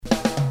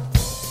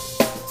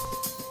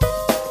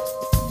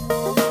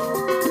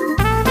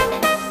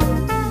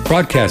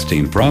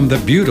Broadcasting from the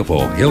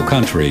beautiful Hill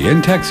Country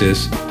in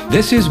Texas,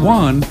 this is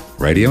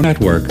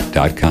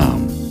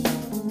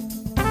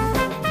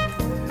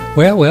OneRadioNetwork.com.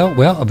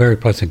 Well, a very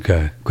pleasant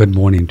good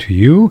morning to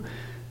you.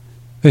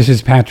 This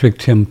is Patrick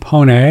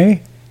Timpone,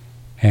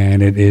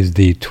 and it is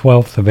the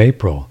 12th of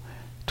April,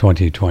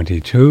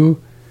 2022,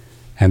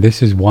 and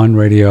this is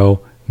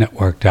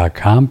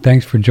OneRadioNetwork.com.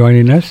 Thanks for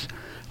joining us.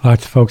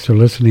 Lots of folks are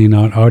listening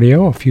on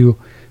audio, a few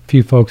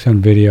folks on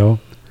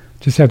video.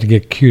 Just have to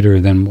get cuter,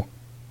 then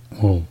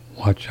we'll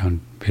watch on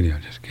video.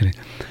 Just kidding.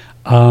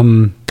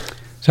 So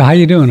how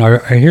you doing?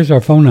 Here's our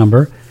phone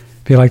number.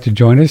 If you'd like to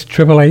join us,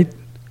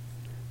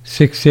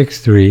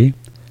 888-663-6386,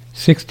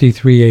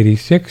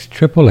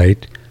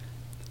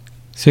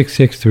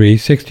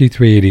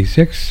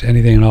 888-663-6386.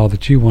 Anything and all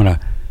that you want to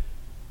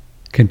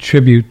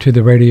contribute to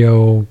the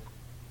radio. I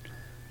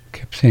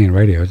kept saying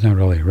radio. It's not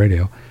really a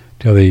radio.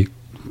 To the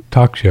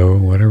talk show,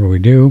 whatever we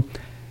do.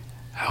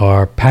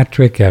 Or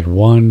Patrick at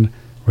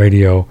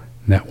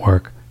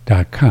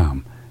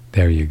OneRadioNetwork.com.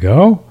 There you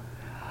go.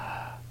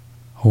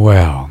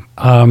 Well,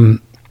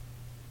 in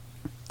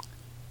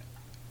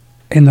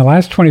the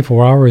last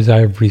 24 hours,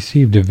 I've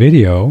received a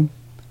video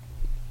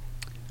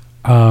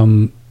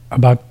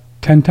about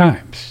 10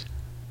 times.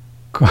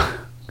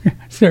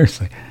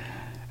 Seriously.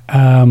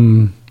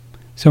 So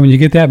when you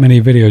get that many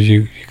videos,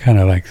 you kind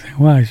of like think,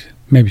 well,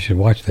 maybe should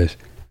watch this.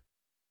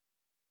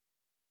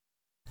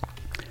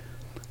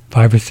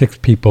 5 or 6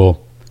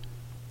 people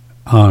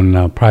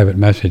on private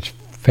message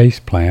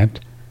faceplant,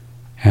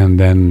 and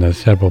then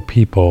several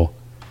people,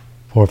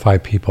 4 or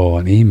 5 people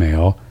on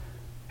email,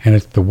 and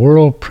it's the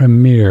world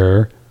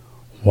premiere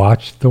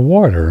Watch the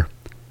Water,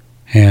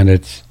 and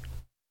it's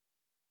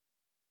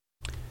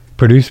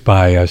produced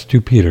by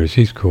Stu Peters.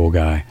 He's a cool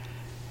guy,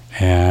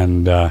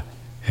 and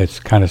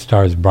it's kind of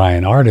stars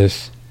Brian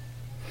Ardis,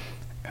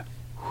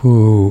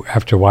 who,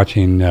 after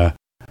watching the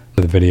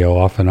video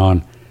off and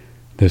on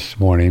this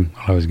morning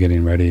while I was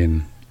getting ready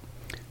and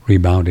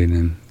rebounding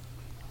and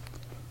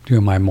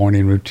doing my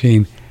morning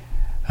routine,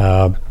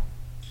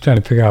 trying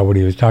to figure out what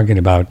he was talking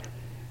about.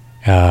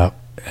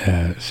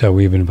 So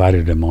we've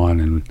invited him on,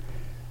 and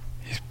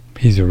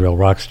he's a real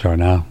rock star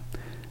now.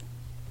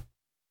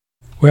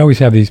 We always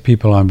have these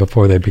people on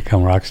before they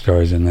become rock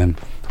stars, and then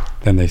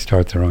they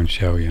start their own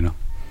show, you know.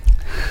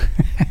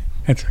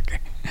 That's okay.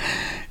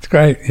 It's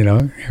great, you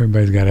know.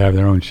 Everybody's got to have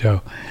their own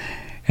show.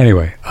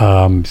 Anyway,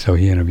 so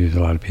he interviews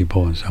a lot of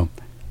people, and so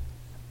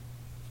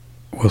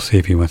we'll see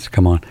if he wants to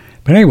come on.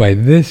 But anyway,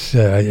 this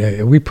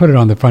we put it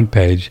on the front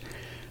page.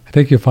 I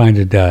think you'll find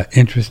it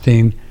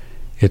interesting.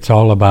 It's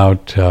all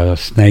about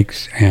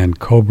snakes and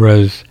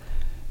cobras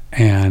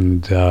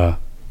and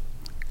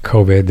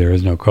COVID. There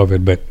is no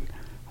COVID, but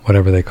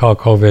whatever they call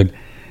COVID,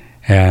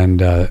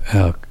 and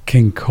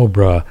king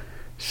cobra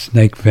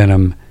snake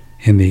venom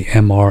in the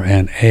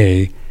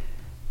mRNA.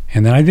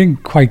 And then I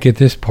didn't quite get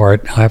this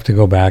part. I'll have to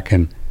go back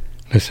and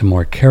listen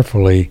more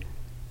carefully.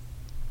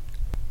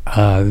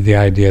 The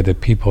idea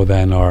that people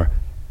then are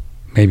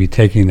maybe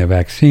taking the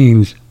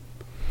vaccines,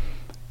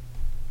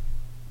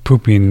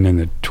 pooping in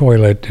the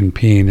toilet and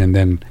peeing, and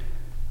then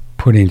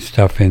putting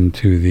stuff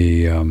into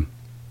the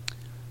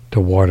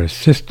water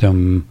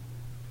system.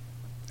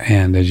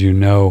 And as you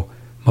know,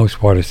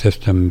 most water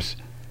systems,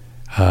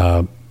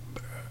 the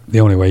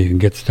only way you can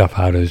get stuff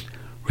out is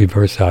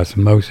reverse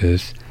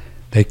osmosis.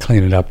 They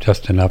clean it up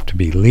just enough to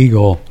be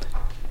legal,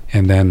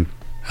 and then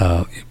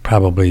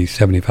probably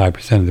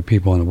 75% of the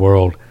people in the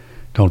world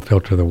don't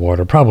filter the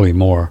water, probably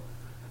more.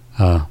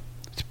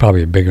 It's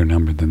probably a bigger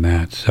number than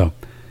that. So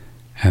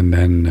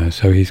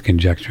he's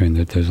conjecturing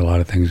that there's a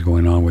lot of things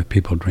going on with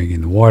people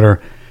drinking the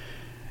water,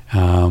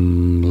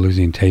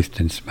 losing taste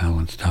and smell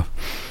and stuff.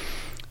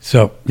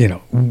 So, you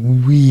know,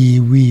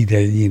 we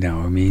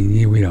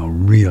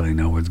don't really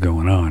know what's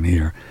going on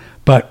here,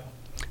 but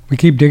we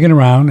keep digging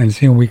around and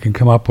seeing what we can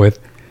come up with,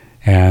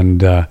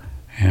 and try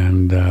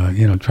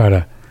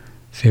to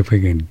see if we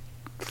can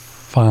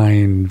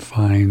find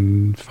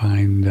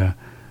the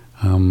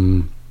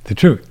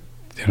truth,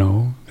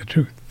 the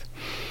truth.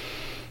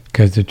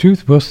 Because the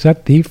truth will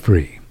set thee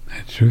free,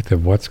 the truth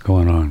of what's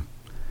going on.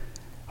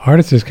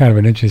 Ardis is kind of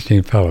an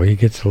interesting fellow. He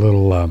gets a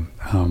little,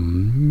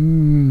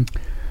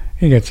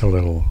 He gets a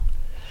little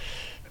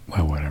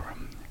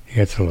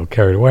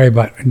carried away,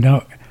 but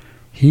no,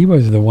 he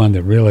was the one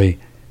that really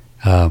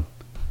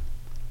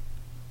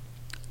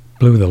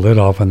blew the lid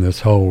off on this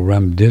whole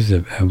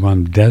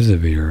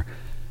remdesivir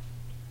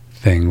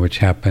thing, which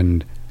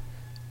happened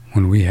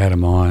when we had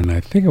him on. I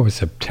think it was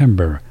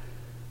September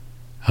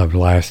of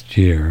last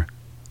year,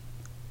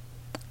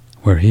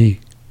 where he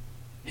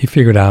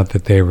figured out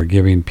that they were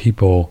giving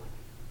people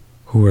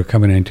who were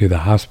coming into the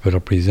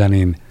hospital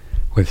presenting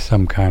with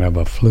some kind of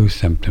a flu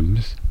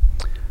symptoms,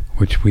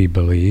 which we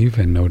believe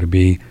and know to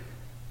be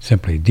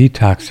simply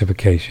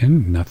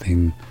detoxification,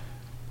 nothing,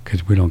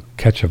 because we don't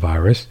catch a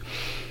virus.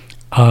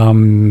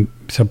 Some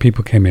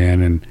people came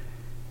in,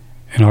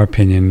 in our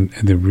opinion,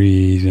 the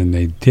reason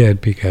they did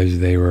because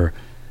they were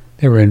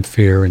in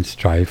fear and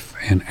strife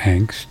and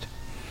angst,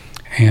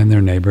 and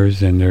their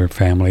neighbors and their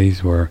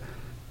families were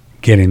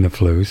getting the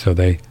flu, so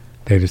they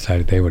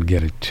decided they would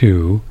get it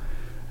too.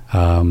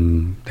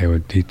 They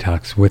would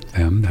detox with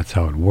them. That's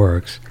how it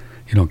works.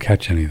 You don't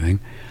catch anything.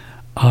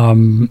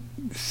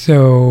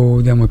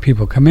 So then when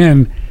people come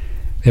in,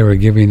 they were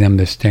giving them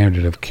the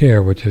standard of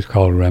care, which is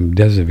called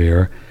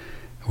remdesivir,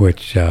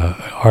 which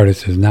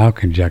Artis is now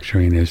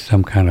conjecturing is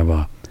some kind of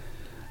a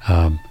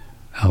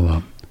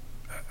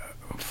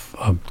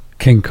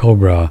king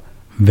cobra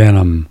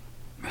venom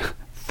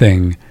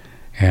thing,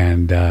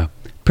 and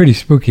pretty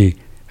spooky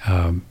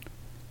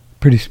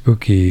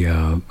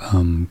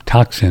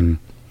toxin,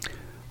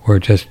 where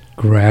it just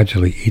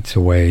gradually eats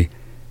away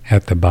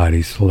at the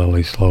body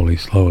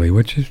slowly,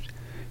 which is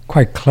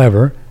quite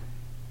clever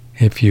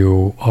if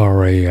you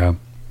are a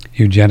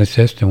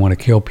eugenicist and want to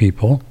kill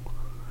people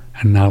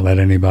and not let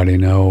anybody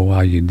know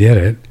how you did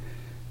it.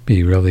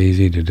 Be really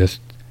easy to just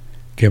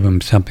give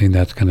them something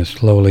that's going to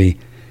slowly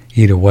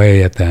eat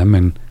away at them,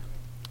 and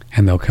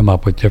they'll come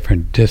up with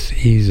different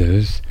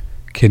diseases,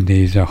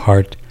 kidneys or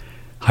heart,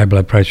 high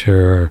blood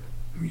pressure,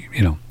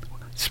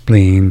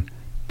 spleen,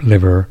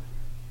 liver,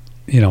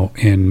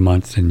 in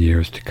months and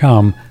years to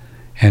come,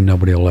 and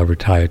nobody will ever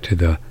tie it to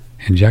the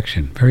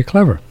injection. Very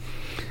clever.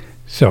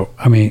 So,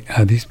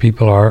 these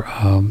people are,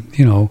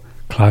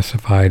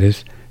 classified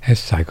as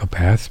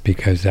psychopaths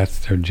because that's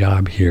their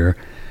job here.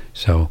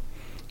 So,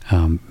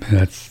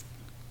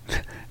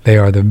 they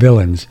are the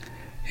villains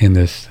in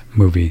this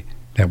movie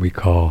that we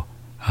call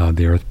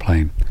The Earth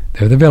Plane.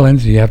 They're the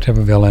villains. You have to have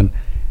a villain,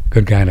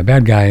 good guy and a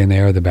bad guy, and they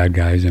are the bad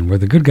guys, and we're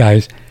the good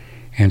guys.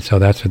 And so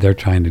that's what they're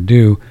trying to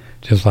do.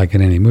 Just like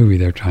in any movie,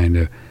 they're trying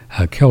to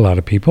kill a lot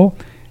of people,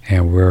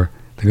 and we're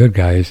the good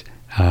guys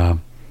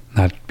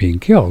not being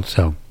killed.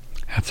 So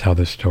that's how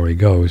this story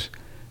goes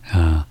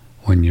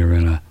when you're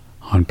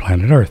on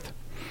planet Earth.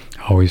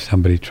 Always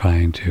somebody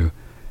trying to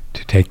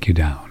take you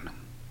down.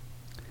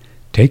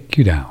 Take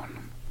you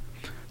down.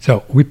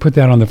 So we put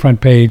that on the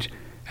front page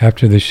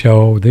after this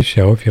show,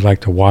 if you'd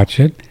like to watch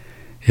it.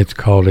 It's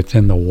called It's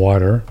in the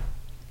Water.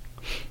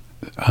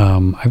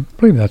 I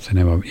believe that's the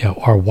name of it. Yeah,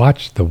 or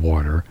Watch the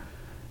Water.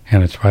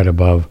 And it's right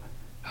above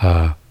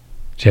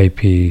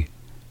JP.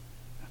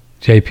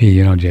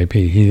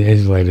 JP,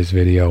 his latest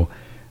video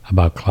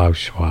about Klaus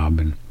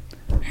Schwab.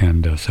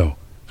 And so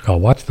it's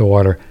called Watch the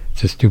Water.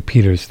 It's a Stu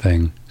Peters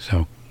thing.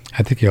 So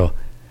I think you'll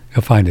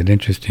find it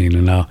interesting,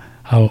 and I'll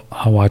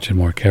watch it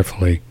more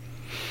carefully.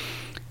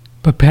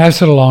 But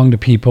pass it along to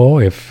people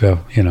if you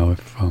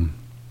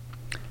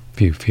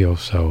feel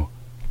so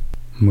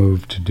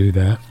moved to do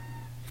that.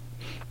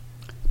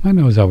 My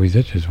nose always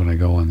itches when I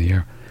go on the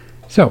air.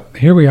 So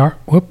here we are.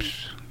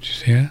 Whoops! Did you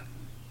see that?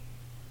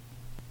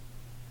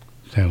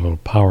 Is that a little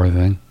power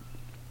thing?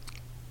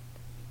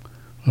 A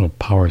little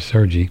power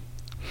surgy.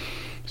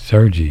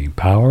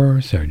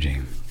 Power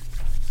surging.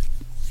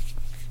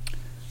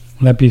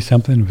 Will that be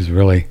something? It was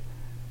really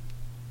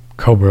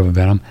cobra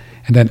venom.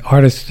 And then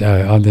Artis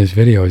on this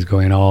video is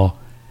going all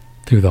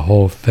through the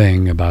whole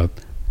thing about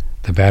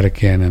the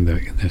Vatican and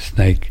the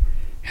snake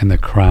and the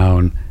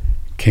crown,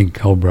 King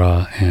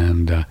Cobra,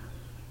 and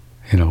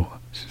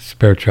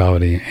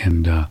spirituality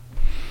and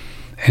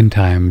end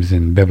times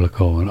and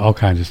biblical and all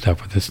kinds of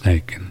stuff with the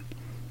snake. And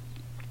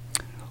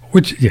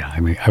which,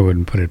 I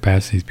wouldn't put it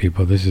past these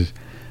people. This is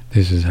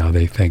how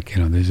they think.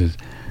 They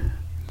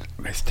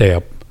stay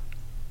up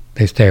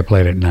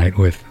late at night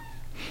with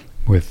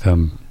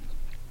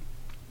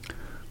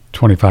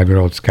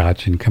 25-year-old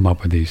scotch and come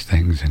up with these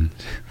things and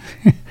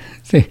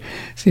see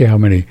how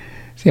many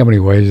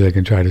ways they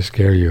can try to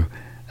scare you,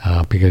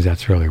 because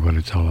that's really what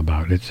it's all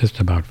about. It's just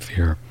about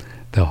fear.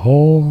 The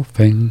whole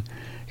thing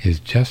is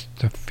just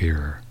a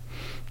fear.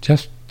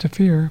 Just a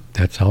fear.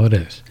 That's all it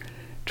is.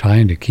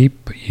 Trying to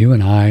keep you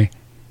and I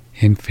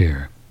in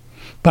fear.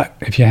 But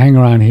if you hang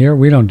around here,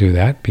 we don't do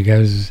that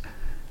because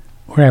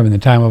we're having the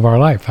time of our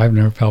life. I've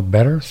never felt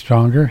better,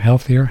 stronger,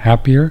 healthier,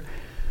 happier,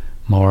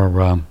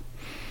 more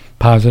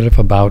positive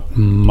about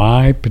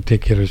my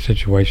particular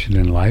situation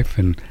in life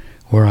and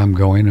where I'm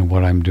going and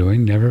what I'm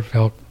doing. Never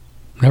felt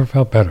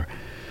better.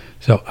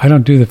 So I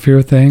don't do the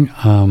fear thing.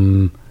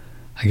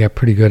 I got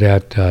pretty good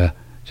at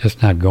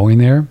just not going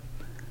there.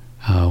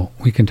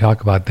 We can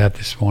talk about that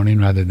this morning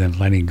rather than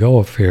letting go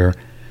of fear.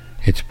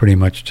 It's pretty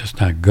much just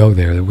not go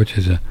there, which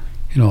is a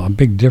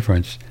big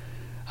difference.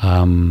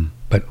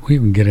 But we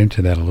can get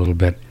into that a little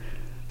bit.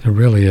 There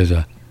really is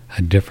a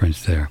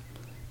difference there.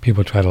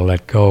 People try to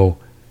let go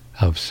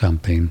of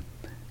something,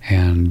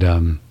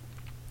 and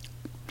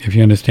if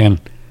you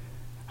understand,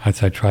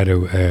 as I try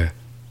to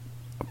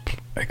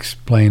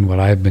explain what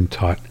I've been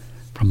taught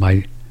from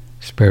my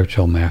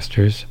spiritual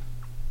masters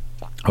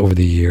over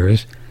the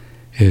years,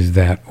 is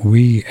that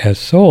we as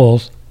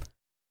souls,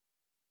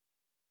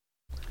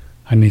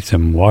 I need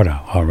some water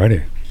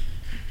already.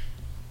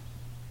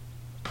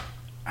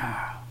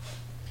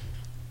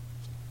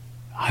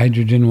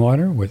 Hydrogen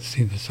water,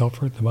 see the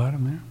sulfur at the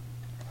bottom there?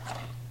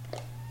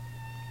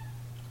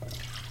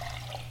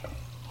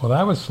 Well,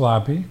 that was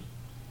sloppy.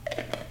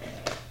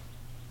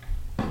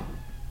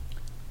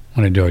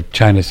 When I do a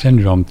China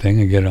syndrome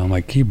thing, I get it on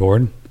my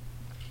keyboard.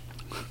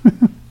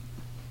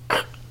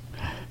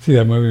 See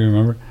that movie?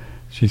 Remember?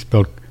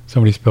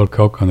 Somebody spilled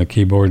Coke on the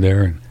keyboard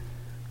there, and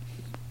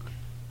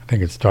I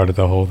think it started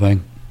the whole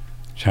thing.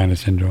 China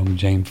Syndrome,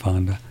 Jane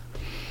Fonda.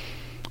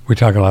 We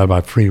talk a lot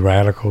about free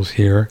radicals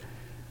here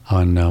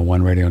on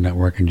One Radio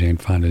Network, and Jane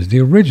Fonda is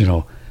the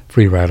original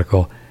free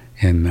radical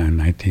in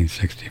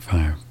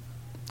 1965.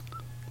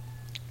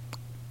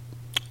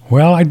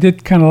 Well, I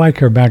did kind of like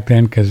her back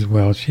then because,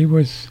 well, she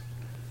was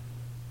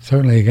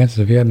certainly against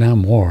the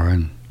Vietnam War,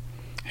 and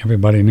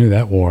everybody knew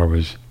that war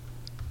was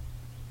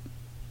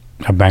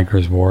a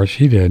banker's war.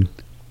 She did.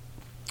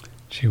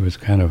 She was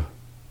kind of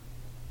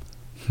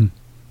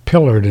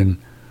pillared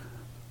and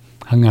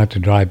hung out to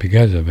dry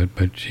because of it,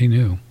 but she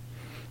knew.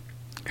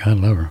 God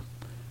love her.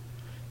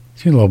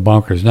 She's a little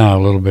bonkers now,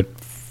 a little bit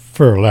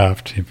fur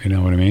left, if you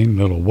know what I mean,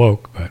 a little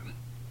woke, but...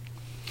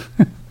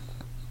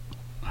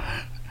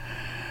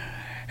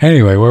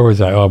 Anyway, where was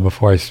I? Oh,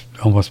 before I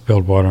almost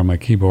spilled water on my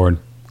keyboard.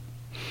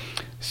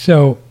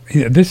 So,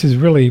 yeah, this is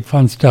really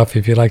fun stuff.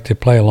 If you'd like to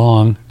play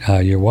along,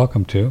 you're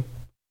welcome to.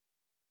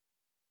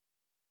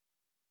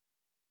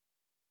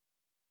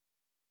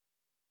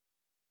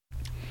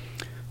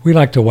 We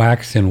like to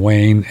wax and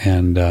wane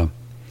and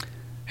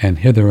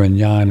hither and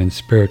yon in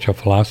spiritual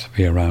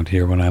philosophy around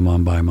here when I'm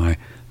on by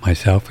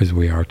myself as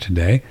we are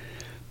today,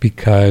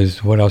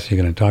 because what else are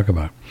you going to talk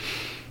about?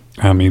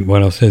 I mean,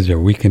 what else is there?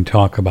 We can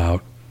talk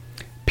about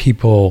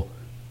people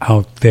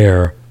out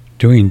there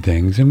doing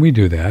things, and we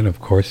do that. Of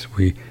course,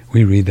 we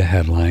read the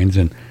headlines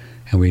and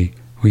we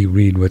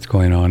read what's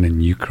going on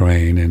in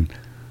Ukraine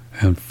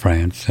and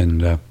France,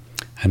 and a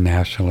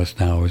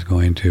nationalist now is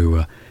going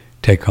to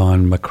take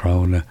on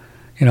Macron.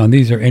 And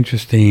these are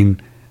interesting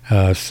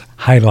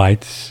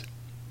highlights,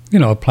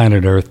 of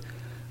planet Earth,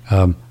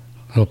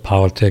 little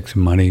politics,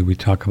 money. We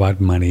talk about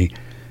money,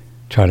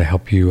 try to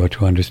help you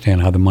to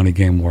understand how the money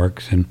game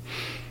works, and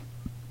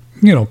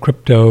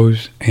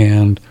cryptos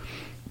and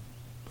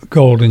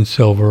gold and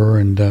silver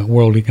and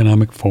World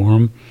Economic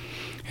Forum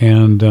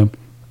and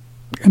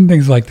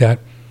things like that,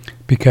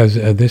 because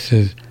this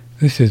is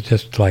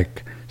just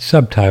like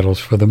subtitles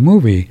for the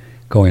movie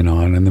going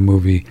on, and the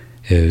movie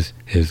is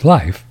his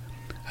life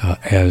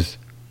as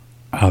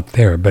out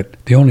there.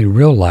 But the only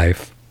real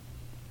life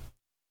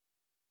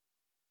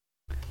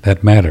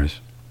that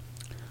matters,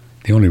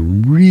 the only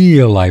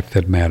real life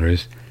that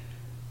matters,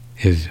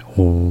 is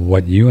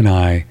what you and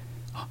I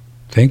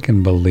think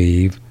and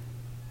believe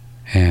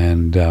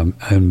and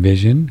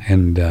envision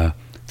and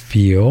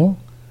feel,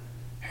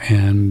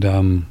 and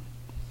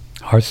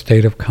our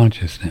state of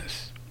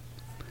consciousness.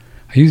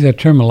 I use that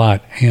term a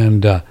lot,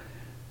 and I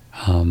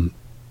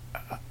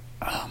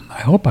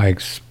hope I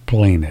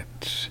explain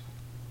it.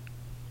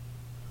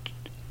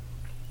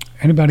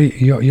 Anybody,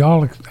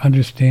 y'all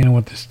understand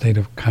what the state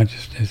of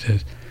consciousness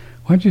is?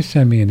 Why don't you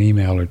send me an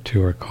email or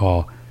two or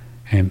call,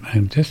 and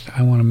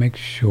I want to make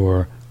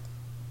sure,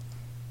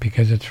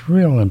 because it's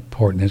real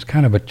important. It's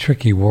kind of a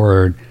tricky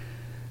word.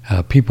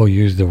 People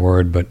use the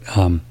word, but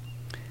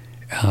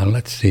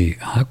let's see.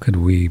 How could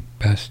we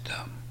best...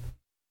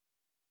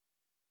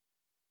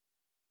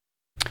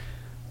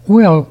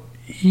 Well,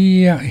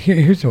 yeah,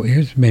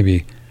 here's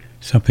maybe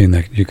something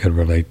that you could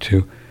relate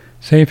to.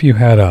 Say if you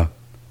had a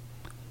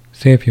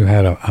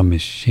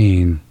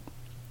machine,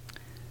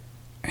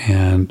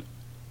 and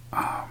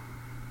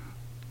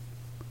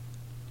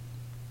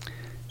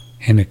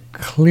it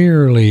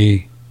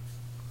clearly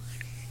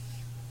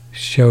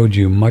showed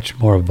you much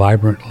more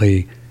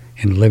vibrantly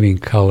in living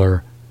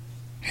color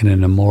and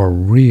in a more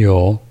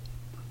real,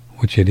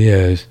 which it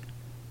is,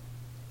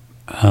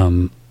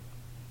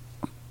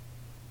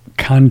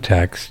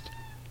 context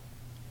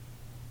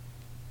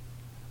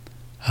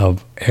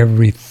of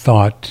every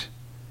thought,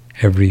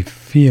 every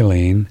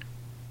feeling,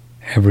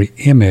 every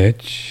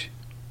image,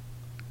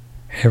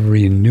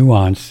 every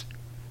nuance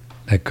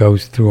that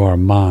goes through our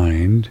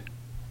mind.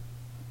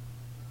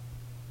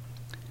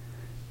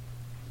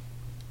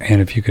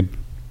 And if you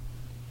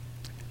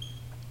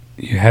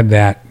had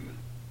that,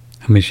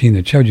 a machine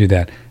that showed you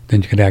that,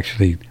 then you could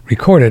actually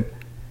record it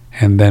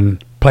and then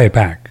play it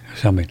back or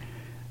something.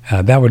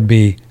 That would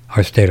be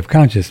our state of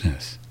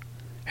consciousness,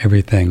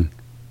 everything.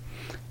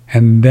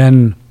 And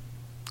then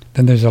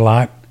there's a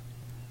lot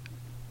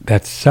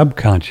that's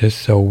subconscious,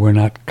 so we're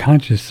not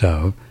conscious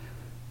of.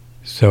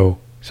 So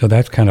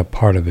that's kind of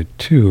part of it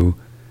too.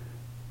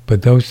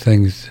 But those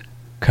things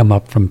come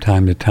up from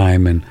time to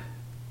time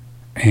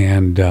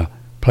and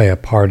play a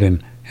part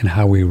in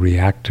how we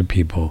react to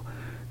people.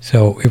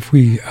 So if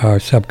we are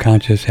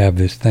subconscious, have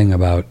this thing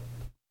about,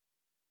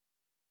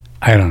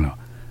 I don't know,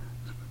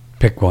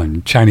 pick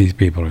one, Chinese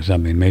people or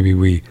something. Maybe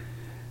we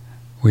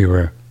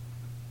were,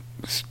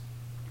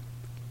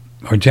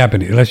 or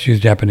Japanese. Let's use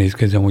Japanese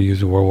because then we'll use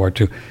the World War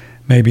II.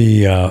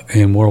 Maybe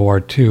in World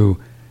War II,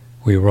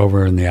 we were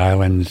over in the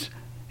islands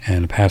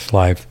in a past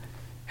life,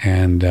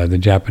 and the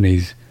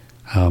Japanese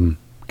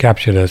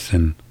captured us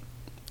and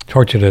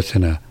tortured us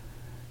in a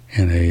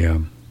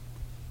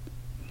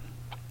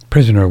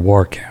prisoner of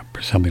war camp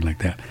or something like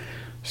that.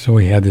 So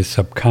we had this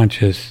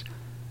subconscious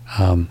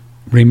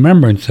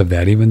remembrance of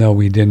that, even though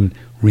we didn't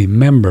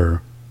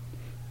remember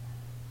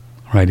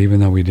right? Even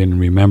though we didn't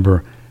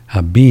remember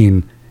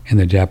being in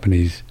the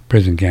Japanese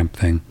prison camp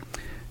thing,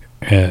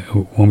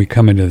 when we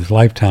come into this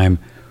lifetime,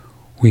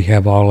 we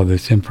have all of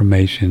this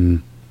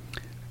information,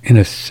 in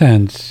a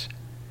sense,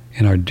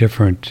 in our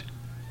different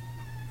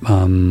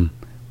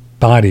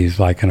bodies,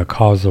 like in a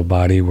causal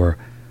body where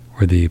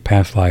the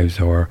past lives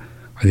are,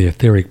 or the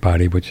etheric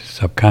body, which is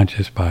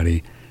subconscious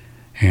body.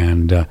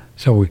 And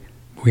so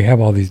we have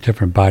all these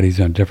different bodies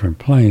on different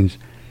planes.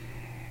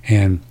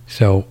 And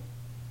so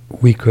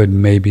we could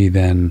maybe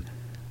then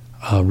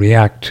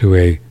react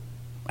to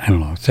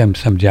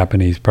some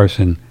Japanese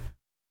person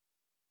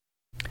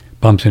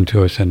bumps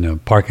into us in the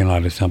parking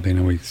lot or something,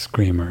 and we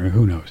scream, or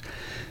who knows.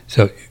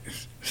 So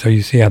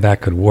you see how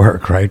that could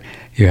work, right?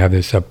 You have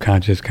this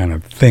subconscious kind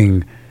of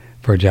thing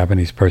for a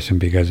Japanese person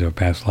because of a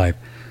past life.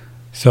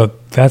 So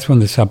that's when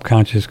the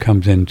subconscious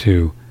comes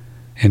into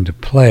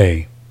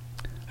play.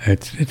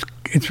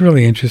 It's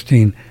really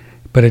interesting,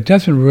 but it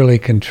doesn't really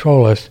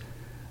control us.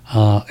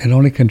 It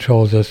only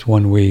controls us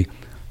when we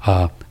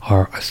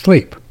are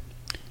asleep.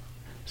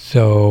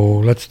 So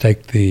let's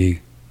take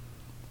the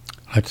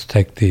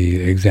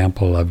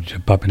example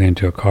of bumping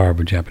into a car of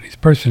a Japanese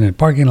person in a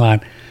parking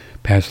lot,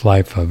 past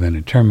life of an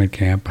internment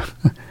camp.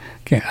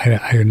 I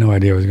had no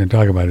idea I was going to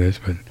talk about this,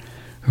 but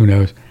who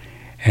knows?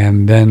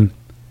 And then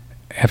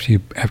after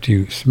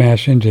you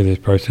smash into this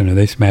person, or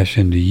they smash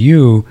into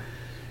you,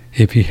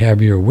 if you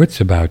have your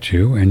wits about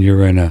you and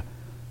you're in a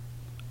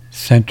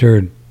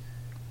centered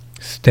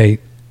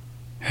state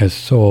as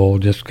soul,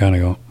 just kind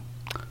of go,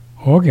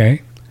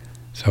 okay,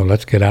 so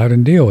let's get out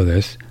and deal with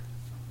this.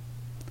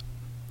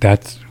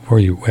 That's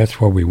where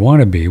we want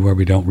to be, where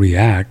we don't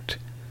react.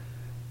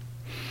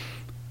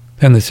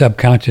 Then the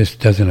subconscious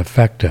doesn't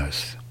affect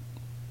us.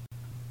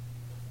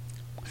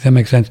 Does that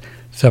make sense?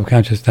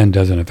 Subconscious then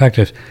doesn't affect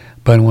us,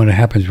 but when it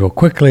happens real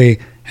quickly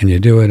and you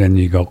do it and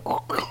you go,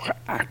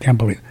 I can't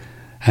believe it.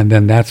 And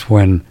then that's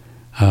when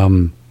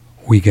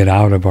we get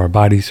out of our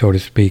body, so to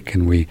speak,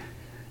 and we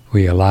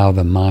allow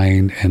the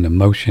mind and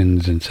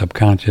emotions and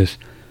subconscious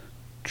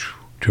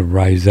to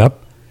rise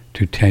up,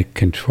 to take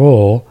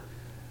control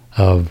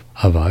of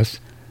us,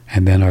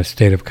 and then our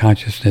state of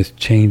consciousness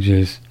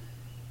changes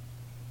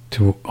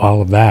to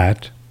all of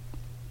that.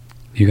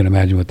 You can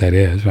imagine what that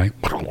is, right?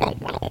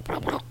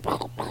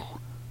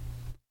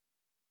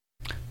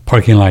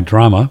 Parking lot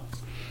drama,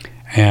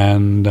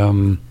 and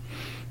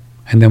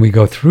then we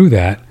go through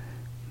that,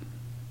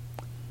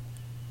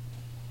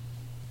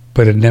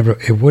 but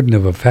it wouldn't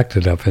have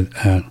affected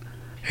us.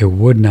 It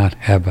would not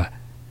have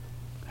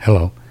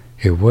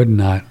it would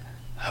not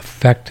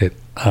affected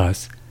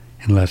us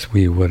unless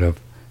we would have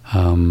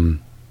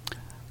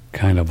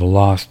kind of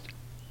lost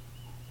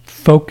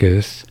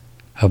focus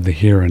of the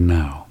here and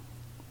now.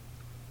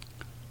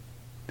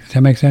 Does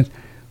that make sense?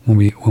 When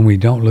we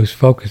don't lose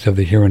focus of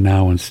the here and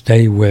now and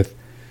stay with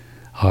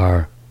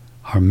our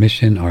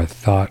mission, our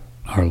thought,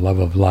 our love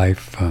of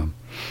life,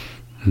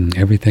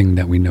 everything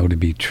that we know to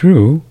be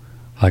true,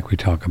 like we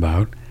talk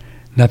about,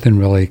 nothing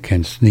really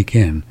can sneak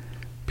in,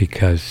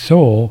 because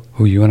soul,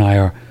 who you and I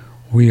are,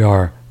 we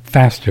are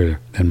faster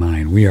than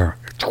mind. We are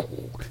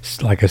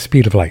like a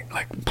speed of light,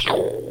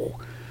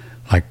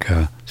 like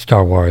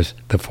Star Wars,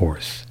 The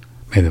Force.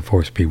 May the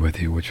Force be with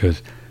you,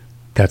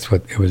 that's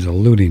what it was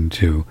alluding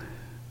to,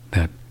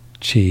 that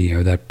chi,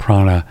 or that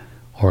prana,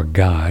 or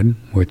God,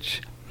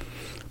 which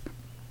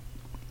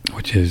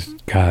is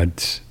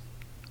God's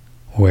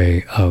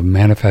way of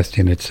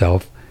manifesting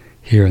itself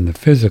here in the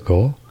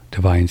physical,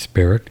 divine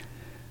spirit,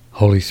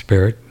 Holy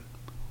Spirit,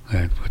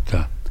 that's what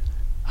the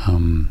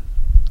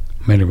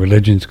many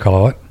religions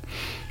call it.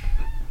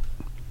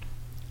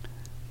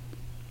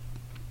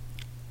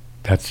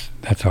 That's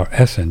our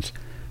essence.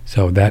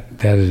 So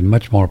that is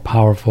much more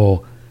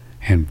powerful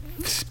and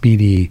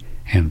speedy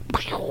and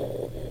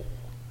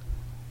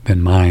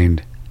than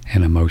mind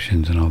and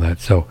emotions and all that.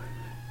 So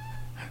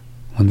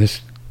when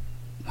this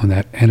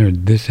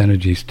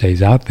energy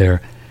stays out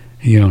there,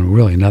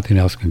 really nothing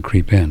else can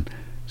creep in.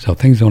 So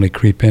things only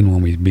creep in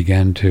when we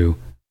begin to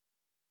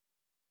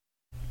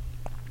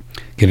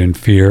get in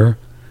fear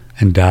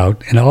and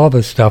doubt and all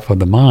the stuff of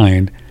the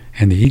mind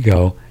and the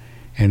ego,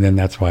 and then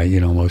that's why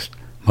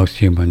most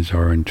humans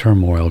are in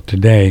turmoil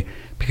today,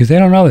 because they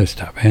don't know this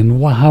stuff.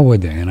 And how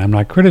would they? And I'm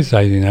not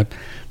criticizing that.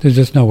 There's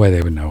just no way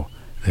they would know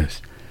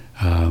this.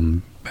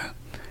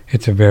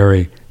 It's a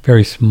very,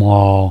 very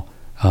small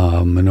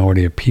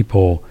minority of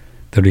people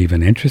that are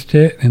even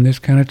interested in this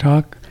kind of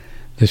talk.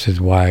 This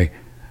is why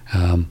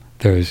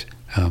there's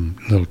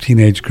little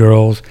teenage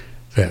girls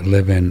that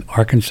live in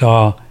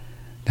Arkansas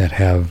that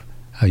have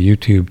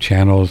YouTube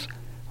channels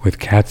with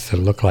cats that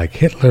look like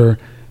Hitler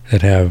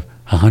that have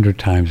 100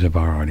 times of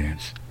our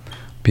audience.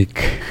 They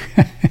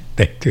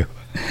do.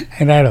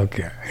 And I don't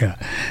care.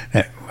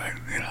 Yeah.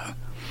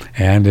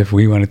 And if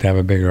we wanted to have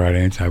a bigger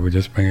audience, I would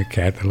just bring a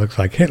cat that looks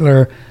like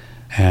Hitler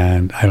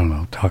and, I don't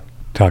know,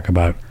 talk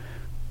about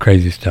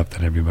crazy stuff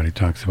that everybody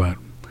talks about.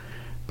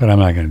 But I'm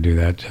not going to do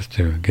that just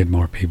to get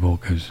more people,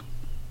 because,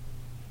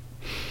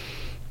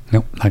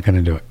 nope, not going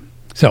to do it.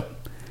 So,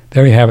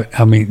 there you have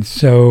it.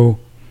 So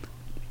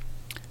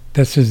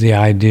this is the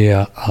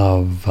idea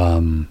of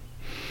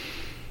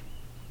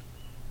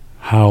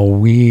how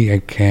we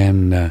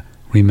can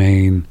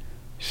remain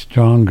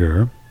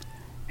stronger,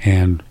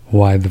 and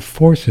why the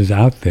forces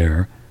out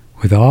there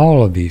with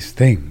all of these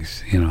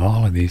things,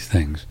 all of these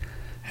things,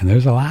 and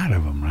there's a lot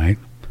of them, right?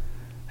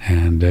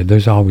 And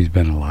there's always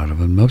been a lot of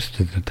them. Most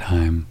of the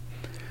time,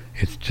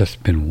 it's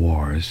just been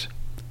wars,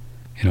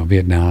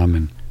 Vietnam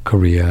and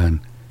Korea and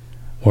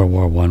World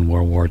War I,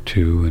 World War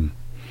II, and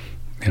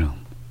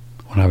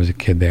when I was a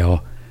kid,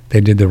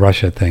 they did the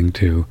Russia thing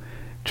too,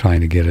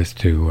 trying to get us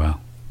to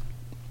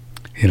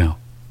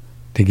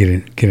to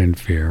get in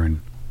fear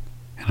and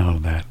all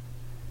of that.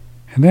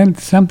 And then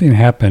something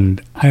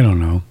happened, I don't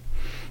know.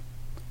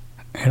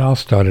 It all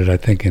started, I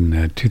think,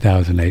 in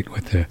 2008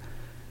 with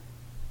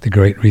the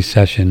Great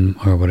Recession,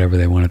 or whatever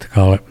they wanted to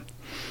call it,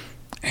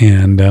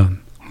 and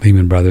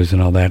Lehman Brothers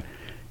and all that.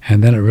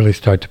 And then it really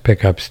started to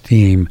pick up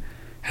steam.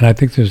 And I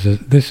think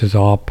this is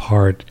all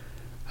part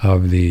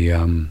of the,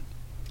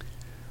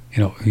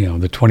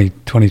 the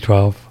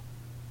 2012.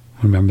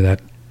 Remember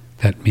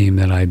that meme,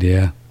 that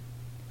idea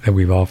that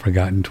we've all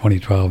forgotten?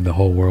 2012, the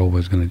whole world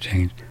was going to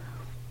change.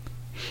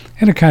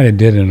 And it kind of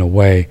did in a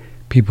way.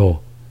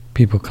 People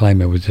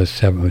claim it was just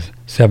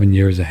 7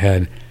 years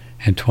ahead,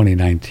 and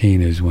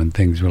 2019 is when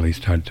things really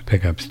started to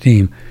pick up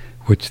steam,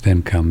 which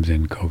then comes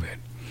in COVID.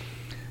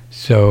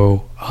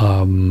 So,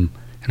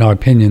 in our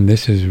opinion,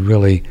 this is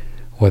really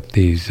what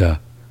these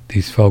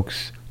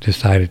folks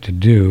decided to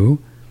do,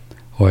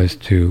 was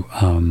to,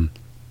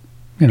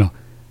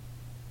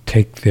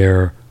 take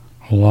their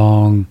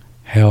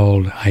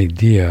long-held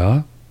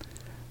idea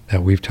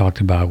that we've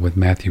talked about with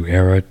Matthew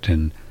Ehret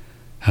and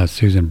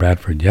Susan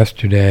Bradford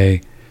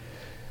yesterday.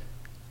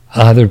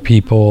 Other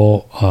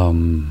people,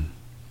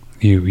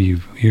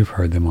 you've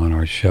heard them on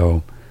our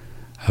show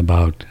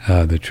about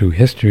the true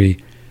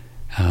history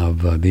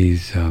of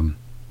these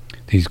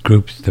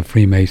groups: the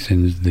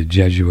Freemasons, the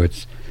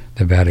Jesuits,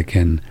 the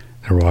Vatican,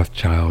 the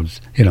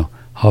Rothschilds.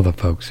 All the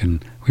folks,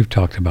 and we've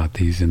talked about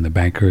these, and the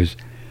bankers.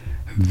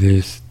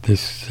 This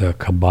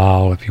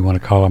cabal, if you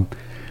want to call them,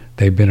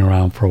 they've been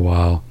around for a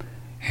while,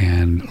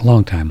 and a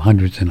long time,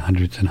 hundreds and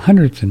hundreds and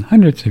hundreds and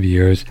hundreds of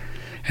years,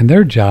 and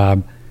their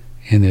job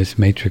in this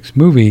Matrix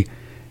movie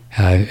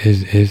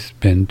is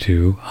been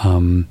to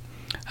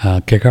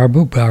kick our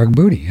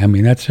booty. I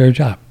mean, that's their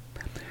job.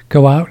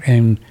 Go out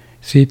and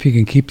see if you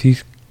can keep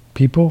these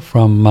people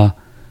from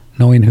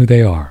knowing who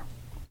they are.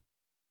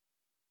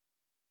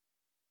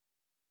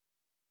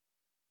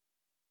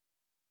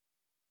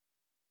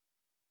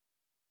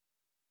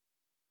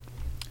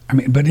 I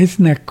mean, but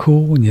isn't that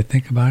cool when you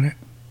think about it?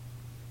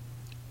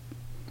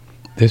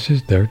 This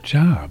is their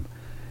job.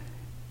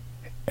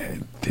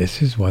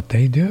 This is what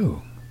they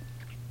do.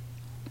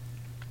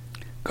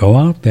 Go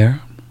out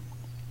there.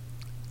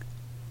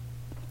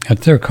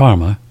 That's their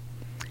karma.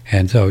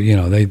 And so,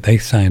 they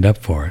signed up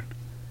for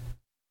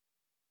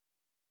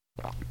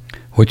it.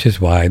 Which is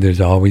why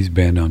there's always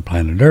been on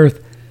planet Earth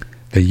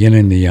the yin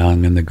and the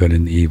yang and the good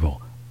and the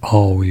evil.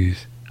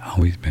 Always,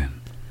 always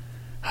been.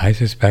 I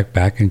suspect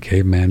back in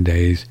caveman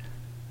days,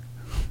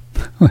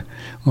 when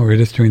we were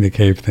just doing the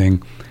cave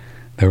thing,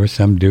 there was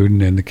some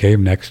dude in the cave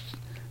next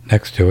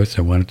to us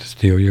that wanted to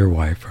steal your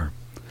wife,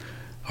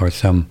 or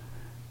some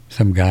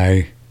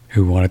guy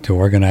who wanted to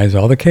organize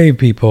all the cave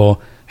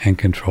people and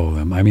control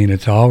them. I mean,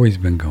 it's always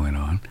been going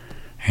on,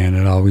 and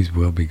it always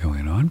will be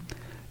going on,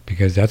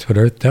 because that's what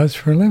Earth does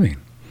for a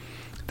living.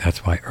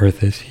 That's why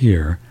Earth is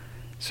here,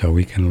 so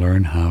we can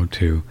learn how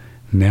to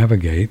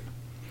navigate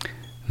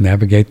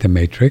the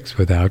matrix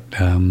without,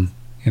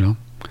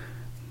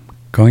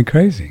 going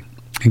crazy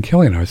and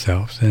killing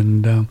ourselves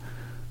and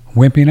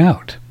wimping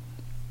out.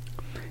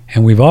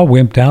 And we've all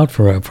wimped out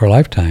for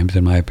lifetimes,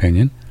 in my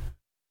opinion.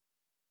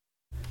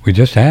 We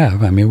just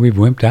have. I mean, we've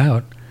wimped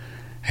out,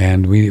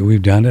 and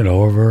we've done it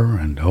over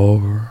and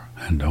over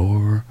and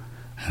over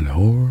and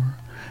over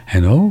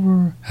and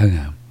over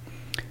again.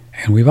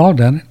 And we've all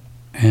done it,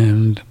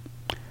 and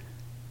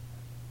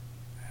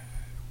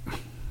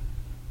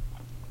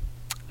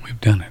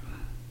we've done it.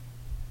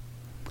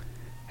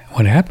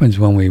 What happens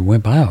when we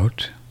wimp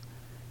out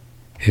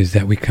is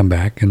that we come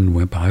back and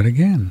wimp out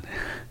again.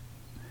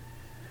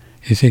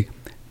 You see,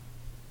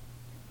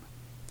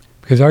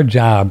 because our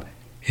job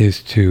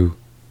is to,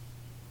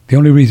 the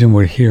only reason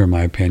we're here, in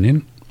my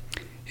opinion,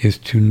 is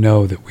to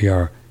know that we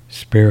are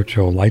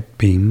spiritual light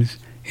beams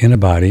in a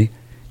body,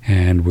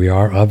 and we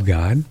are of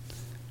God,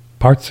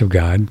 parts of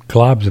God,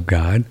 globs of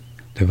God,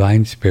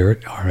 divine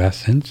spirit, our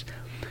essence,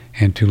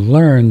 and to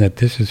learn that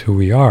this is who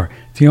we are.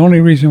 It's the only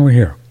reason we're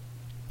here.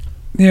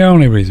 The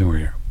only reason we're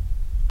here.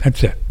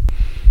 That's it.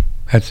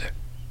 That's it.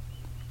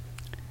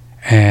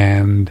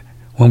 And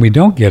when we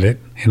don't get it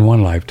in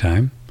one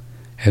lifetime,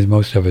 as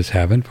most of us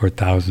haven't for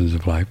thousands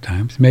of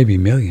lifetimes, maybe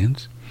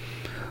millions,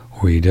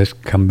 we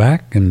just come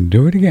back and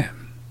do it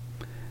again,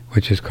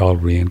 which is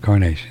called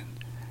reincarnation.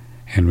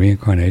 And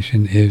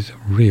reincarnation is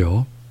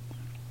real,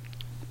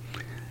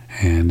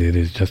 and it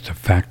is just a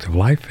fact of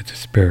life. It's a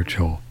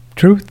spiritual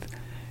truth,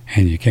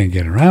 and you can't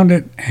get around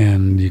it,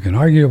 and you can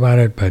argue about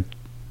it, but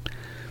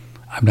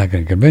I'm not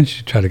going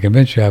to try to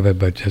convince you of it,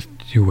 but just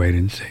you wait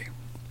and see.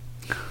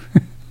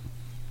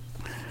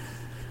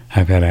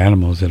 I've had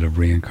animals that have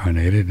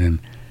reincarnated,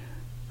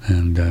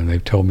 and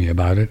they've told me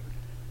about it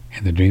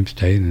in the dream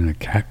state, and the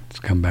cats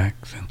come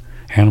back. So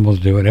animals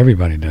do it.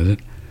 Everybody does it.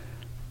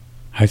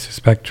 I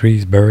suspect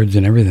trees, birds,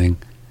 and everything,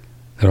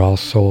 they're all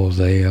souls.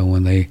 They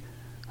when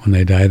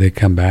they die, they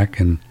come back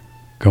and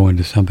go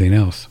into something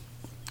else.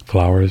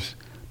 Flowers,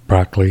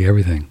 broccoli,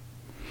 everything.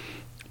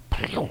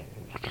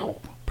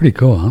 Pretty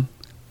cool, huh?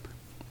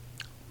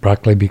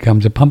 Broccoli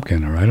becomes a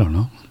pumpkin, or I don't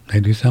know. They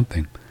do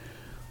something.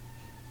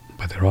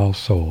 But they're all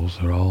souls.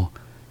 They're all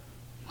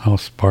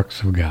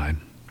sparks of God.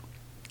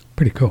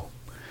 Pretty cool.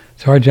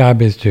 So our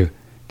job is to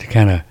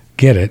kind of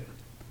get it.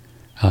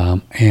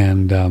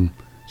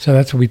 So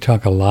that's what we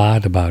talk a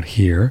lot about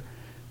here.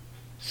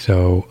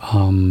 So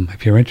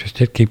if you're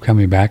interested, keep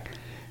coming back.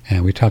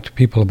 And we talk to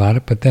people about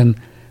it. But then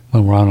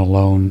when we're on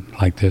alone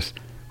like this,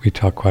 we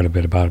talk quite a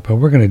bit about it. But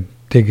we're going to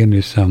dig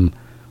into some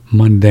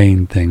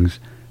mundane things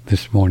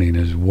this morning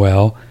as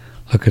well.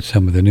 Look at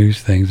some of the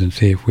news things and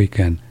see if we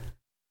can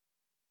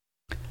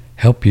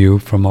help you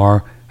from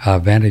our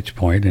vantage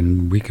point.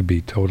 And we could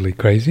be totally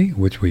crazy,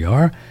 which we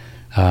are.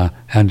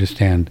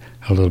 Understand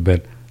a little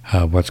bit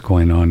what's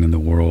going on in the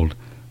world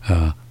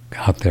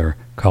out there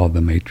called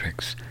the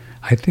Matrix.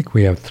 I think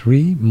we have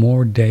 3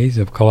 more days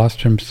of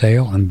colostrum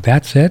sale, and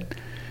that's it.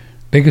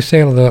 Biggest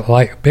sale of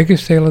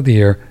the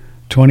year.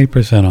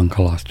 20% on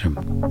colostrum.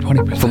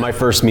 20%. For my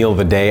first meal of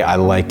the day, I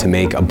like to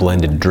make a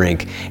blended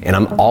drink, and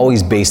I'm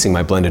always basing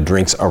my blended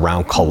drinks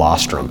around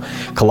colostrum.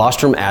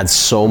 Colostrum adds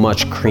so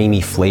much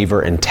creamy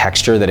flavor and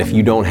texture that if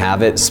you don't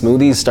have it,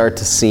 smoothies start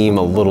to seem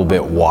a little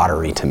bit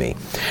watery to me.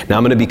 Now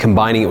I'm going to be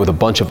combining it with a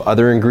bunch of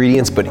other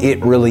ingredients, but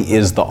it really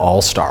is the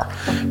all-star.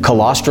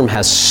 Colostrum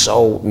has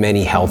so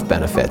many health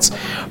benefits.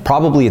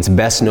 Probably it's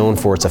best known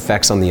for its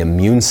effects on the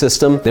immune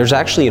system. There's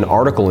actually an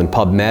article in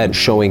PubMed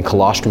showing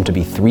colostrum to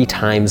be 3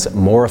 times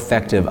more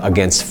effective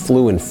against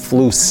flu and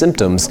flu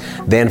symptoms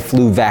than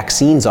flu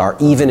vaccines are,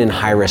 even in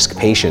high-risk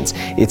patients.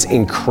 It's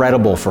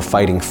incredible for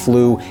fighting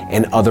flu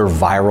and other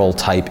viral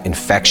type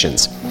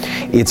infections.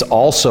 It's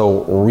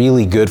also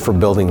really good for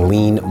building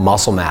lean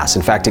muscle mass.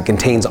 In fact, it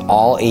contains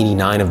all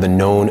 89 of the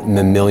known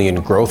mammalian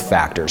growth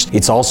factors.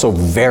 It's also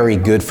very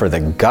good for the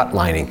gut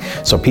lining.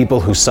 So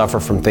people who suffer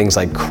from things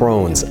like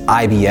Crohn's,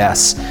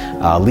 IBS,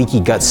 leaky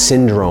gut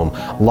syndrome,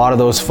 a lot of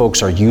those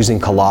folks are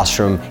using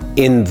colostrum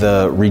in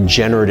the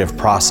regenerative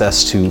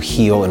process to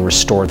heal and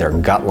restore their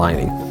gut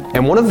lining.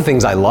 And one of the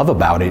things I love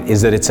about it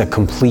is that it's a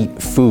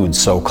complete food.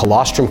 So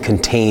colostrum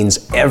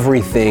contains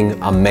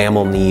everything a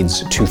mammal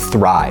needs to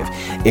thrive.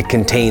 It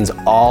contains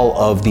all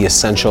of the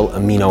essential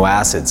amino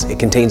acids. It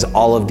contains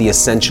all of the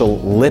essential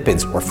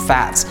lipids or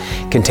fats.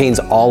 It contains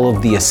all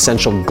of the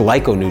essential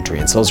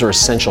glyconutrients. Those are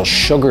essential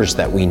sugars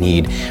that we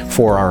need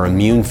for our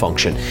immune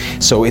function.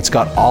 So it's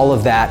got all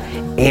of that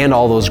and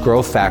all those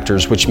growth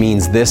factors, which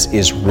means this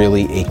is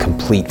really a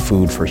complete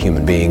food for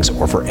human beings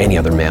or for any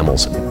other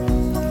mammals.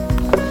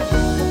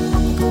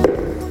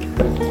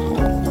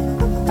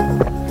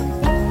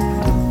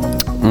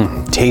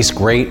 Tastes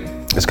great.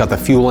 It's got the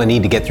fuel I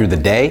need to get through the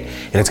day,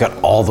 and it's got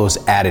all those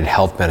added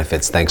health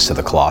benefits thanks to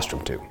the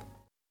colostrum too.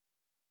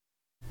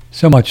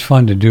 So much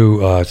fun to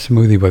do a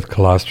smoothie with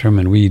colostrum,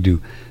 and we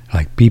do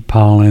like bee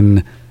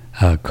pollen,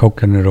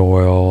 coconut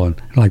oil,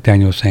 and like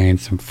Daniel was saying,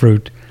 some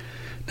fruit.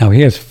 Now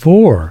he has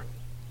 4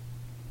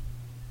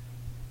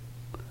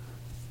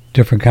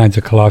 different kinds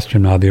of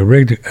colostrum now. The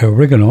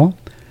original,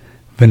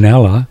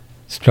 vanilla,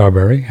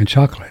 strawberry, and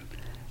chocolate.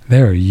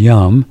 They're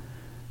yum.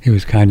 He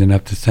was kind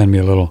enough to send me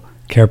a little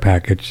care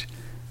package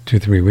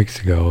 2-3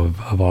 weeks ago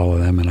of all of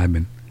them, and I've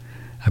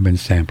been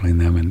sampling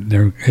them, and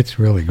it's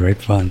really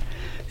great fun.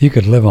 You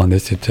could live on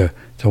this. It's a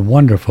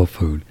wonderful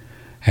food,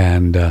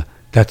 and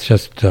that's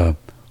just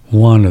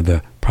one of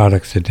the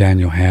products that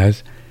Daniel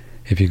has.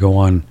 If you go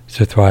on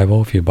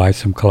Surthrival, if you buy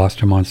some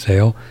colostrum on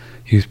sale,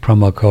 use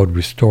promo code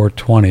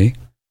RESTORE20,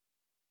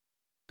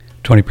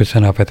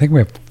 20% off. I think we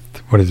have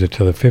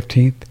till the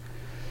 15th,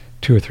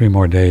 2 or 3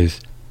 more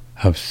days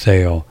of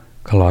sale.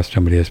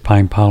 Colostrum, but he has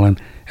pine pollen,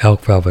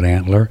 elk velvet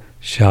antler,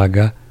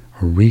 chaga,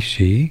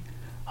 reishi.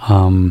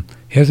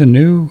 He has a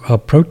new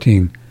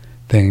protein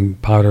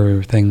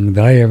powder thing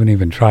that I haven't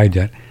even tried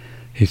yet.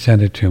 He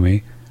sent it to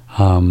me.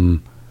 A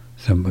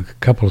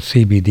couple of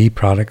CBD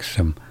products,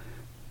 some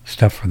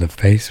stuff for the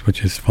face,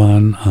 which is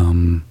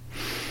fun.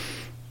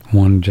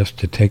 One just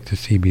to take the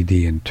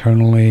CBD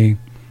internally.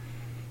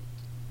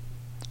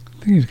 I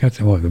think he's got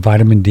some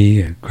vitamin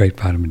D, a great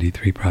vitamin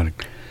D3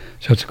 product.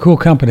 So it's a cool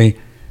company.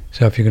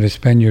 So if you're going to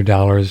spend your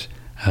dollars,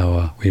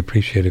 we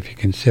appreciate if you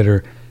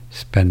consider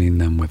spending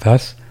them with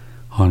us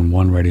on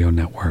One Radio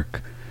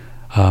Network.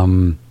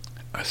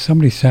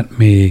 Somebody sent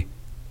me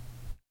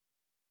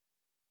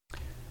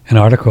an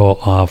article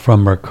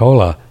from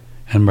Mercola,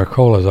 and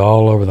Mercola's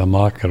all over the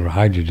molecular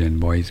hydrogen.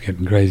 Boy, he's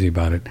getting crazy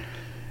about it.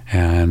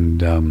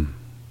 And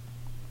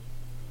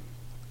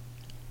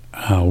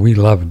we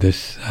love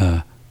this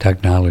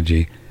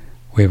technology.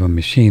 We have a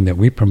machine that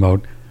we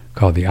promote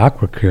called the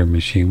AquaCure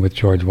machine with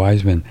George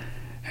Wiseman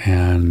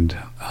And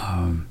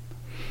I'm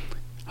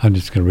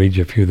just going to read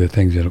you a few of the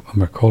things that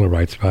Mercola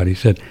writes about. He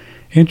said,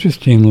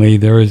 interestingly,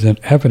 there is an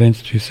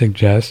evidence to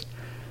suggest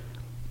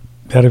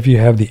that if you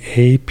have the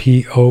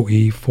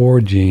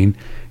APOE4 gene,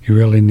 you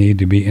really need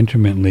to be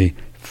intermittently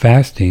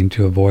fasting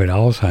to avoid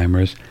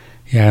Alzheimer's.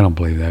 Yeah, I don't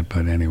believe that,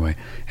 but anyway.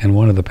 And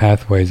one of the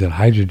pathways that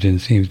hydrogen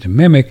seems to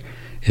mimic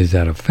is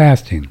that of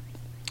fasting.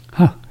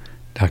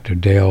 Dr.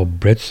 Dale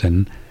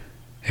Britson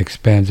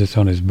expands this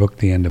on his book,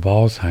 The End of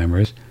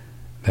Alzheimer's,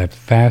 that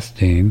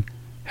fasting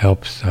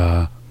helps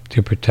to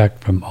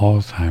protect from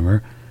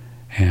Alzheimer,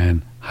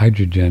 and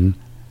hydrogen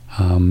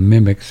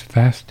mimics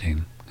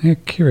fasting. Yeah,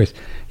 curious.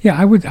 Yeah,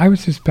 I would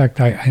suspect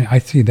I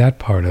see that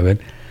part of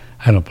it.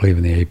 I don't believe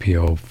in the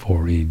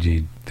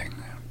APO4EG thing.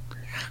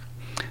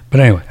 But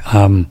anyway,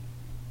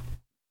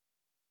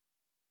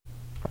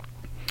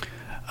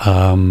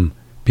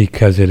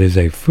 because it is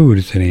a food,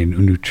 it's a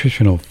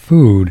nutritional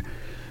food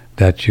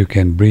that you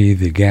can breathe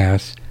the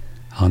gas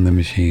on the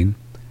machine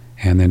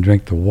and then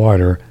drink the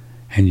water,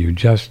 and you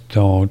just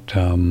don't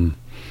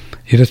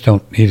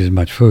eat as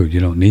much food. You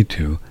don't need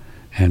to,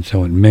 and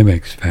so it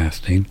mimics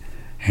fasting.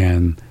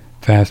 And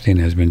fasting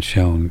has been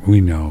shown,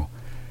 we know,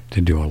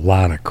 to do a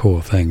lot of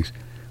cool things.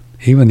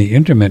 Even the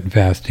intermittent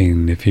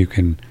fasting, if you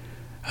can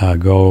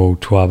go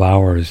 12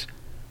 hours,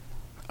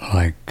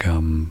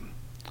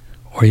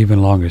 or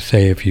even longer,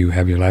 say if you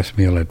have your last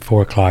meal at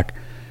 4 o'clock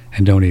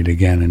and don't eat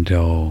again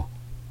until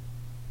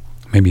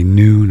maybe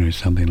noon or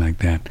something like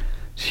that.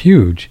 It's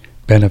huge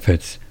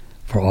benefits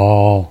for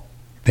all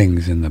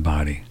things in the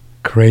body.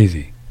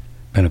 Crazy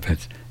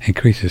benefits.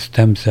 Increases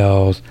stem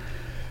cells,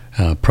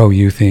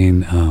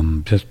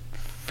 pro-youthine, just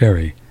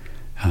very.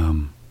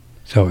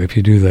 So if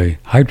you do the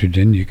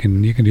hydrogen, you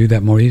can do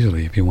that more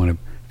easily if you want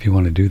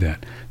to do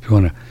that. If you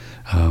want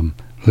to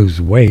lose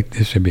weight,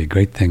 this would be a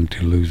great thing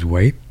to lose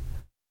weight.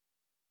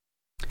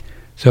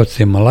 So it's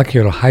the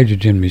molecular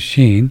hydrogen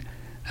machine.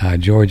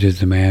 George is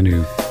the man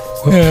who...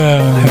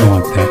 I don't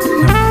want that.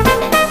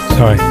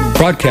 Sorry.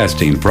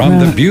 Broadcasting from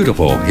the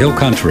beautiful Hill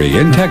Country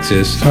in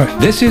Texas,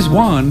 this is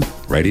One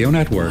Radio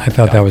Network. I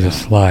thought that was a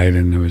slide,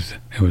 and it was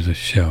a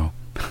show.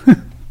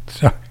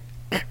 Sorry.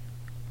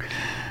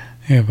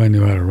 If I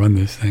knew how to run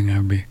this thing,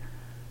 I'd be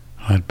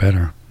a lot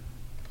better.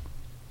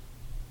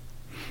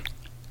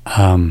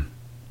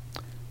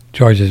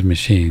 George's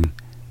machine,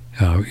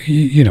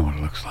 you know what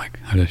it looks like.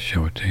 I'll just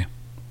show it to you.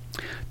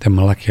 The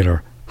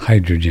molecular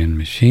hydrogen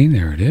machine,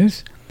 there it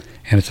is.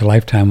 And it's a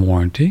lifetime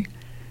warranty.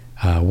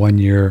 1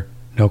 year,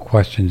 no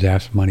questions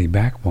asked, money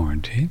back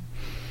warranty.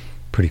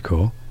 Pretty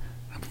cool.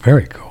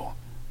 Very cool.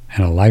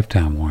 And a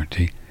lifetime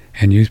warranty.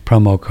 And use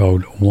promo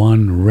code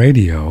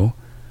ONERADIO,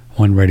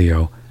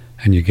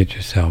 and you get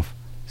yourself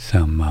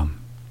some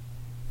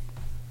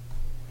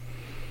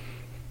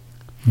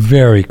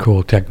very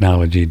cool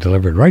technology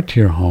delivered right to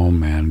your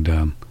home,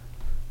 and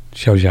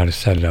shows you how to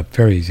set it up.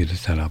 Very easy to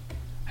set up,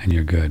 and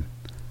you're good.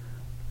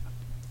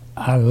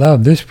 I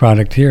love this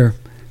product here.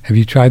 Have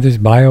you tried this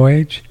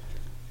BioAge?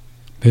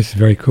 This is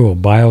very cool.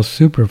 Bio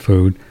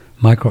Superfood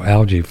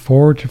Microalgae.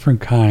 Four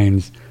different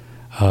kinds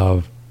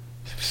of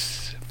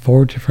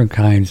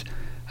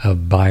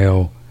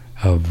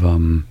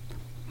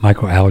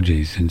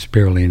microalgae and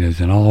spirulinas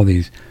and all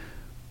these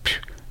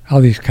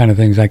kind of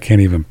things I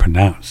can't even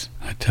pronounce.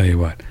 I tell you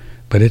what.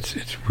 But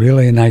it's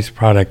really a nice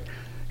product.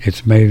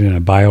 It's made in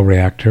a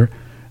bioreactor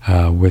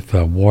with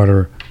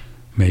water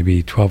maybe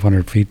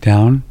 1,200 feet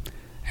down,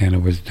 and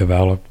it was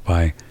developed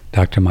by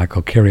Dr.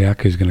 Michael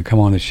Kiriak, who's going to come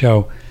on the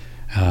show.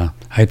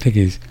 I think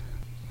he's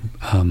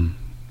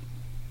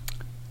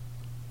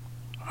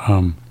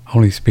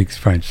only speaks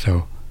French,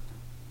 so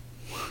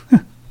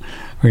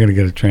we're going to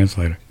get a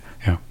translator.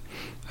 Yeah.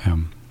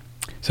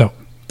 So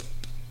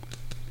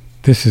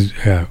this is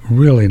a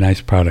really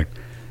nice product,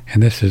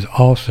 and this is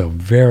also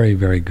very,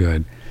 very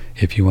good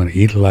if you want to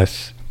eat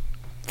less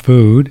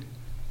food,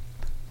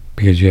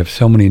 because you have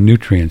so many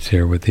nutrients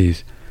here with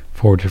these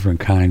 4 different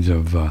kinds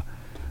of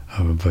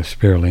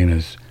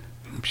spirulinas.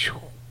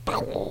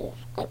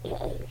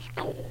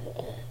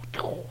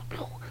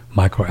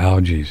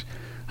 Microalgae.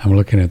 I'm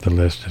looking at the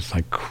list. It's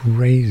like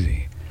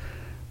crazy.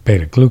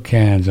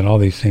 Beta-glucans and all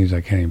these things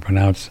I can't even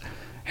pronounce.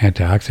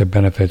 Antioxidant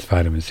benefits,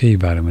 vitamin C,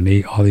 vitamin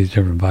E, all these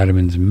different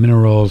vitamins and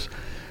minerals,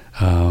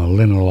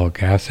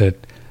 linoleic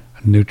acid,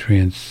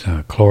 nutrients,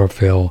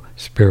 chlorophyll,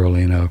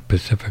 spirulina,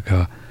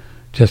 pacifica,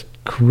 just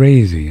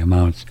crazy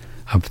amounts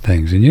of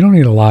things. And you don't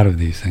need a lot of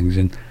these things.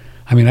 And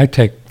I mean, I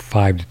take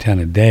 5 to 10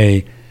 a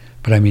day,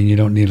 but I mean, you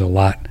don't need a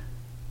lot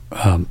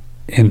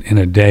in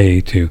a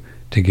day to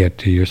get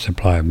to your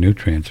supply of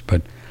nutrients.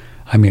 But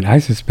I mean, I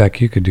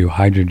suspect you could do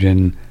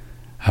hydrogen,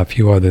 a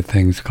few other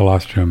things,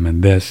 colostrum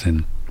and this,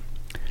 and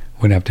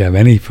wouldn't have to have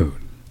any food.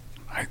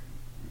 I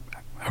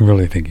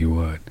really think you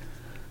would.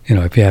 You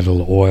know, if you had a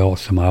little oil,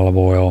 some olive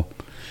oil,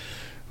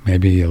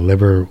 maybe a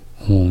liver,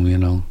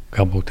 a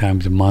couple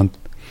times a month.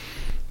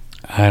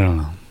 I don't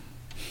know.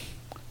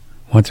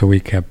 Once a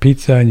week have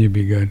pizza and you'd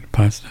be good.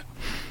 Pasta.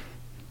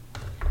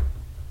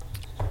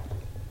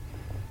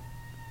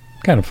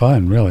 Kind of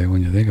fun, really,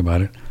 when you think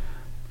about it.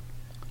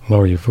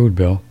 lower your food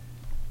bill.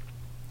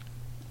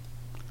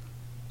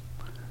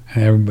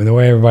 And the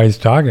way everybody's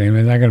talking,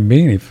 there's not going to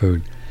be any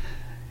food.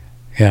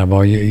 Yeah,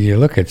 well, you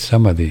look at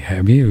some of the,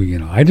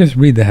 I just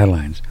read the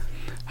headlines.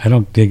 I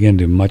don't dig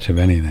into much of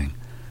anything.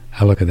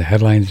 I look at the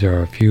headlines. There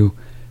are a few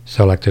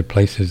selected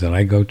places that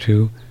I go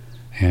to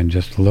and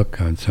just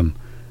look on some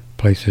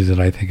places that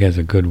I think has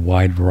a good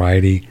wide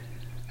variety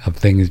of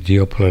things,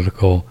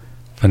 geopolitical,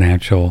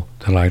 financial,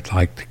 that I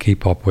like to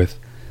keep up with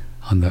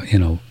on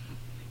the,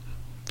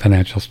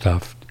 financial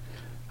stuff.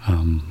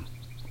 A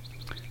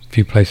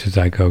few places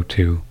I go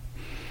to,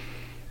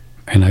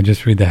 and I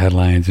just read the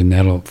headlines,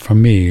 and for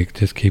me, it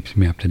just keeps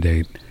me up to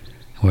date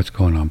on what's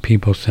going on.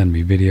 People send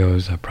me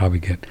videos. I probably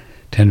get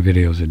 10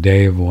 videos a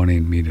day of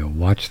wanting me to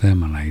watch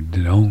them, and I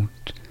don't.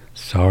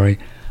 Sorry.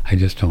 I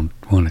just don't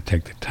want to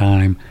take the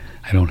time.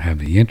 I don't have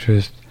the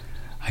interest.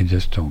 I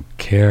just don't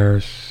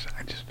care.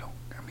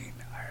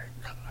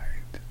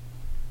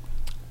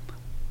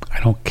 I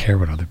don't care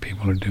what other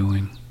people are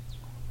doing.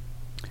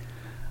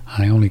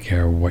 I only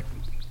care what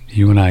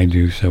you and I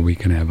do so we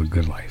can have a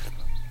good life.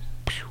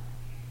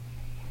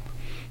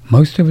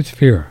 Most of it's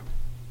fear.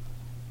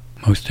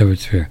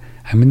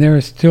 I mean, there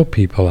are still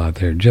people out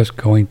there just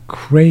going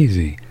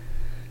crazy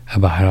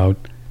about how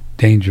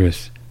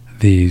dangerous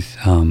these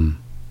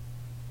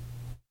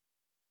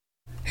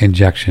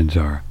injections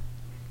are.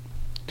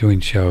 Doing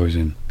shows,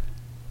 and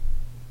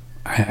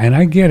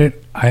I get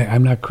it.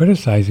 I'm not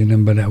criticizing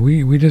them, but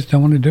we just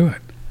don't want to do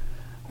it.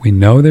 We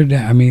know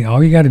they're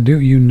all you got to do,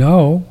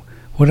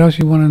 what else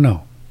you want to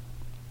know?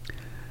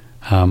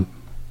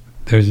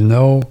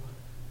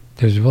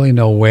 There's really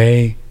no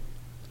way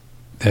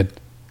that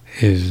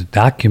is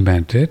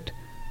documented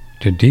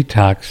to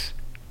detox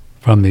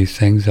from these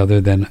things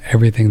other than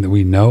everything that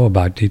we know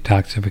about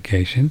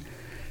detoxification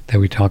that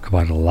we talk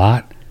about a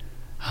lot.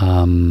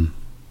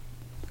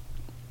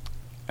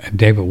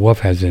 David Wolf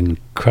has an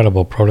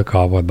incredible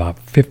protocol with about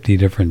 50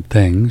 different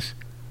things.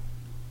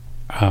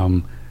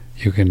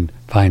 You can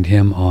find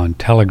him on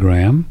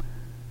Telegram,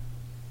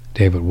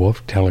 David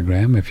Wolf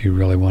Telegram, if you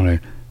really want to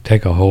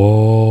take a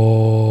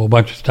whole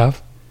bunch of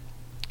stuff.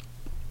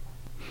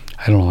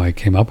 I don't know how I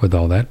came up with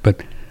all that,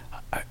 but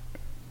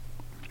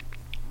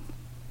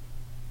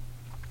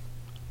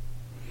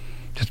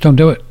just don't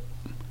do it.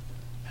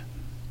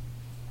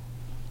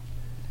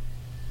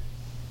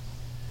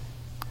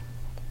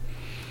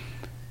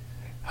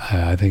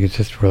 I think it's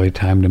just really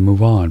time to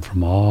move on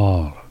from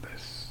all of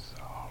this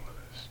stuff.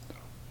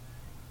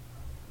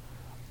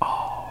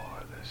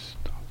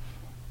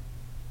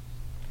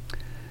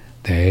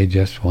 They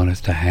just want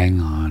us to hang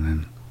on,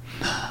 and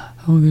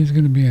there's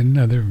going to be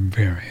another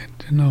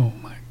variant, and oh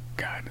my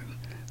God, and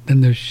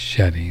then there's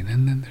shedding,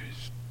 and then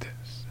there's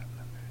this, and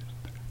then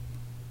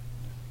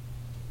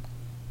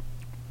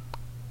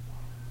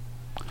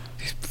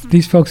there's that.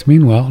 These folks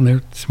mean well, and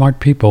they're smart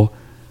people.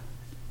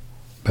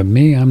 But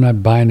me, I'm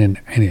not buying in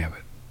any of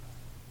it.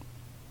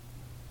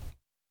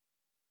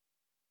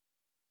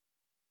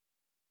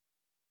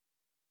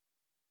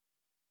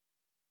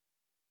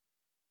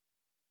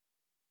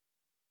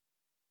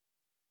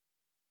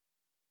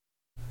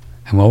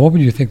 And well, what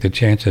would you think the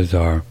chances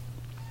are,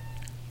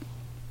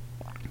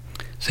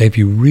 say if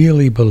you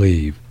really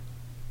believe,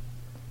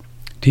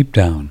 deep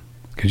down,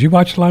 because you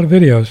watch a lot of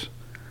videos,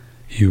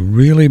 you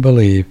really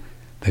believe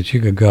that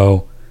you could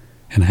go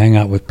and hang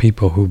out with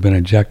people who've been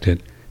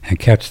injected and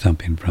catch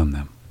something from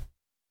them.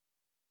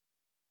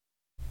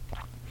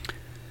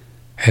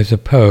 As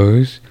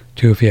opposed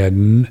to if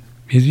you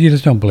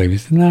just don't believe. You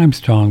say, no, I'm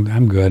strong,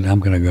 I'm good, I'm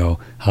going to go,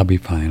 I'll be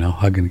fine, I'll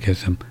hug and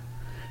kiss him.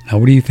 Now,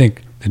 what do you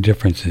think the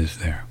difference is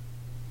there?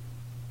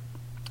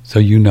 So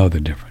you know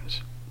the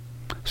difference.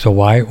 So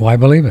why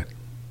believe it?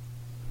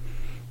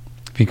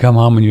 If you come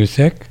home and you're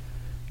sick,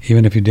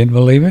 even if you didn't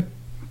believe it,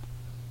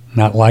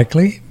 not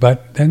likely,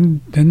 but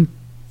then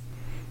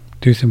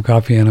do some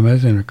coffee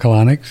enemas and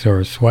colonics or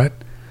a sweat,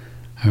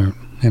 or,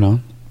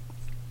 and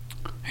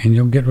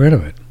you'll get rid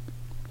of it.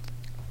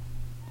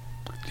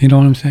 You know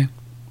what I'm saying?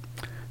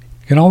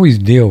 You can always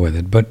deal with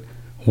it, but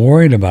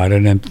worried about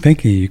it and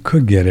thinking you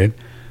could get it,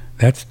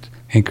 that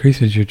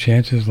increases your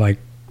chances like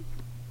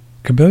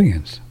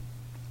kabillions.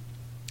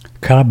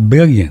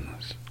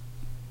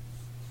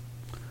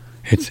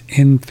 It's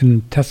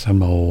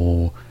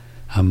infinitesimal,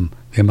 the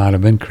amount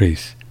of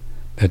increase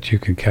that you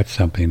can catch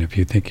something if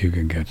you think you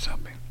can get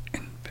something.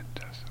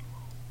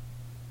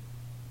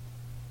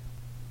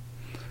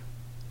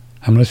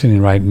 I'm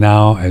listening right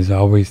now. As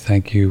always,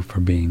 thank you for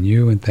being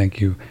you, and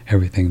thank you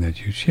everything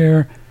that you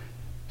share.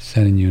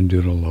 Sending you and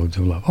Doodle loads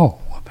of love.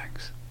 Oh, well,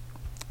 thanks.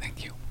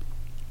 Thank you.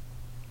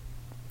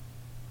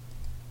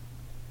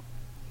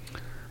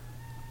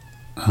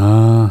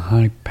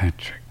 Hi,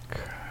 Patrick.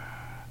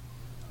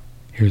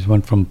 Here's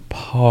one from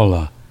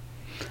Paula.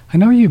 I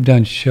know you've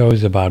done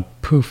shows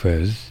about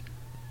PUFAs,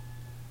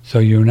 so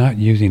you're not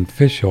using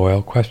fish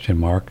oil, ?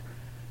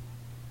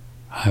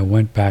 I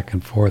went back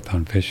and forth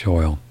on fish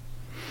oil.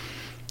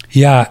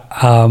 Yeah,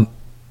 I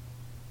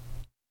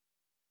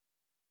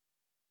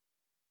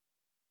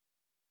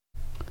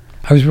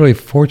was really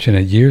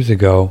fortunate years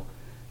ago.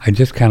 I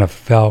just kind of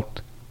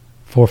felt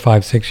 4,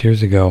 5, 6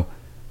 years ago,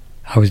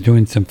 I was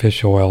doing some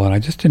fish oil, and I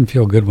just didn't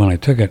feel good when I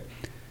took it.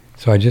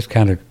 So I just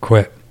kind of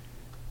quit.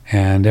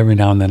 And every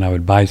now and then I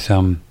would buy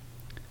some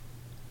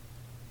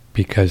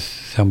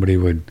because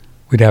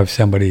we'd have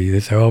somebody, they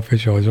say, oh,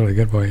 fish oil is really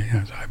good for you.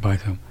 So I buy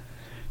some.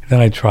 And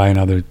then I'd try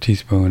another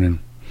teaspoon. And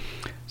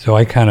so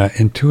I kind of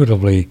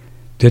intuitively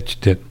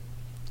ditched it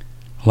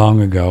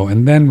long ago.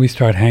 And then we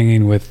start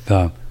hanging with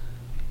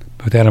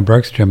Adam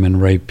Bergstrom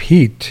and Ray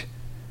Peat,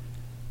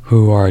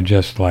 who are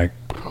just like,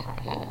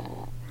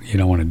 you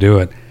don't want to do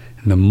it.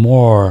 And the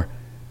more,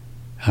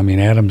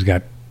 Adam's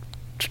got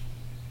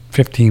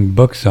 15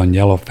 books on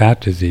yellow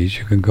fat disease.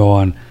 You can go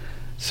on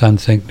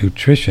Sunsync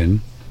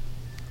Nutrition,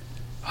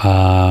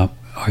 or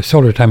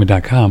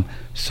solartiming.com,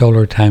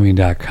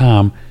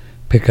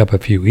 pick up a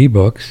few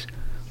ebooks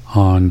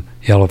on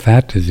yellow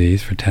fat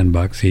disease for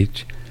 $10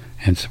 each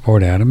and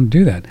support Adam.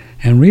 Do that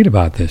and read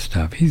about this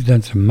stuff. He's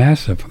done some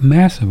massive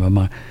amounts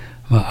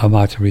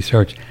of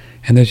research.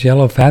 And this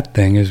yellow fat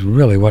thing is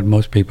really what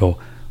most people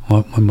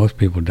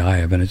die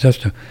of. And it's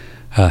just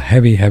a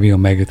heavy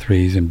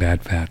omega-3s and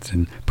bad fats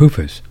and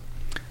PUFAs,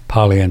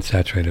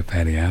 polyunsaturated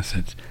fatty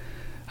acids.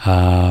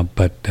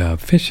 But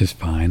fish is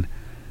fine.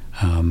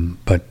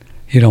 But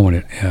you don't want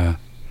it.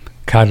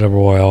 Cod liver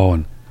oil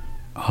and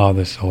all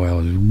this oil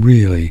is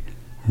really,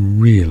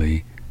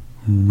 really,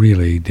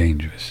 really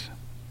dangerous.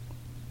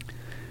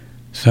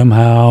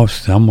 Somehow,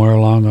 somewhere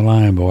along the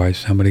line, boys,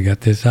 somebody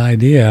got this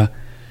idea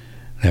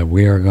that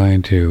we are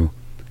going to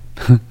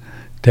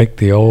take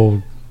the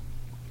old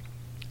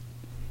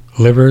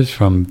livers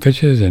from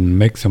fishes and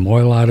make some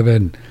oil out of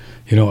it. And,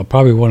 I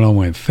probably wouldn't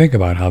want to think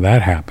about how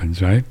that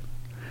happens, right?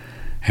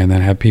 And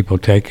then have people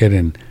take it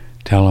and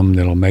tell them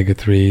that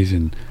omega-3s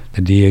and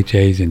the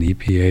DHAs and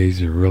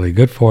EPAs are really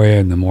good for you,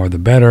 and the more the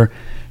better,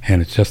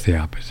 and it's just the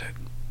opposite.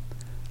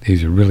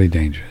 These are really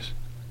dangerous.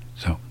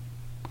 So,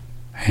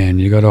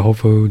 and you go to Whole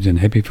Foods and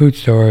hippie food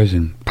stores,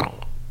 and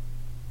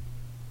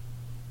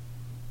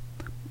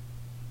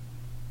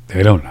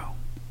they don't know.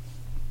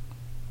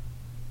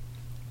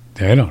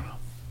 They don't know.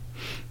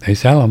 They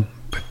sell them,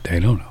 but they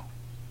don't know.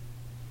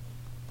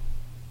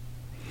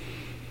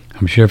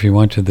 I'm sure if you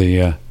went to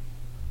the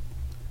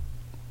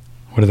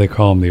what do they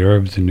call them? The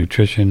herbs and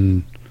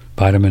nutrition,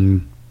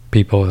 vitamin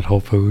people at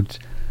Whole Foods,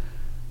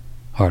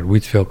 or at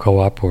Wheatsville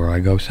Co-op, where I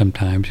go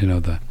sometimes,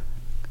 the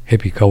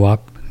hippie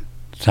co-op in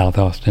South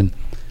Austin,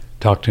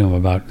 talk to them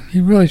about,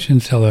 you really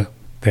shouldn't sell it.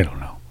 They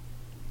don't know.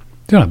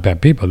 They're not bad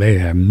people. They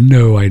have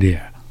no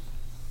idea.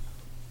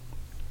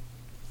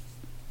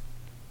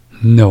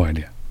 No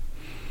idea.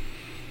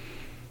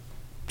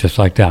 Just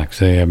like docs,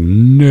 they have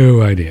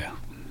no idea.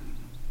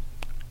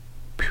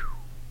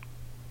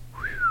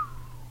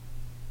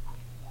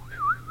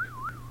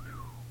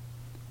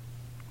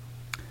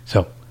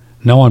 So,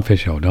 no on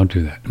fish oil. Don't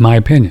do that. In my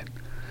opinion.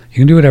 You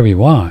can do whatever you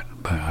want,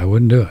 but I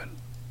wouldn't do it.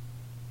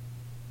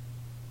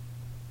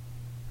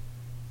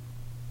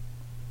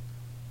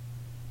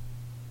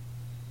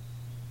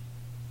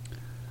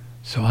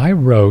 So I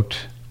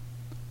wrote,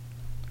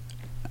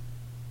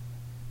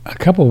 a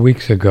couple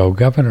weeks ago,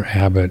 Governor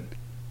Abbott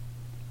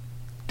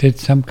did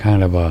some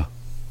kind of a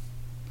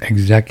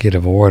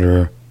executive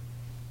order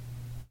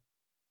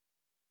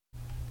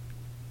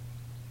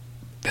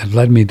that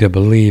led me to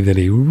believe that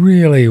he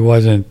really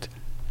wasn't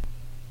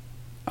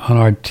on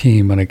our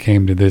team when it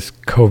came to this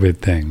COVID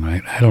thing,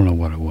 right? I don't know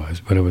what it was,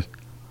 but it was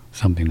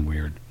something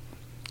weird.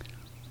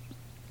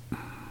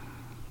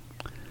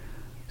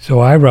 So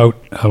I wrote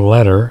a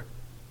letter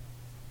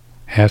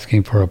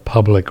asking for a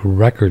public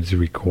records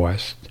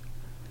request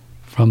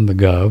from the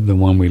Gov, the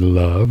one we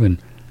love,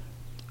 and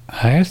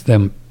I asked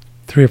them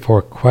 3 or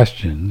 4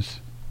 questions.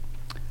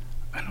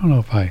 I don't know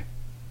if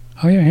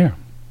here.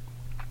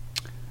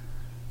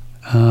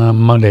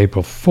 Monday,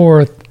 April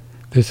 4th,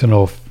 this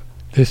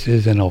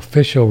is an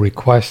official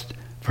request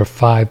for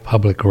 5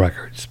 public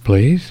records,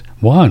 please.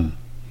 1,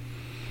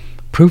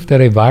 proof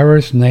that a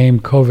virus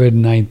named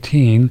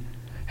COVID-19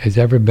 has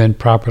ever been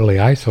properly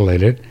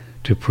isolated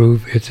to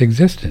prove its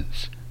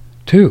existence.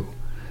 2,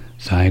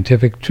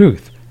 scientific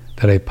truth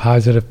that a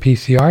positive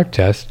PCR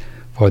test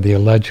for the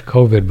alleged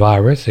COVID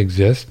virus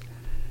exists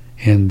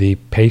in the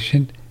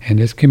patient and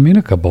is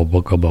communicable.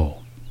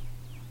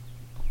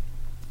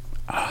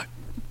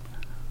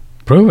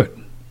 Prove it.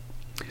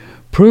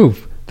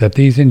 Proof that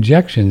these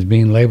injections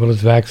being labeled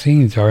as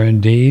vaccines are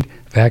indeed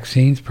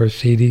vaccines per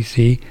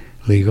CDC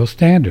legal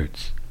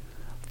standards.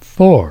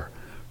 4,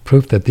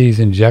 proof that these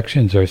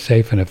injections are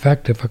safe and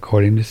effective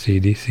according to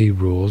CDC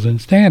rules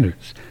and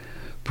standards.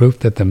 Proof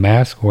that the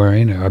mask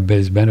wearing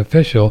is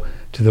beneficial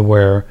to the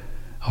wearer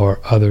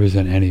or others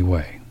in any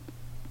way.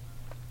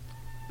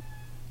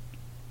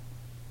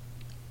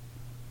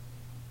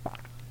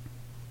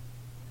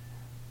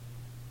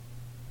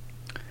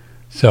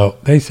 So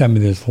they sent me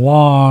this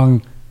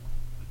long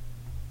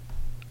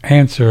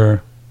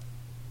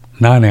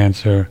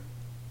non-answer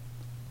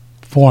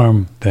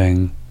form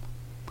thing.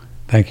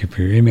 Thank you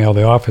for your email.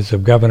 The Office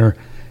of Governor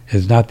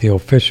is not the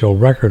official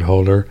record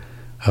holder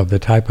of the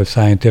type of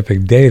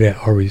scientific data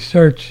or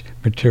research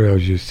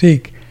materials you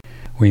seek,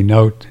 we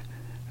note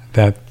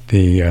that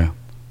the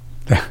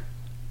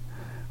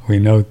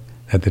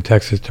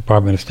Texas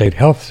Department of State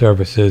Health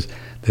Services,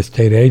 the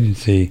state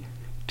agency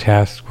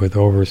tasked with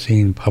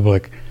overseeing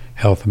public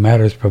health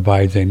matters,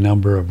 provides a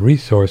number of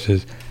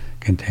resources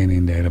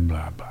containing data,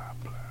 blah, blah,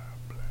 blah,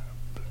 blah,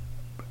 blah,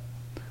 blah.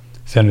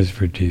 Centers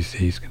for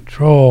Disease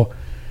Control.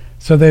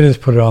 So they just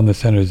put it on the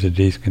Centers of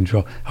Disease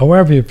Control.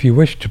 However, if you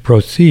wish to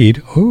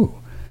proceed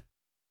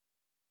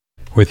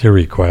with your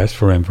request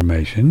for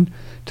information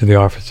to the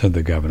Office of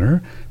the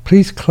Governor,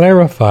 please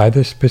clarify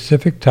the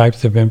specific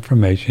types of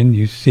information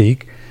you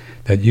seek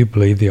that you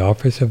believe the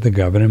Office of the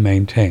Governor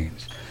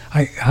maintains.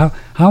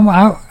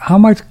 How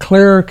much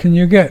clearer can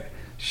you get?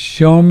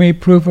 Show me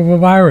proof of a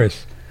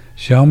virus.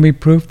 Show me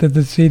proof that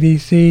the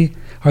CDC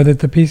or that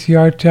the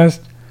PCR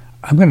test.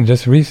 I'm going to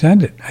just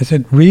resend it. I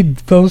said, read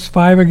those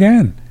 5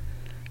 again.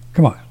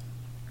 Come on.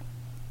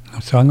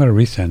 So I'm going to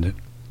resend it.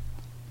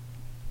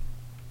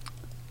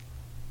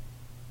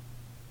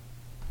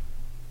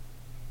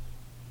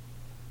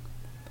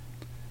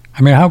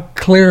 I mean, how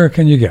clear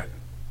can you get?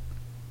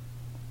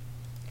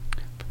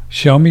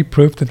 Show me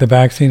proof that the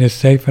vaccine is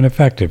safe and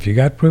effective. You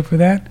got proof of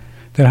that?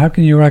 Then how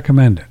can you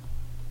recommend it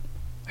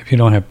if you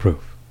don't have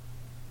proof?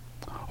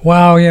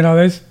 Well,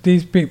 there's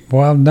these people.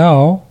 Well,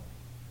 no.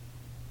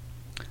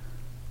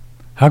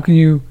 How can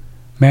you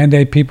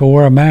mandate people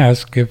wear a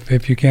mask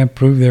if you can't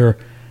prove they're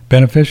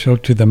beneficial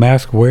to the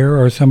mask wearer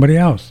or somebody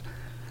else?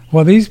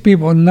 Well, these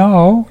people,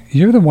 no,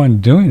 you're the one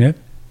doing it.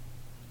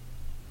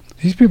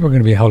 These people are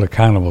going to be held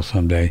accountable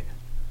someday,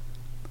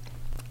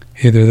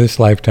 either this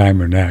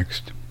lifetime or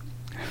next.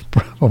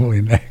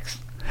 Probably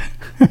next.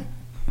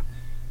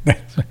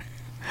 That's right.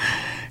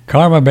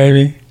 Karma,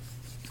 baby.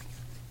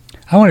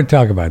 I want to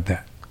talk about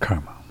that.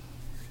 Karma.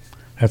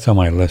 That's on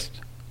my list.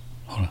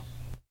 Hold on.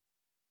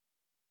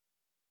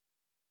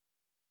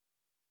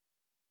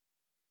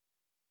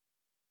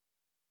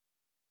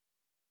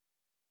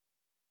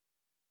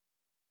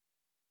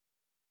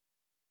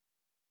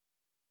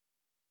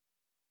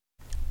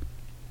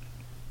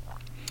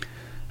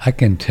 I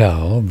can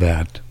tell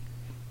that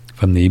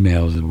from the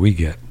emails that we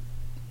get,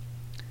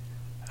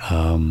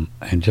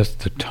 and just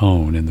the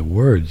tone and the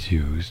words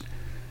used,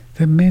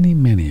 that many,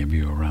 many of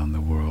you around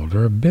the world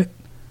are a bit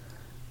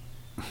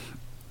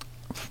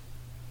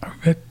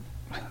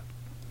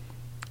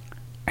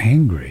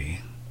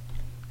angry,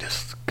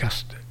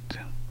 disgusted,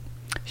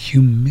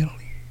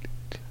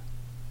 humiliated,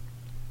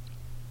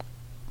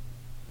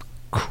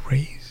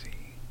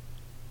 crazy,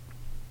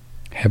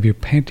 have your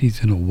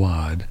panties in a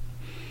wad.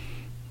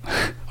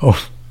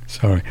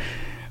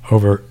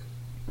 Over,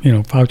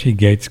 Fauci,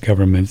 Gates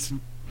governments,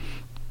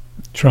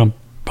 Trump,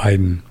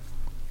 Biden,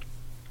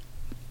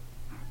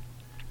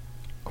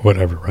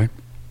 whatever, right?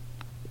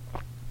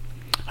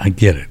 I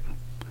get it.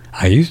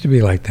 I used to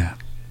be like that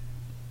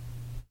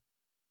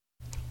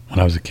when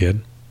I was a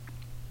kid.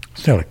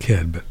 Still a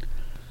kid, but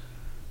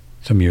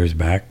some years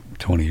back,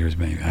 20 years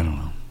maybe, I don't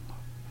know.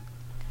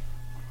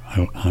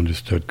 I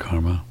understood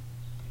karma.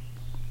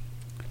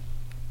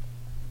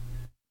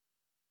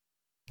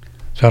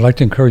 So I'd like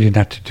to encourage you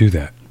not to do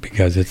that,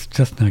 because it's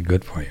just not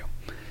good for you.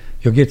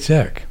 You'll get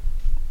sick.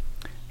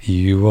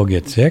 You will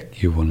get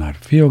sick. You will not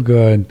feel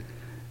good.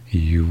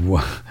 You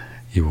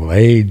will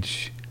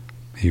age.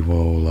 You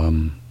will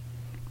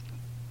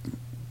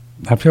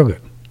not feel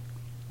good.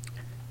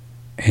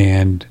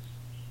 And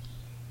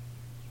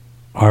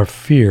our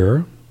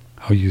fear,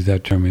 I'll use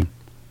that term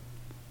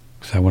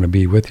because I want to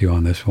be with you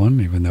on this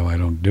one, even though I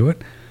don't do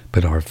it,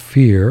 but our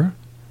fear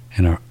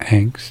and our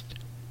angst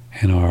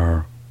and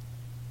our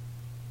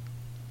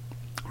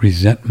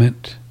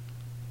resentment,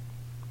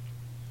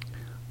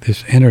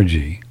 this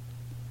energy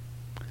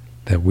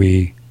that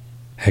we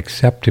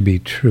accept to be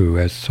true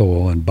as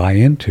soul and buy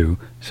into,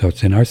 so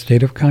it's in our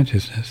state of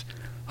consciousness,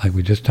 like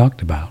we just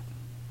talked about.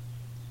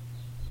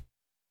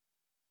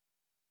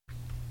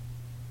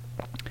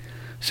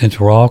 Since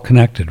we're all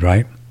connected,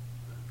 right?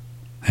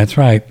 That's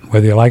right,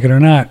 whether you like it or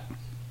not.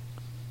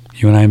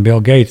 You and I and Bill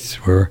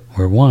Gates, we're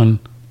one.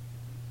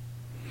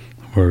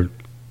 We're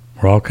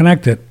all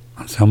connected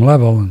on some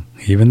level,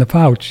 even the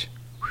Fauci.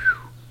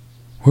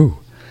 Woo.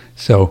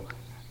 So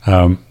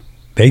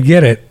they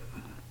get it.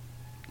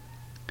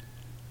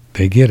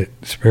 They get it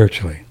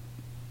spiritually.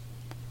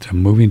 It's a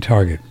moving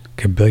target.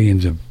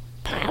 Kabillions of...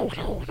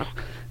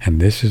 And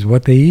this is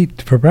what they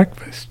eat for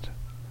breakfast,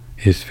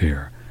 is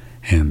fear.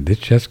 And this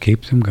just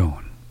keeps them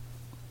going.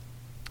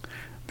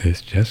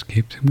 This just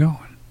keeps them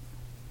going.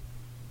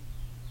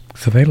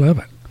 So they love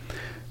it.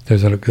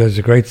 There's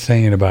a great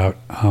saying about...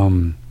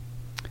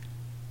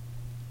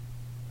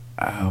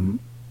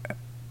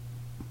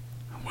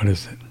 what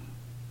is it?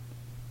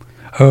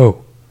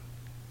 Oh,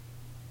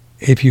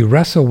 if you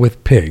wrestle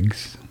with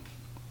pigs,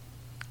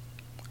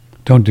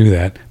 don't do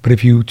that. But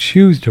if you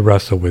choose to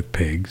wrestle with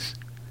pigs,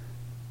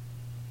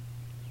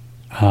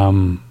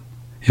 you'll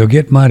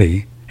get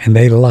muddy, and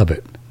they love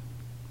it.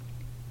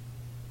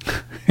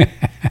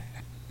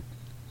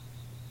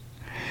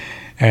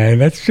 And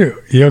that's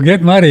true. You'll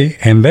get muddy,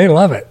 and they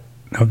love it.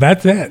 No,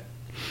 that's it.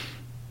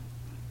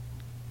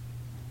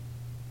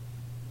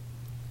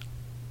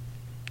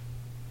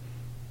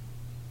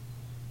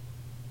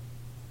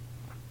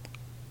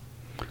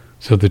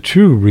 So the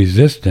true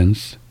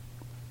resistance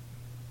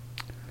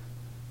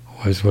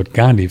was what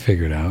Gandhi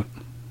figured out.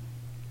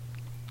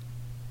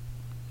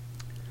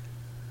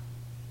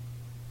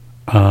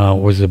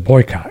 Was a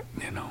boycott,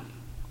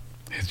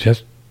 It's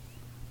just,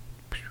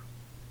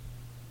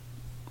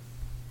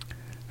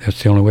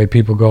 that's the only way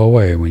people go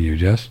away, when you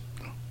just,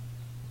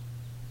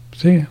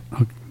 see ya.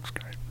 Okay, that's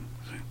great.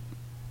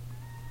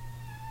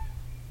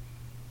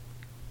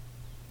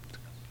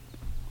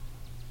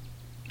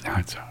 No,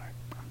 it's all right.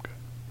 I'm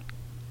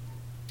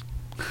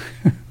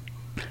good.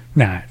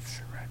 Nah,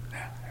 it's all right.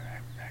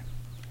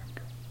 I'm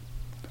good.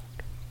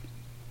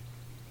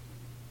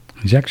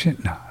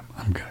 Injection? No,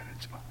 I'm good.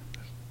 It's fine.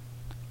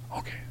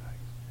 Okay.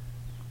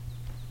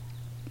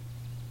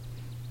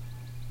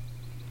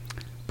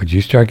 But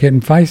you start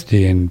getting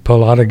feisty and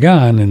pull out a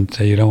gun and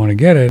say you don't want to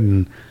get it,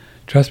 and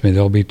trust me,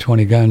 there'll be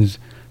 20 guns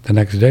the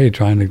next day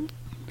trying to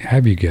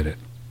have you get it.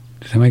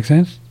 Does that make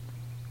sense?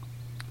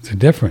 It's a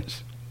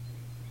difference.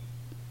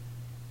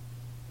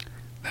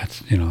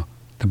 That's, the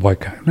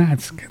boycott. Nah,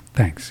 it's good.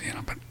 Thanks,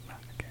 but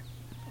okay.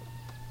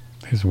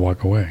 Just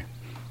walk away.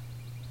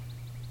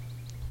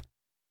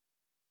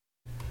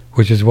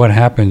 Which is what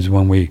happens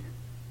when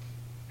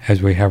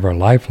as we have our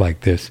life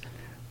like this,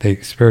 they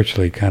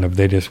spiritually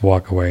they just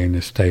walk away and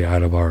just stay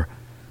out of our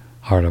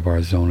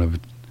zone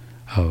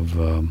of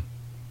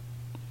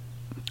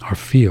our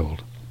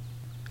field,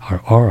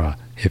 our aura,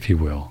 if you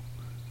will,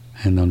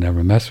 and they'll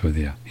never mess with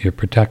you. You're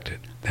protected.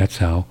 That's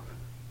how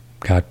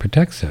God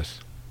protects us,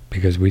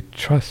 because we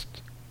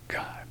trust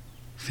God.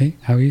 See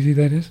how easy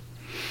that is?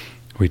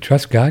 We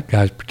trust God.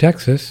 God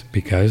protects us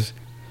because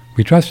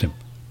we trust Him.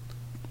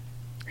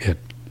 It,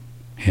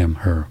 him,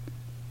 her,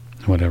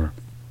 whatever.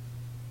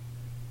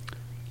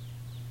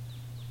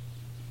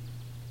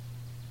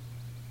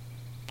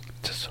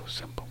 It's just so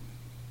simple.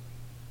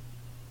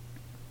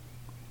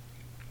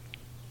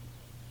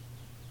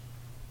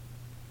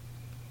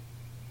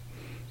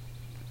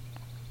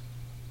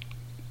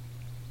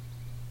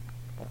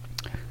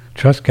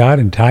 Trust God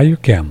and tie your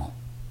camel.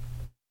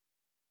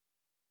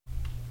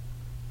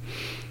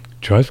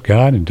 Trust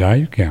God and tie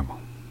your camel.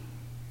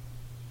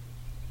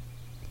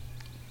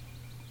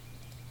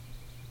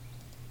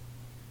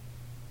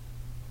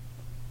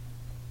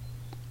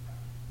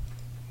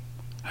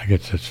 I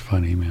get such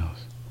fun emails.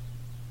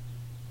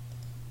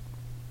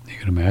 You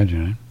can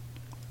imagine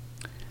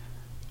it.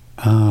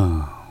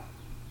 Oh.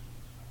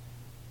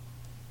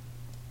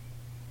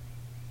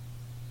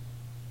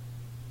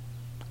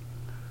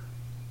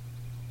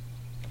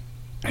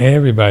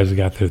 Everybody's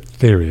got their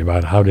theory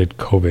about how did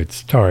COVID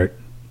start.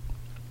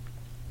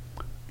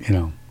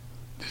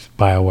 This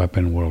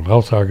bioweapon, World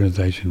Health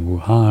Organization,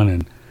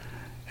 Wuhan,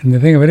 and the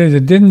thing of it is,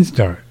 it didn't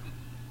start.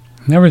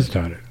 Never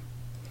started.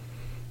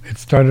 It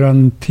started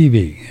on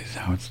TV, is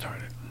how it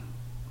started.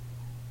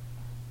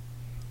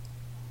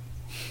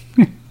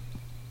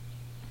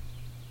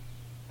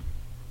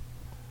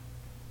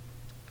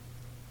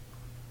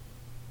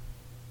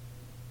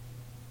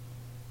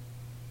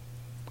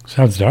 That's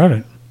how it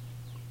started.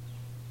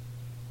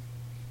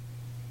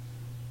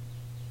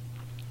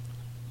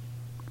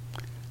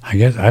 I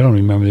guess, I don't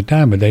remember the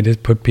time, but they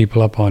just put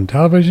people up on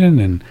television,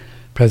 and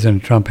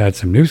President Trump had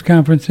some news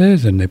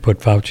conferences, and they put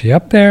Fauci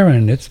up there,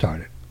 and it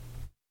started.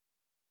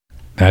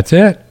 That's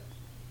it.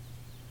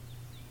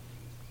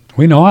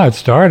 We know how it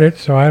started,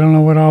 so I don't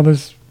know what all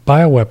this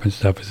bioweapon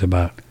stuff is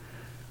about.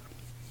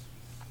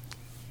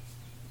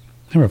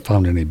 Never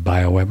found any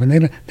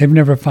bioweapon. They've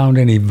never found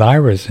any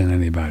virus in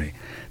anybody.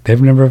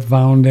 They've never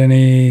found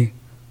any...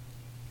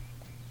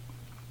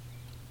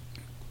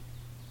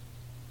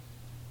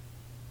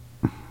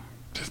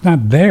 It's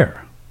not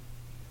there.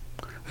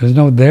 There's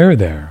no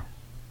there.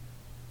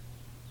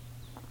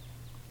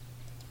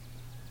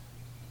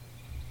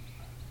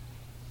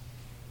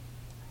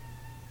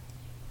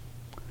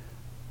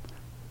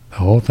 The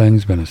whole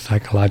thing's been a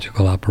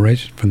psychological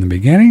operation from the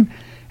beginning,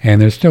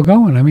 and they're still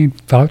going. I mean,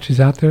 Fauci's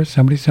out there.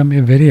 Somebody sent me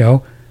a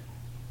video.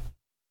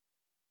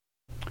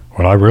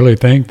 Well, I really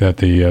think that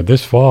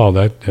this fall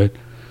that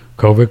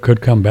COVID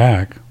could come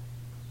back.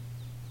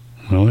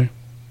 Really?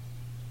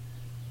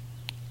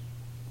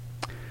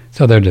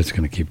 So they're just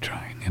going to keep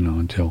trying,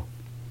 until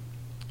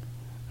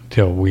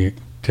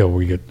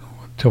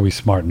we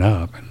smarten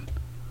up and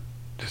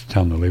just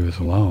tell them to leave us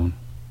alone.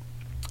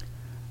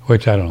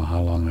 Which I don't know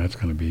how long that's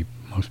going to be.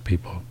 Most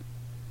people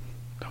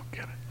don't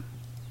get it.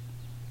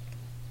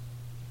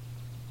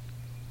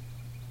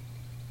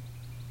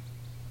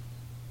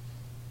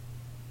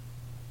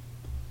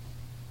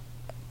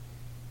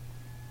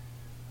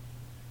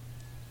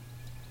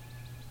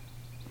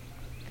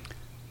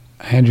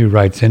 Andrew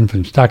writes in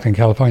from Stockton,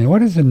 California.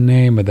 What is the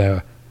name of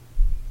the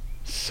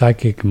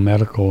psychic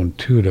medical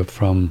intuitive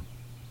from...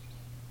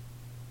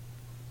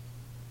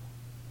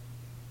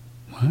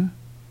 What?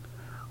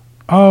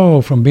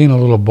 Oh, from being a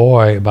little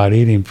boy, about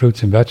eating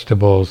fruits and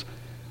vegetables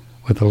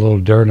with a little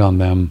dirt on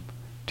them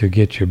to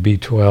get your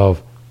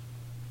B12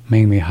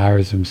 mainly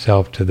hires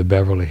himself to the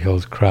Beverly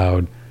Hills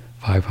crowd,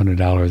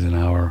 $500 an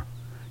hour.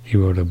 He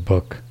wrote a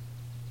book.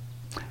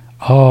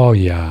 Oh,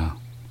 yeah.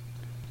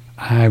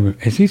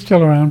 Is he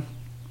still around?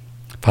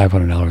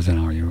 $500 an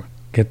hour. You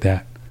get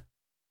that?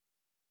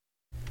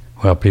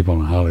 Well, people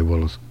in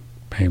Hollywood will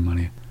pay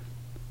money.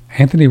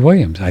 Anthony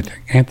Williams, I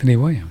think. Anthony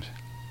Williams.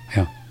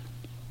 Yeah.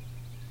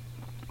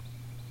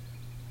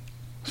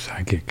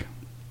 Psychic.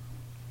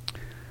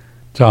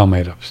 It's all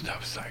made up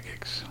stuff,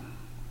 psychics.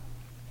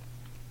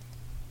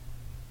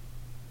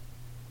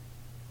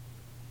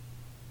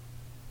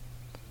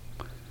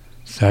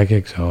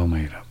 Psychics all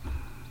made up.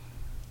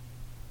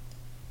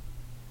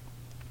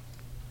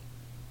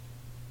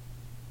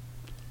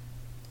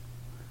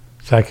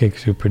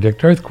 Psychics who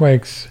predict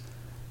earthquakes,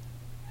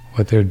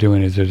 what they're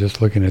doing is they're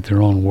just looking at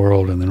their own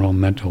world and their own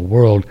mental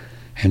world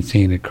and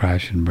seeing it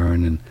crash and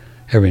burn, and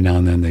every now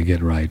and then they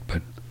get right,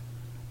 but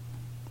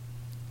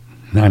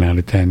 9 out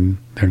of 10,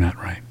 they're not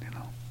right, you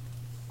know.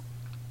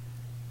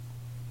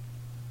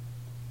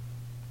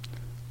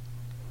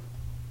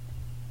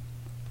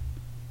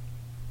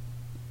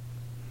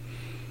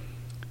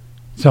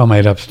 It's all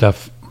made up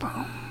stuff.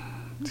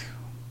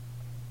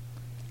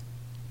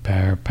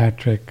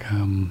 Patrick,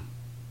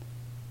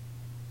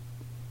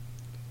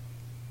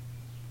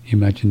 you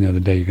mentioned the other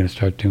day you're going to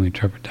start doing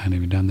turpentine.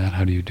 Have you done that?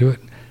 How do you do it?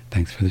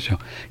 Thanks for the show.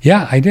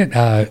 Yeah, I did.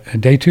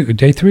 Day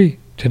 3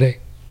 today.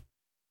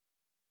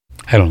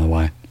 I don't know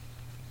why.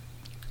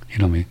 You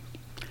know me.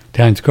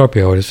 Italian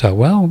Scorpio, I would have thought,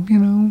 well, you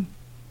know,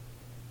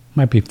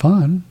 might be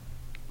fun.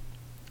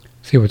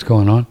 See what's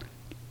going on.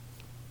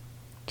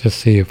 Just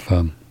see if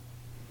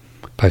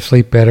I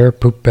sleep better,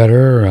 poop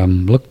better,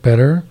 look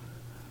better,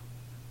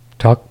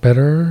 talk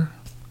better,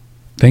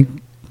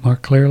 think more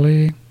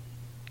clearly,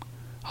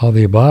 all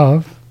the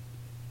above,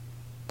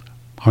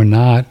 or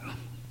not.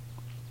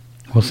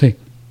 We'll see.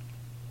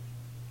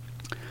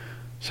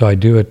 So I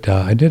do it.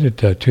 I did it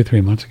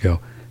 2-3 months ago.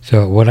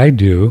 So what I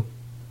do,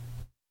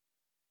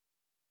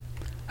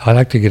 I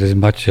like to get as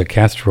much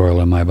castor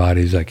oil in my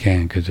body as I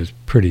can because it's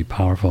pretty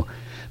powerful.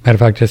 Matter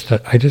of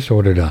fact, I just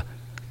ordered a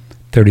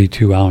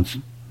 32-ounce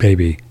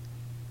baby.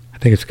 I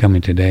think it's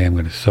coming today. I'm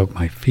going to soak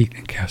my feet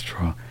in castor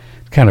oil.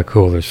 It's kind of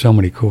cool. There's so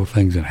many cool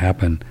things that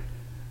happen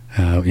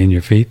in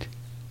your feet,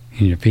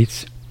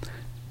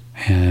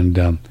 and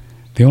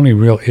the only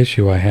real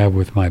issue I have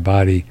with my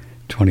body,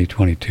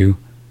 2022,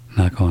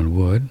 knock on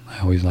wood, I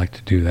always like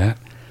to do that,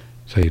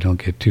 so you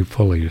don't get too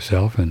full of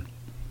yourself, and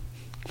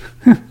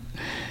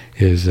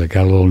is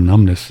got a little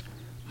numbness.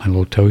 My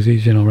little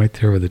toesies, you know, right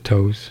there with the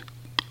toes.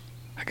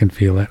 I can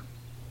feel it.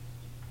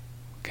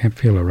 Can't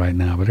feel it right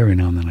now, but every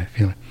now and then I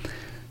feel it.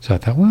 So I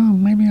thought, well,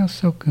 maybe I'll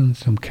soak in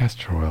some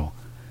castor oil.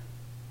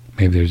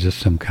 Maybe there's just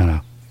some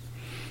kind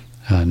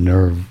of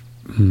nerve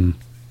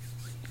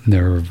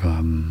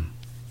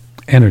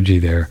energy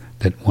there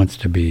that wants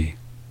to be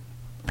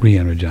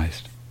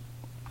re-energized.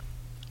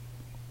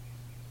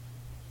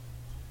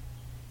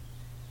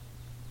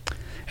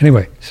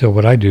 Anyway, so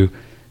what I do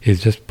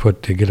is just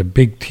get a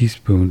big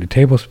teaspoon, a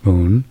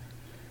tablespoon,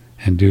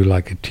 and do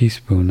like a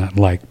teaspoon,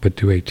 but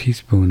do a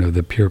teaspoon of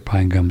the pure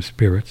pine gum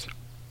spirits.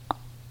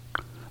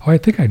 Oh, I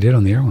think I did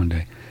on the air one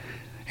day.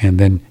 And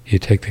then you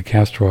take the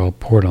castor oil,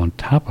 pour it on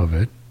top of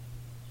it,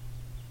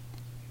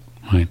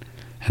 right?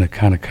 And it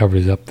kind of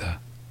covers up the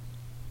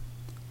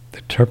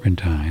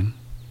turpentine.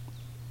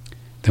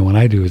 Then what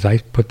I do is I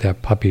put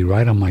that puppy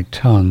right on my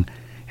tongue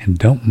and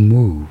don't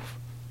move.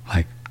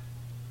 Like,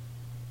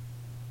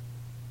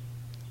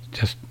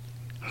 just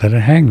let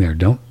it hang there.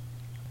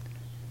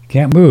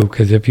 Can't move,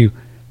 because if you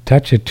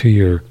touch it to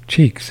your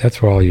cheeks,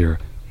 that's where all your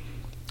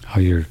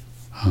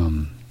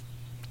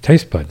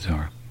taste buds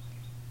are.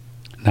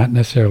 Not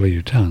necessarily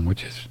your tongue,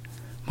 which is,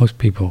 most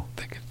people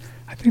think,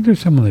 I think there's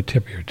some on the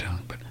tip of your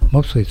tongue, but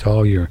mostly it's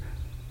all your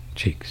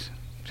cheeks,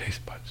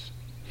 taste buds.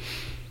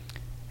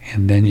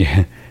 And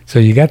then so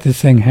you got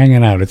this thing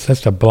hanging out. It's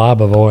just a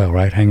blob of oil,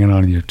 right, hanging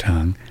on your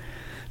tongue.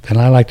 Then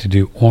I like to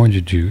do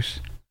orange juice,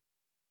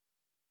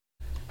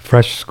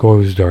 fresh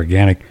squeezed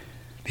organic.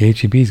 The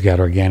H-E-B's got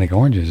organic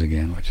oranges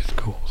again, which is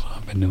cool, so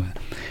I've been doing it.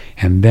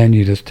 And then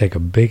you just take a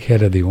big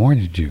head of the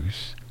orange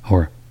juice,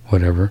 or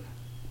whatever,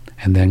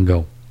 and then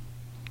go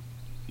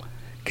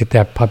get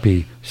that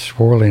puppy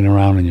swirling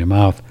around in your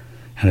mouth,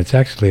 and it's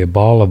actually a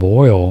ball of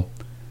oil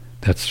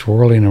that's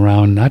swirling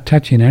around, not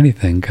touching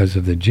anything because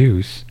of the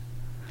juice.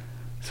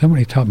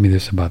 Somebody taught me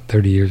this about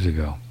 30 years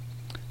ago,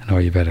 an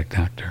Ayurvedic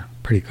doctor.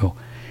 Pretty cool.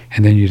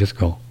 And then you just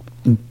go,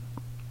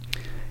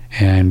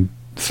 and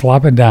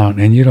slop it down,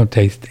 and you don't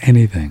taste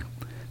anything.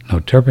 No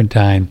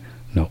turpentine,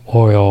 no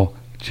oil,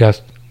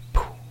 just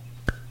poof.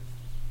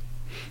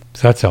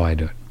 So that's how I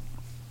do it.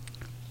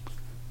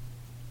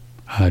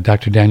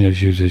 Dr.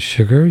 Daniels uses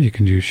sugar. You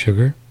can use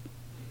sugar.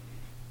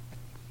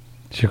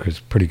 Sugar's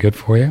pretty good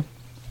for you.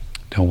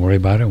 Don't worry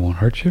about it. It won't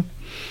hurt you.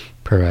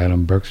 Per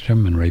Adam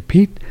Bergstrom and Ray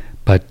Pete.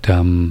 But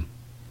I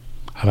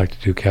like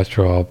to do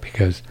castor oil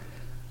because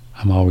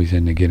I'm always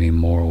into getting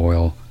more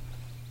oil,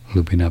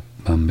 looping up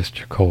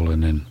Mr.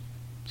 Colon and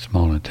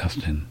small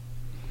intestine.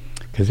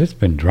 Because it's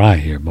been dry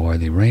here, boy.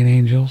 The rain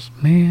angels,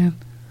 man.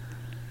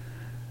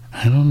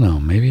 I don't know.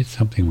 Maybe it's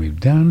something we've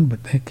done,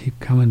 but they keep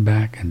coming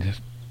back and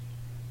just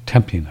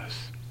tempting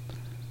us.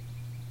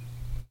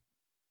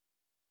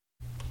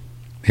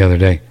 The other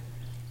day,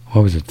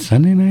 what was it,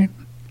 Sunday night?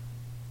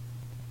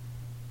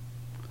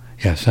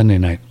 Yeah, Sunday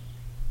night.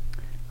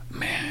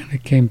 Man,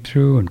 it came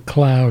through in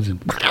clouds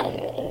and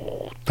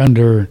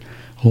thunder,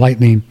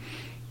 lightning.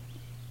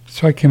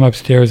 So I came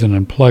upstairs and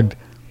unplugged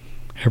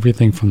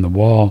everything from the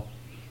wall.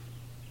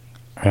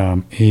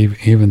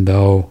 Even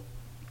though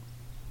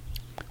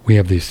we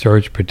have these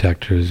surge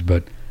protectors,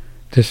 but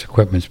this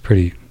equipment's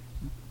pretty,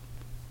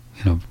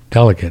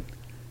 delicate.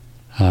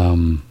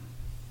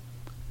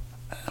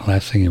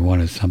 Last thing you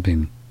want is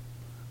something.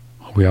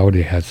 We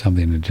already had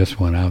something that just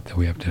went out that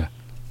we have to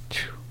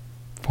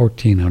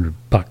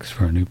 $1,400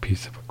 for a new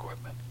piece of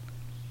equipment.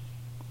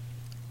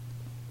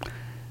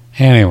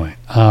 Anyway,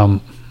 so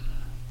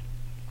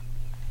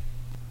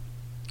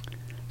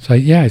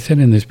I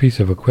sent in this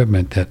piece of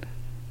equipment that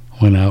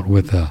went out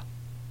with a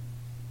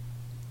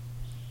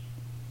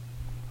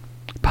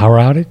power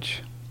outage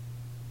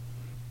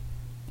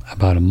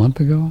about a month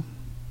ago.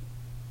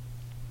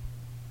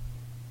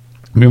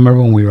 Remember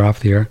when we were off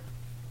the air?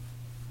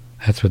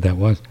 That's what that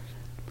was.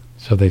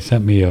 So they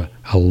sent me a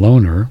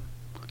loaner.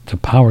 It's a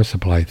power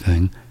supply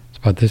thing. It's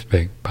about this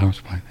big, power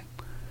supply thing.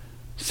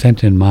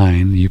 Sent in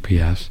mine,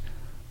 UPS.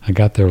 I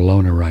got their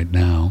loaner right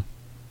now.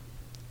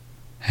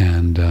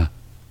 And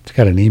it's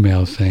got an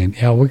email saying,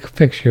 yeah, we can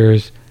fix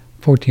yours,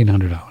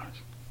 $1,400.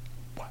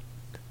 What?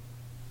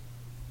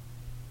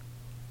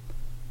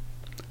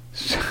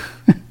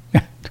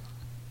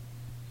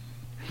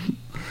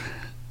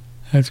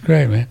 That's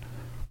great, man.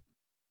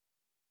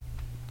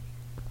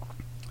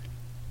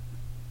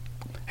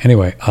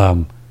 Anyway,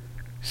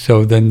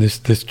 so then this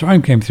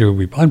storm came through.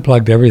 We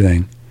unplugged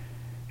everything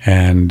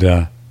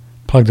and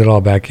plugged it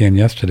all back in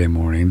yesterday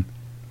morning,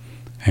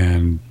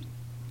 and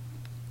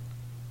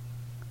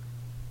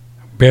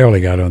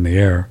barely got on the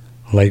air,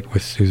 late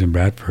with Susan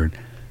Bradford,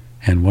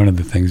 and one of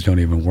the things don't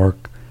even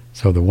work.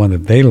 So the one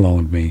that they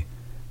loaned me,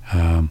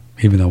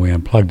 even though we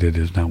unplugged it,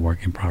 is not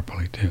working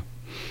properly too.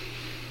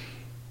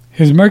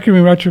 Is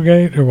Mercury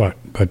retrograde or what?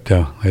 But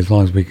as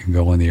long as we can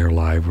go on the air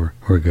live,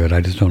 we're good. I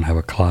just don't have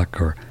a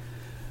clock or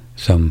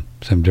some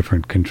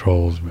different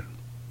controls, but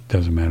it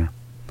doesn't matter.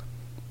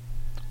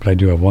 But I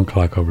do have one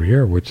clock over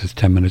here, which is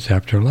 10 minutes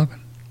after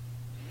 11.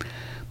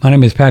 My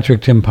name is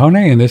Patrick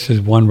Timpone, and this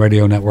is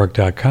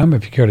OneRadioNetwork.com.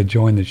 If you care to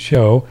join the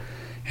show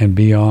and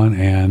be on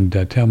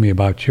and tell me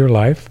about your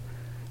life,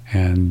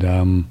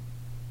 and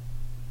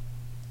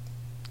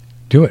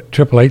do it.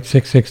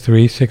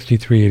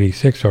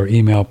 888-663-6386 or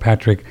email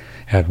Patrick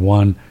at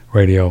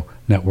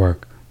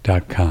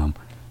OneRadioNetwork.com.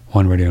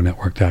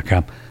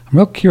 OneRadioNetwork.com. I'm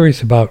real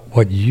curious about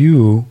what do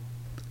you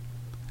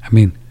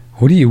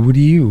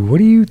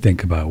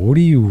think about? Were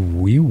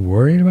you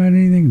worried about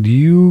anything?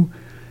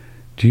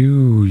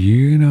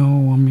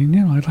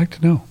 I'd like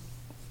to know.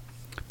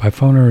 By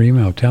phone or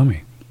email, tell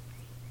me.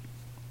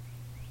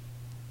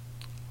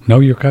 Know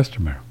your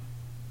customer.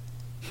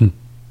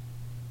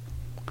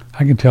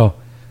 I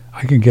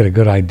can get a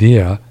good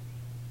idea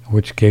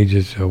which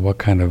gauges what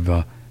kind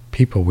of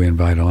people we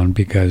invite on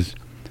because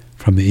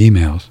from the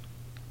emails.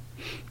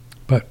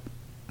 But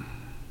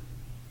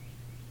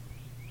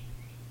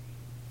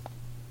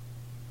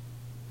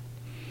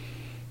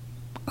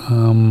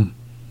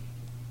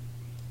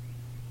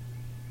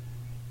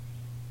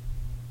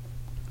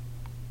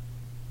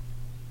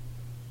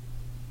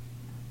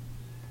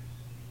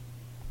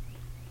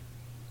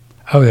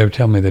they were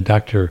telling me that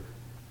Dr.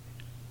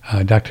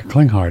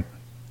 Klinghardt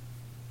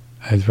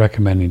is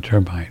recommending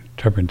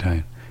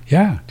turpentine.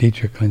 Yeah,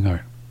 Dietrich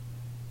Klinghardt.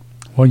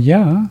 Well,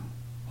 yeah,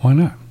 why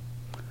not?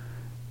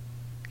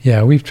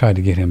 Yeah, we've tried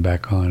to get him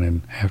back on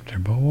and after,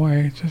 but boy,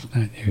 it's just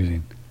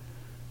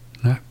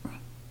not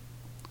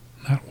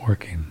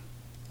working.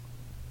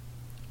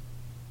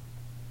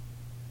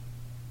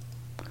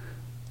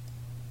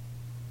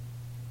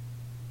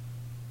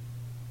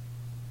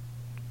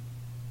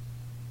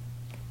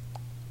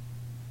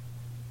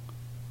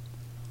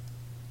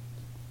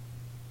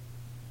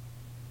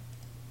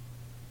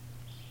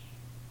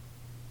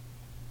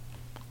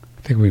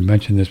 I think we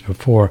mentioned this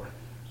before,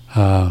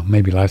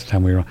 maybe last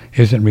time we were on.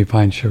 Isn't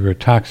refined sugar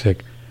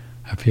toxic?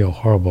 I feel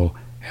horrible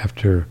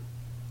after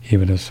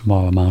even a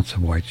small amounts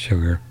of white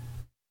sugar.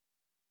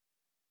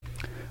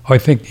 I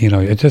think,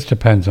 it just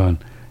depends on,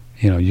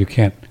 you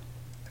can't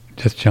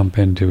just jump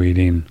into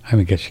eating.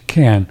 I guess you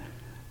can,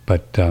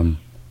 but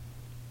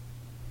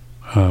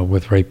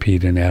with Ray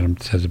Pete and Adam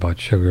says about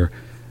sugar,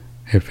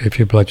 if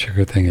your blood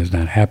sugar thing is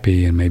not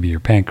happy and maybe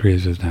your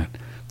pancreas is not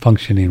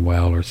functioning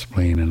well or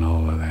spleen and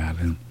all of that,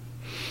 and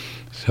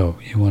so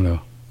you want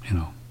to,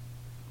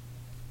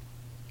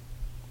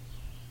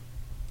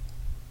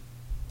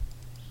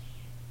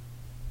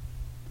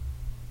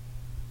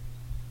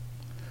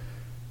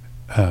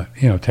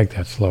 take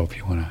that slow if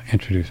you want to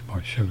introduce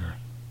more sugar.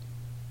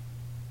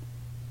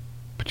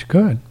 But you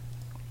could.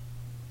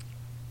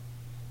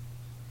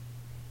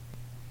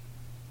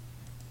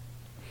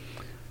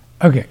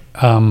 Okay.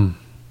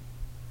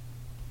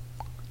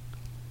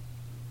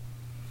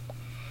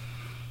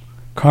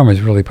 Karma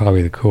is really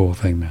probably the cool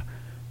thing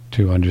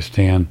to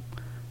understand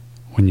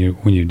when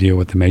you deal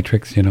with the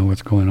matrix. You know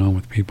what's going on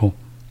with people,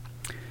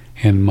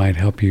 and might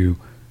help you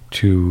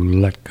to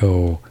let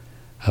go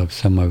of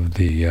some of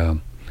the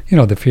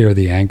the fear,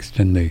 the angst,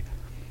 and the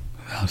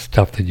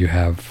stuff that you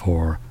have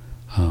for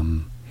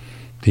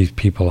these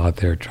people out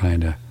there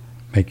trying to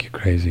make you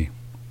crazy.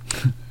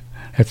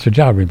 That's their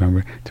job,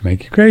 remember, to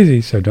make you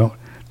crazy. So don't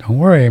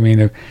worry. I mean,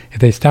 if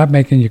they stop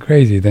making you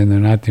crazy, then they're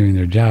not doing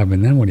their job,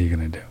 and then what are you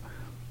going to do?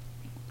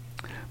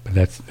 But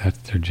that's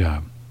their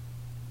job.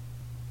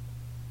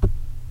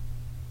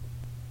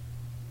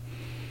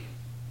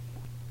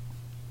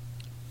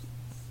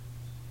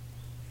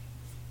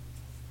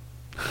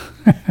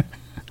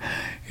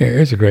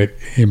 Here's a great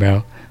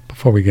email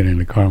before we get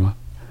into karma.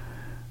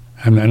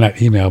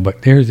 Not email,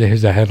 but here's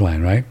a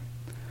headline, right?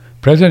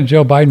 President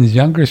Joe Biden's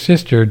younger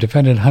sister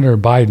defended Hunter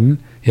Biden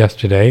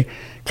yesterday,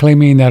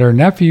 claiming that her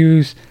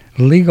nephew's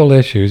legal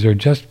issues are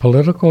just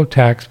political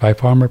attacks by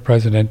former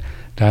President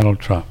Donald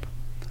Trump,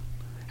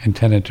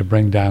 intended to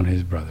bring down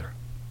his brother.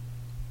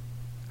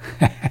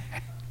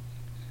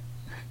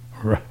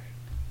 Right.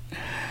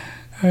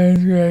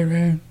 That's great,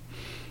 man.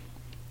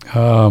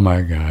 Oh,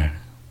 my God.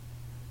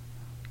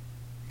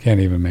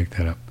 Can't even make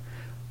that up.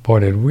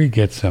 Boy, did we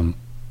get some...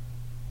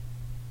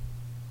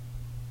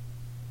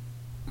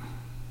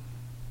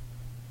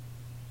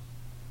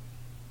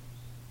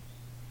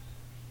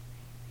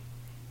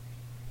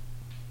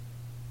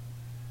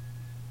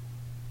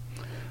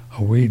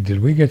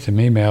 Did we get some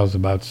emails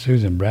about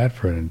Susan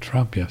Bradford and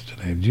Trump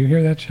yesterday? Did you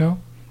hear that show?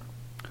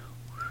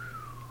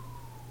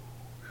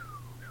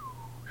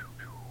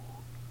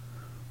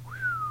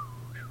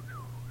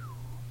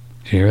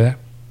 Did you hear that?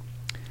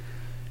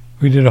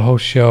 We did a whole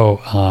show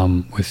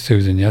with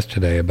Susan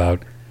yesterday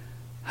about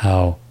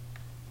how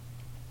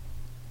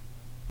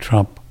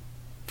Trump,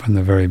 from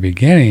the very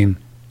beginning,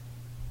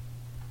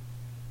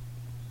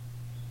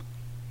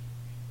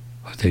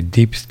 was a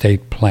deep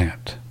state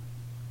plant.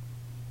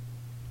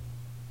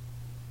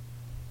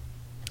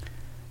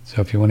 So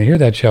if you want to hear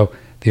that show,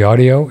 the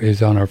audio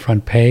is on our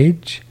front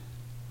page,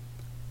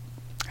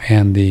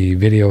 and the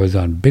video is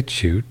on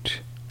BitChute.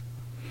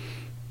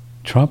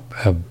 Trump,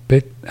 a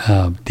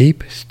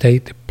deep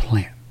state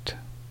plant.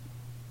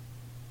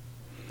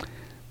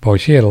 Boy,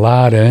 she had a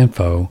lot of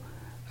info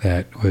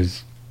that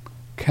was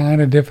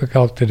kind of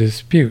difficult to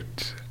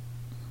dispute.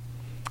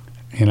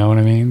 You know what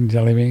I mean,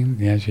 Jelly Bean?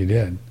 Yeah, she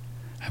did.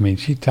 I mean,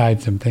 she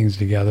tied some things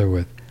together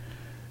with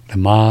the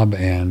mob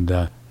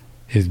and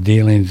his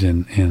dealings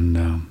in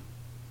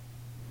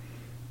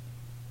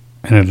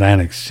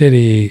Atlantic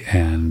City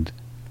and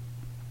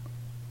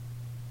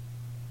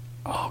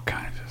all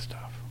kinds of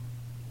stuff.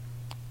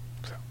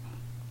 So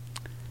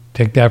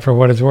take that for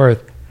what it's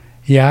worth.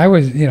 Yeah, I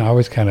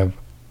was kind of.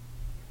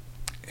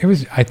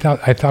 I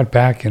thought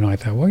back. I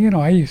thought, well,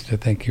 I used to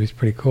think he was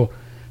pretty cool,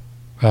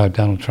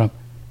 Donald Trump,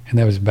 and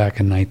that was back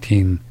in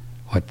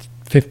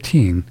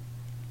 2015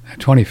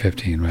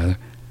 rather,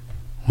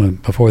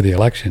 before the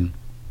election,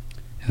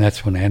 and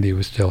that's when Andy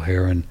was still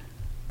here, and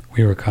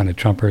we were kind of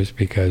Trumpers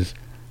because.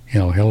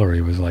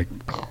 Hillary was like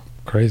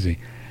crazy.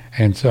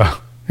 And so,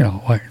 we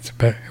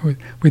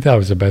thought it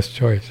was the best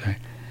choice. Right?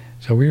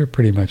 So we were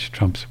pretty much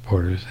Trump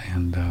supporters.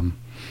 And,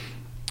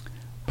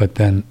 but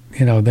then,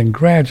 then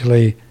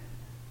gradually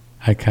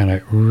I kind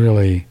of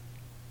really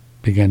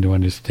began to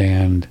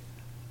understand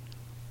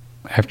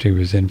after he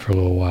was in for a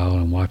little while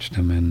and watched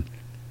him. And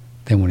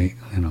then when he,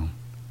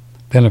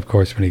 then of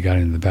course when he got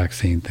into the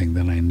vaccine thing,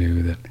 then I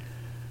knew that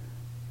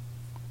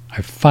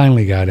I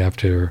finally got,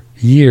 after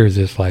years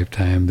this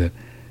lifetime, that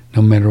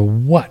no matter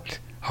what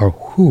or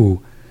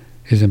who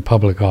is in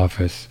public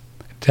office,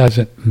 it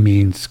doesn't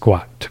mean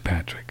squat to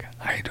Patrick.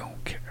 I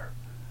don't care.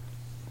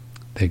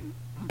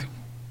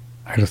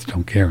 I just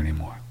don't care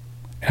anymore.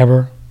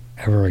 Ever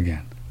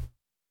again.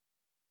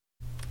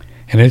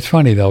 And it's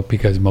funny, though,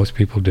 because most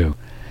people do.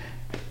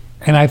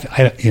 And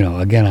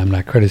again, I'm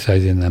not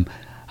criticizing them.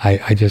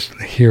 I just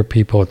hear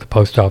people at the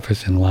post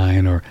office in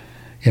line or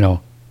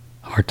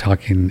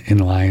talking in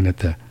line at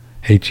the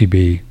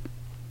HEB.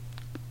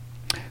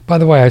 By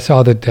the way, I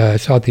saw at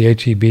the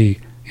HEB,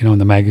 in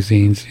the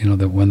magazines,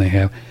 that when they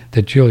have,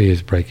 that Julia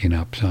is breaking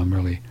up, so I'm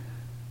really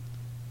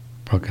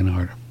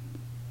brokenhearted.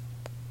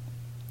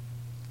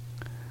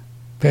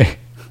 They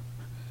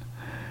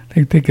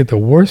get the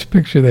worst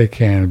picture they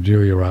can of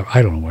Julia Roberts.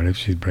 I don't know if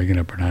she's breaking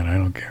up or not, I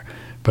don't care.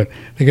 But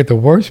they get the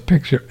worst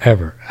picture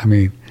ever. I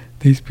mean,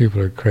 these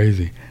people are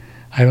crazy.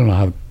 I don't know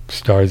how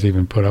stars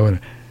even put out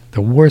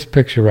the worst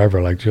picture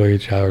ever, like Julia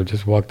Child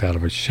just walked out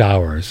of a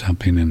shower or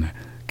something and the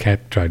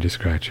cat tried to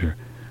scratch her,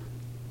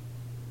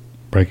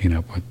 breaking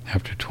up with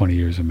after 20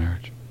 years of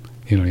marriage.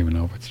 You don't even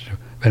know if it's true.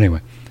 But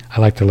anyway,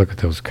 I like to look at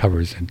those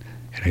covers at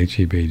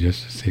HEB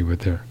just to see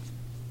what they're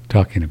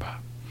talking about.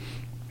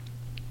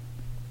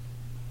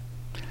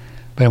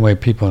 But anyway,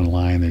 people in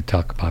line, they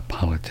talk about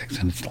politics,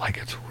 and it's like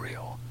it's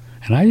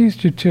And I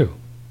used to too.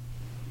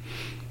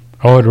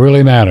 Oh, it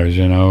really matters,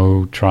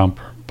 Trump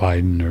or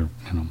Biden or,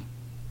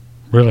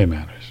 really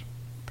matters.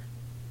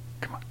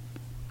 Come on.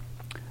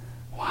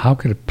 Well, how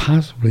could it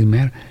possibly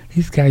matter?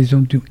 These guys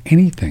don't do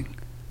anything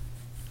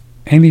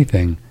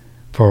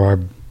for our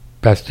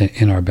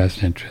in our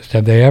best interest.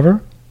 Have they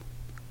ever?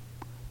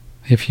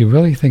 If you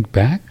really think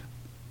back,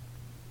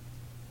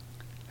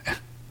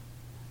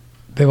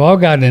 they've all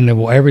gotten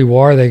into every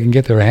war they can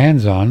get their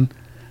hands on.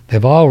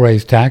 They've all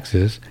raised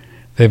taxes.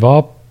 They've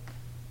all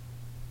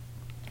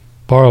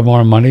borrowed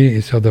more money,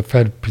 so the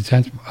Fed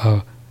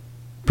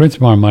prints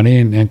more money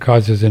and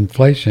causes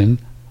inflation.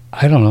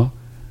 I don't know.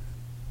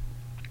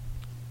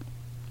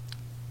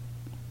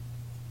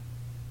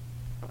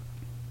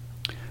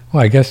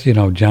 Well, I guess,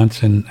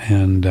 Johnson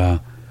and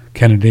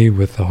Kennedy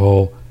with the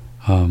whole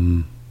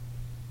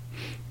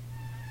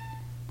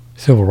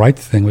civil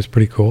rights thing was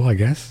pretty cool, I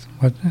guess,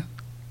 wasn't it?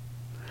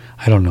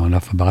 I don't know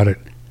enough about it.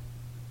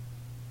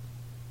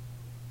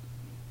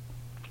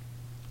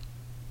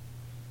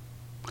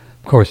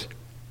 Of course,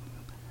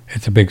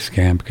 it's a big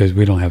scam because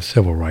we don't have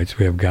civil rights.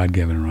 We have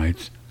God-given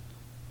rights.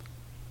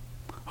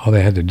 All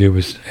they had to do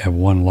was have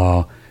one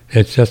law.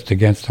 It's just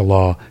against the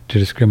law to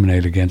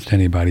discriminate against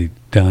anybody.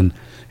 Done.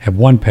 Have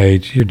one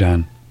page, you're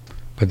done.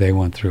 But they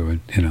went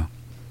through it,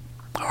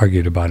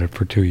 argued about it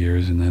for 2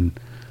 years, and then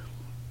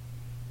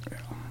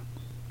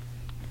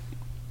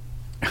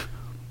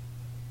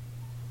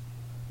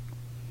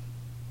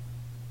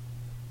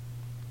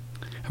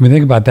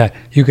think about that.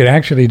 You could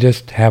actually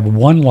just have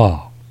one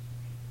law.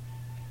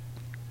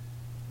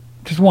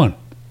 Just one.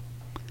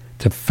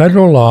 It's a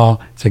federal law.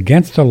 It's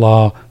against the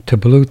law to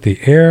pollute the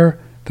air,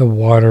 the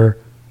water,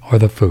 or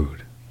the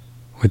food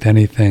with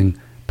anything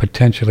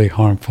potentially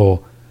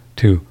harmful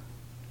to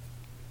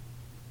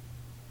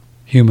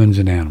humans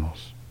and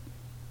animals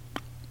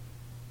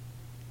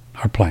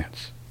or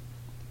plants.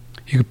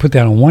 You could put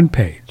that on one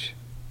page.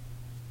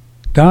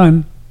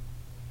 Done.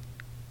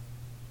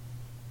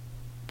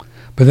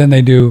 But then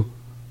they do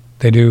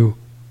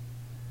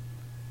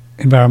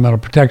Environmental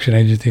Protection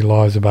Agency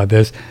laws about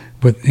this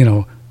with,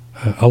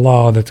 a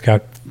law that's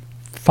got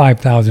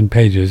 5,000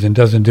 pages and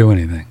doesn't do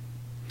anything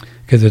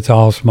because it's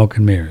all smoke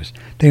and mirrors.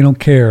 They don't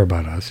care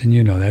about us, and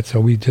you know that, so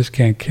we just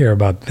can't care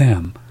about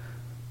them.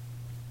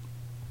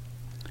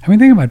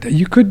 Think about that.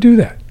 You could do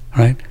that,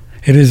 right?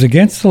 It is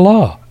against the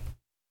law.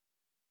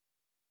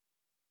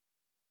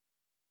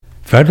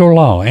 Federal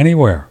law,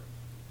 anywhere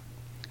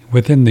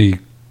within the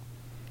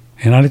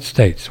United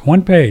States,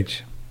 one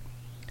page,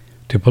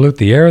 to pollute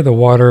the air, the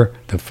water,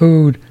 the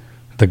food,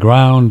 the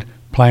ground,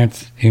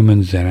 plants,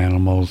 humans, and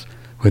animals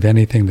with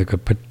anything that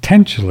could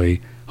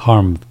potentially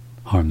harm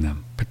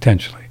them.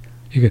 Potentially.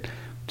 You could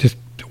just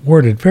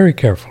word it very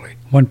carefully.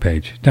 One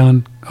page.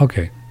 Done.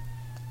 Okay.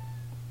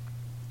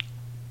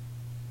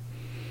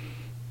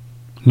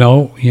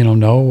 No,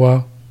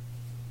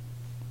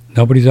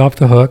 nobody's off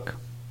the hook.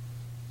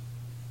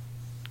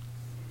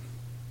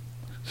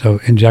 So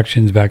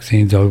injections,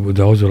 vaccines,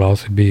 those would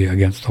also be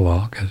against the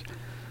law because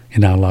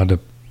you're not allowed to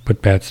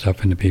put bad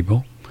stuff into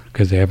people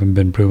because they haven't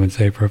been proven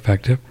safe or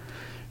effective.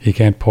 You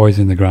can't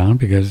poison the ground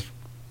because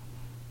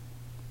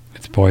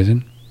it's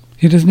poison.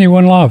 You just need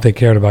one law if they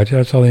cared about you.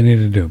 That's all they need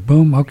to do.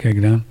 Boom, okay,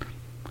 done.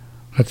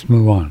 Let's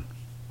move on.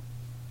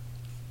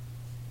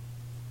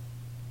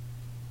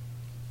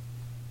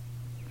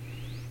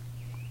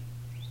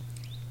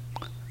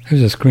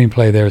 There's a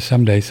screenplay there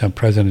someday, some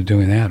president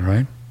doing that,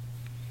 right?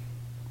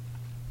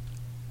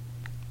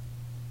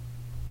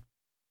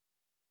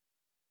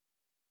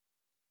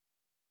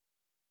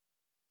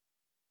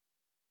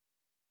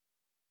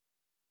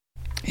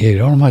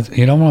 You'd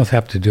almost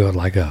have to do it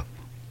like a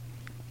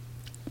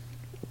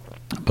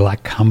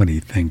black comedy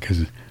thing,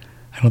 because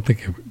I don't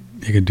think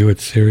you could do it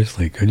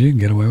seriously. Could you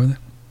get away with it?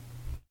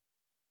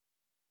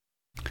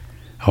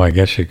 Oh, I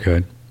guess you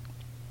could.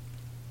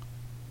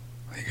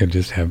 You could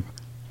just have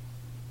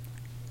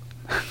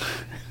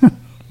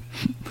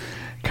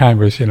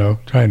Congress,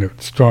 trying to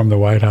storm the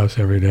White House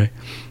every day.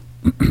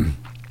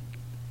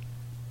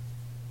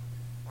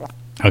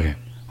 Okay,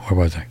 where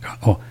was I?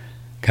 Oh,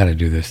 gotta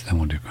do this, then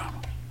we'll do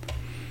drama.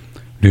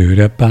 Do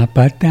da ba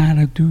ba da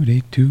da do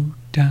de do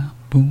da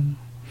boom.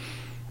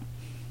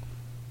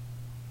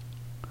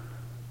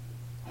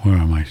 Where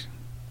am I?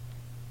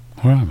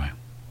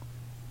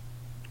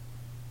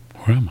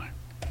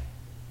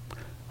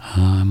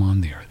 I'm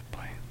on the earth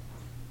plane.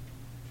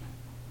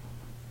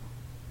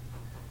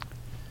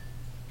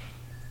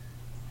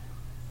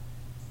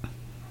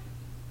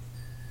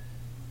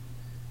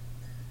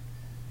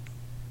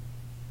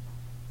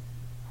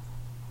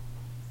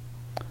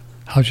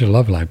 How's your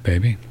love life,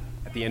 baby?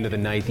 At the end of the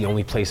night, the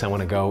only place I want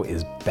to go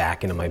is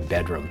back into my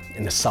bedroom.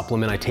 And the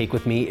supplement I take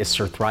with me is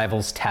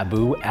Surthrival's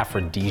Taboo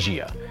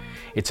Aphrodisia.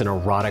 It's an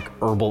erotic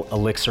herbal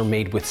elixir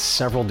made with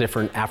several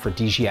different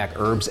aphrodisiac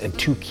herbs and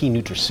 2 key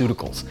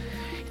nutraceuticals.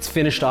 It's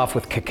finished off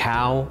with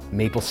cacao,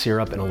 maple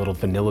syrup, and a little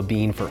vanilla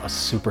bean for a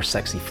super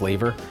sexy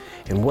flavor.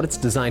 And what it's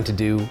designed to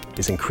do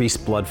is increase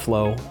blood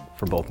flow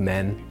for both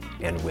men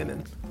and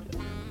women.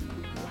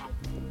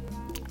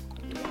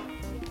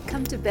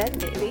 Come to bed,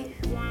 baby.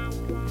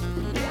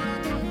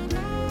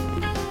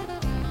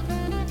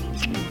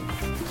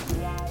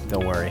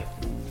 Don't worry.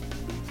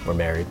 We're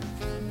married.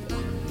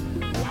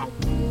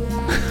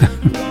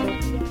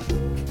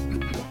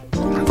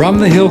 From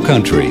the Hill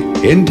Country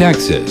in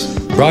Texas,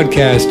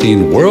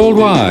 broadcasting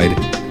worldwide,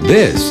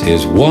 this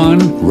is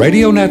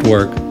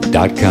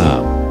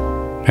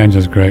OneRadioNetwork.com.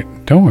 Angela's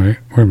great. Don't worry,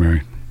 we're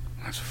married.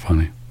 That's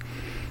funny.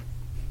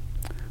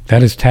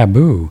 That is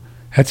Taboo.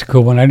 That's a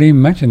cool one. I didn't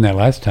even mention that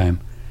last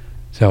time.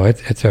 So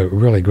it's a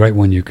really great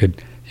one you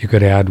could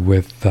add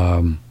with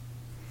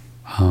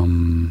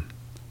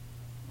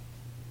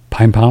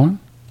pine pollen.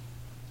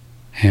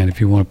 And if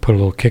you want to put a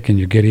little kick in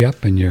your giddy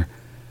up and your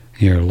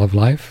love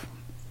life,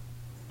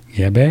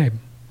 yeah, babe.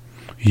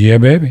 Yeah,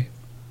 baby.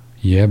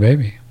 Yeah,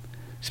 baby.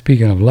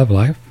 Speaking of love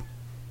life,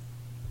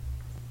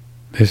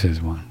 this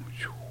is one.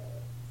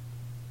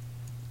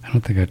 I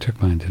don't think I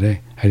took mine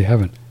today. I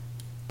haven't.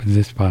 But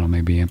this bottle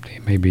may be empty.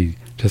 It may be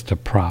just a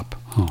prop.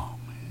 Oh,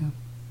 man.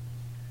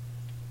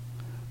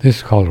 This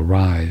is called a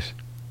Rise.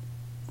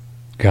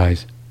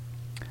 Guys,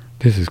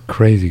 this is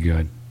crazy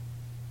good.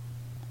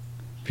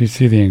 If you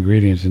see the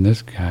ingredients in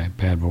this guy,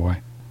 bad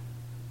boy.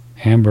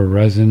 Amber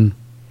resin,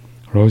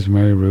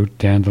 rosemary root,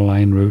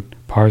 dandelion root,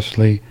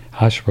 parsley,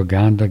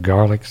 ashwagandha,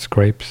 garlic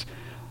scrapes,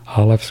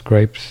 olive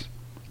scrapes,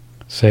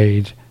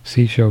 sage,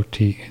 seashell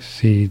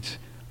seeds,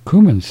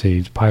 cumin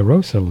seeds,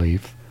 pyrosa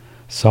leaf,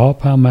 saw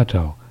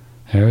palmetto.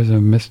 There's a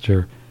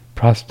Mr.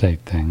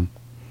 Prostate thing.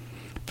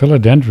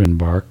 Philodendron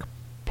bark,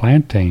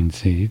 plantain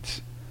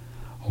seeds,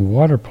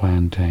 water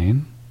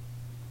plantain,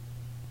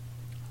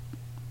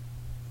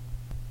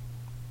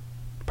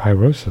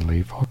 pyrosa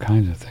leaf, all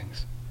kinds of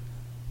things.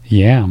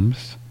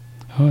 Yams.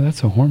 Oh,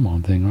 that's a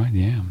hormone thing, right?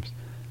 Yams.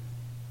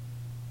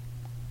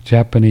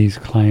 Japanese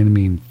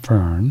climene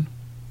fern.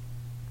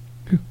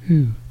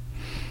 Hoo-hoo.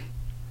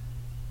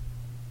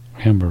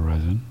 Amber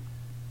resin.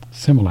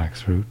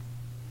 Similax root.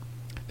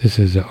 This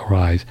is a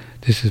Rise.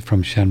 This is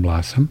from Shen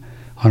Blossom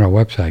on our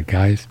website,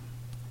 guys.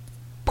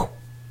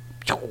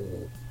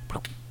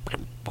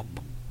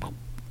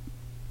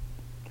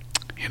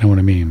 You know what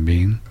I mean,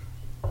 Bean?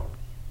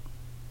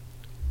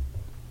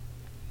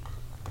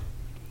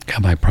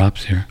 Got my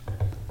props here.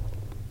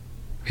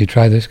 Have you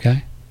tried this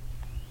guy?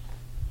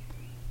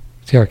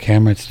 See our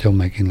camera? It's still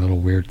making little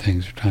weird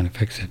things. We're trying to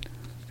fix it.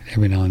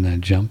 Every now and then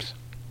it jumps.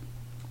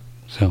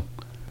 So,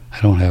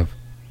 I don't have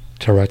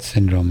Tourette's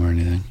syndrome or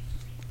anything.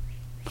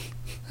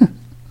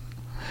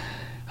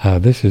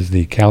 This is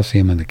the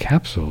calcium in the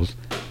capsules,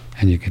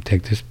 and you can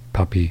take this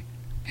puppy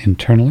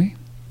internally,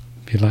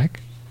 if you like,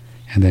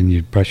 and then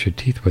you brush your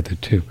teeth with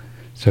it too.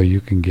 So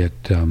you can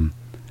get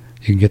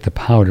the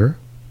powder,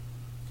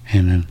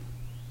 and then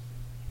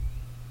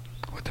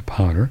with the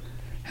powder,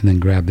 and then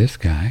grab this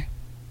guy,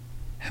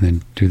 and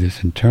then do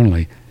this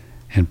internally.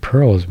 And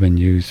Pearl has been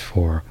used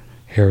for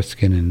hair,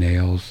 skin, and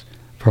nails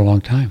for a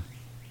long time.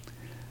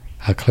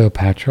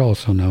 Cleopatra,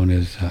 also known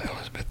as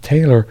Elizabeth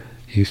Taylor,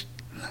 used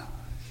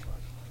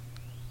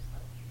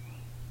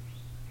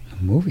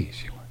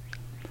movies.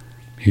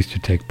 Used to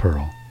take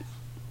Pearl.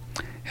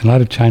 And a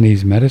lot of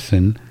Chinese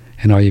medicine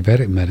and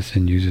Ayurvedic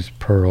medicine uses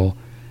Pearl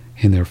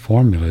in their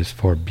formulas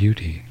for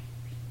beauty.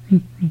 So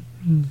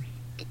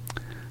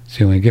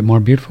you want to get more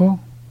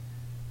beautiful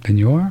than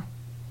you are?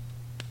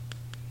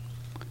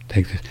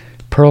 Take this.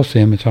 Pearl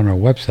Sim, it's on our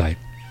website.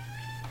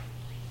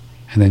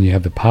 And then you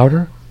have the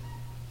powder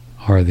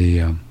or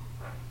the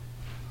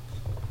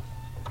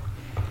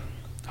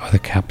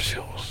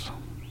capsules.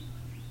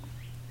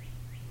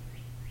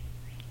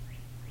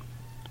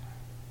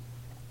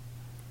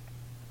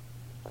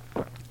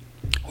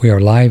 We are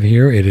live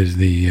here. It is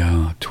the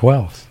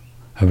 12th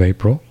of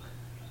April.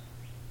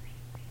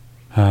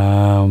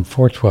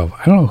 412.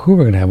 I don't know who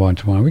we're going to have on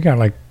tomorrow. We got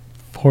like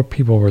 4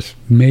 people we're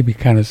maybe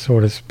kind of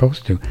sort of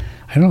supposed to.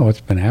 I don't know what's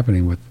been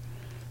happening with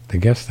the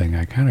guest thing.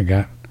 I kind of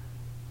got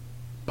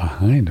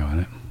behind on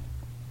it.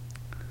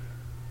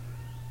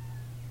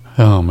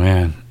 Oh,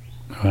 man.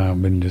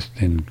 I've been just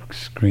in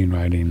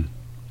screenwriting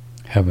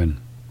heaven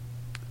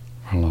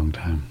for a long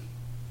time.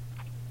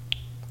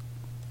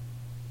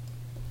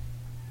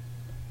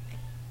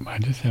 I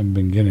just haven't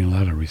been getting a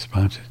lot of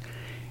responses.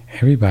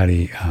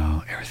 Everybody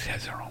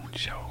has their own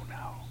show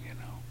now, you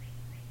know.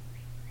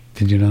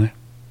 Did you know that?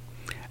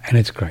 And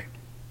it's great.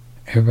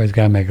 Everybody's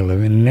got to make a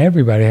living, and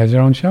everybody has their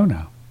own show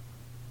now.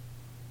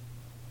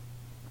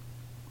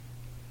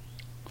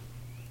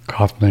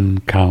 Kaufman,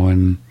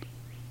 Cowan,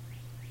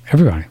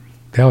 everybody.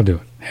 They all do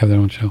it. Have their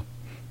own show.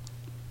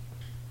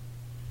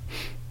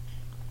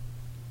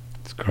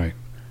 It's great.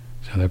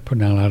 So they're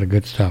putting out a lot of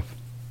good stuff.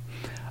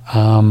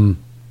 And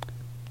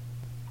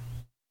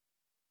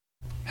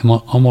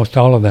almost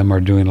all of them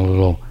are doing a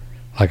little,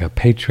 like a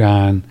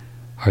Patreon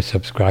or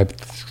subscribe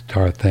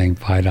star thing,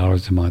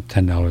 $5 a month,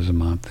 $10 a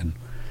month,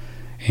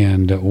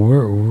 and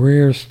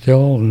we're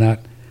still not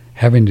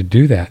having to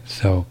do that.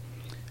 So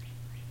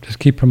just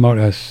keep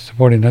promoting us,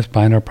 supporting us,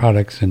 buying our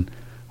products, and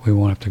we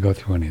won't have to go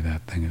through any of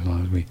that thing as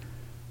long as we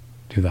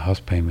do the house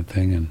payment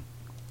thing and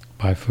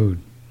buy food.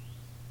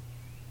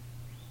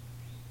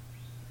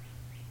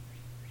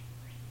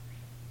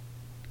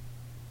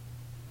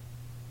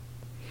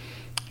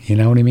 You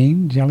know what I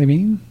mean? Jelly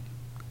bean?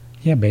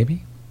 Yeah,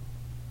 baby.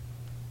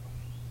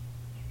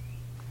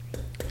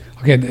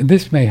 Okay,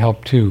 this may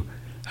help too.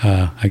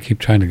 I keep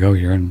trying to go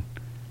here and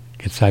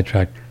get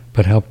sidetracked,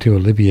 but help to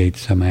alleviate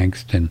some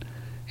angst and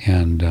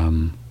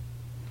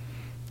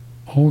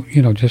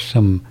just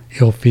some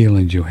ill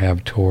feelings you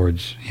have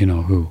towards,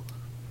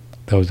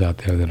 those out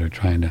there that are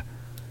trying to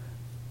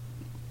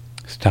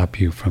stop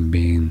you from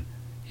being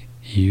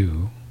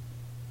you,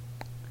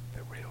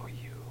 the real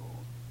you,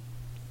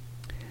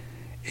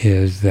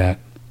 is that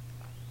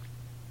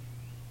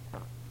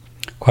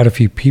quite a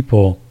few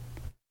people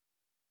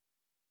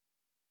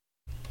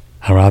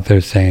are out there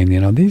saying,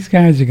 these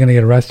guys are going to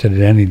get arrested at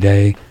any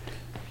day.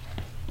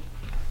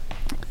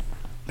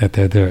 That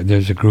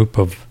there's a group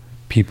of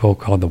people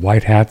called the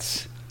White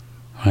Hats,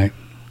 right?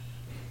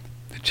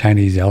 The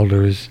Chinese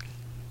elders,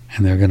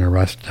 and they're going to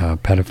arrest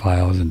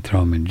pedophiles and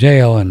throw them in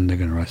jail, and they're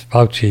going to arrest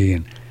Fauci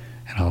and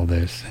all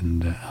this,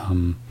 and they're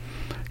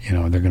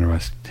going to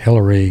arrest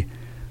Hillary.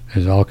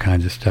 There's all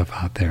kinds of stuff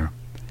out there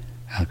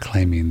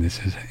claiming this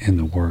is in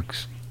the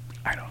works.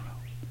 I don't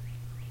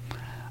know.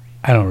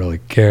 I don't really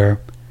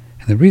care.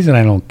 And the reason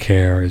I don't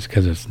care is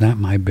because it's not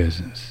my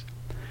business.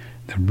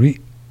 The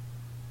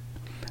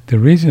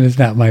reason it's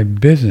not my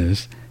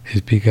business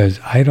is because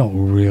I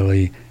don't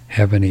really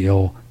have any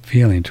ill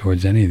feeling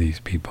towards any of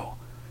these people.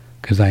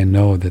 Because I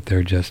know that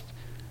they're just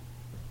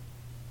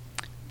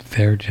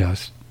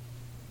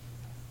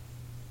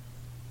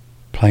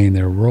playing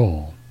their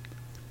role.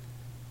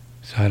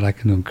 So I'd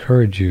like to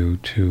encourage you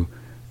to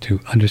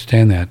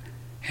understand that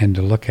and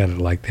to look at it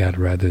like that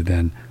rather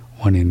than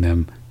wanting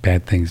them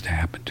bad things to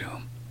happen to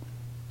them.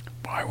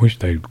 I wish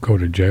they'd go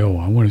to jail.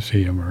 I want to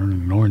see them wearing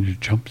an orange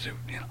jumpsuit,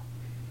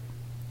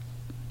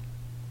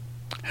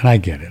 And I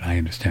get it. I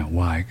understand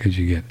why, because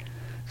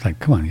it's like,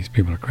 come on, these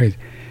people are crazy.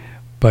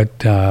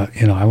 But, I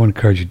want to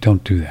encourage you,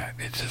 don't do that.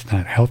 It's just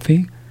not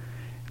healthy.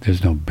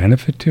 There's no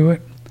benefit to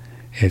it.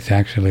 It's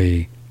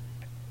actually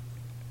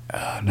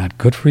not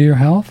good for your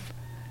health.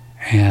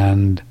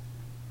 And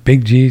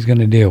Big G is going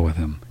to deal with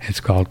them.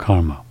 It's called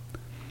karma.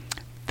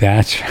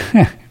 It's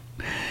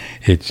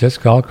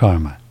just called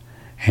karma.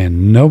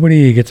 And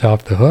nobody gets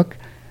off the hook.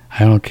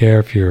 I don't care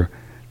if you're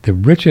the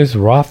richest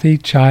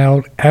Rothy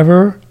child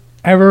ever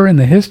in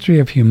the history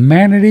of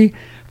humanity,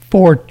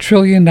 $4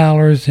 trillion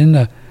in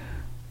the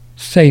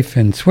safe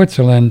in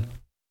Switzerland.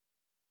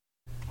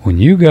 When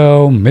you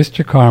go,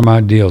 Mr.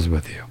 Karma deals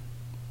with you.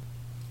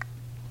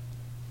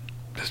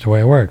 That's the way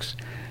it works.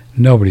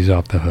 Nobody's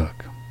off the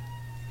hook.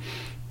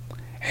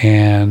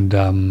 And,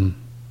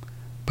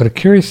 but a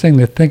curious thing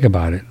to think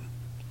about it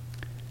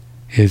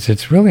is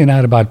it's really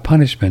not about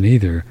punishment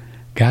either.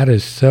 God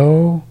is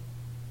so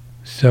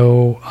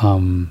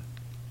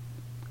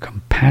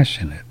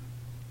compassionate,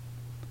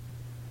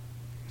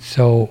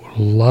 so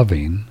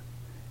loving,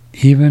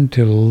 even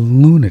to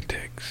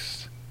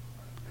lunatics,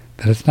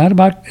 that it's not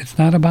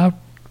about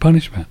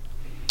punishment.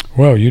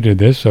 Well, you did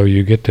this, so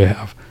you get to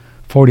have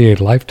 48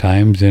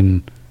 lifetimes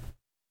in,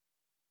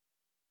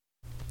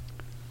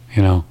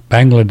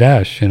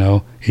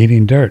 Bangladesh,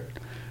 eating dirt.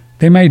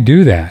 They may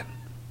do that.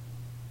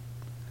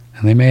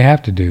 And they may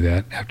have to do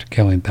that after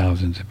killing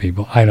thousands of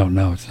people. I don't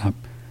know. It's not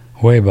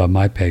way above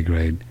my pay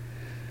grade.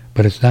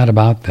 But it's not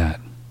about that.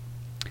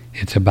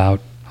 It's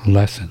about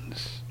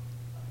lessons.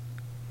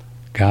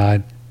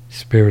 God,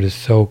 Spirit is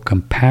so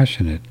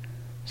compassionate,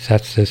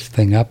 sets this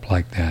thing up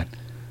like that.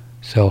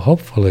 So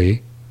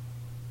hopefully,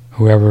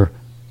 whoever,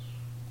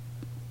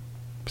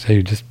 say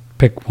you just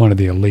pick one of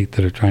the elite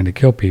that are trying to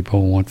kill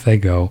people, and once they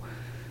go,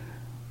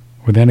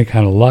 with any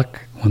kind of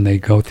luck, when they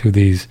go through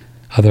these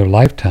other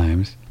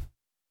lifetimes,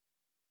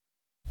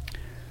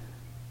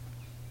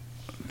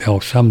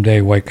 they'll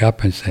someday wake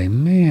up and say,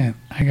 man,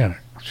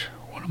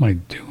 what am I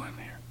doing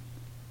here?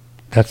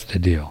 That's the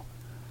deal.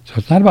 So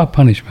it's not about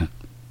punishment.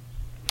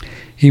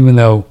 Even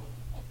though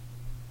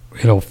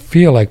it'll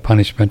feel like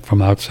punishment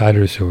from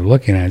outsiders who are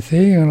looking at it.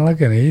 See,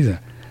 look at it,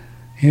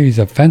 he's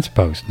a fence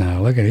post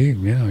now. Look at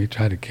him, he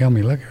tried to kill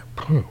me. Look at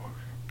him.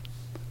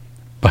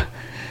 But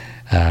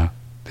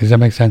does that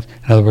make sense?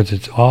 In other words,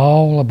 it's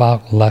all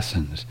about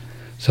lessons.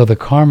 So the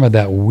karma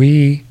that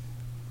we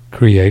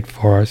create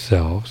for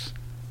ourselves,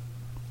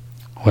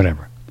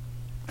 whatever,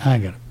 I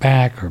got a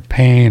back or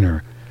pain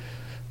or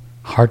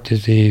heart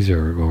disease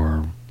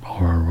or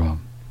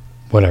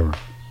whatever,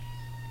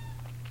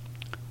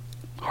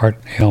 heart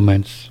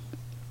ailments,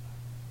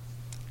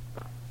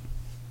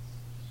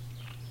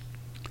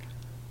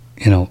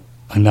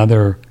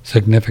 another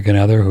significant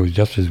other who's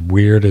just as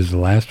weird as the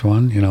last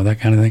one, that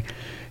kind of thing.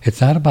 It's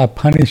not about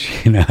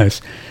punishing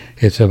us.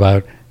 It's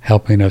about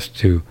helping us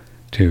to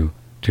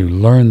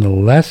learn the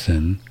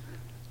lesson,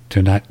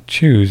 to not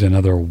choose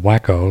another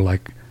wacko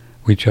like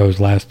we chose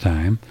last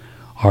time,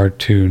 or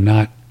to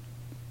not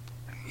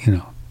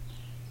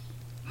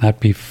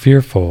be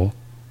fearful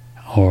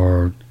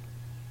or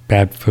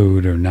bad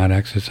food or not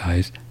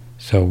exercise.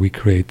 So we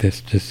create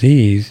this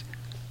disease.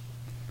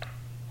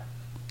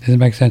 Does it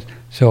make sense?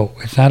 So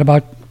it's not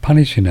about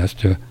punishing us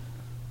to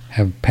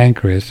have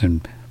pancreas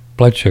and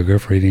blood sugar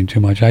for eating too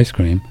much ice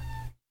cream.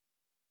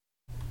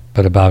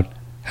 but about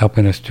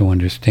helping us to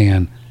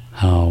understand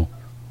how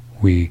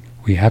we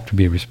have to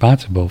be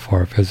responsible for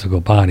our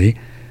physical body,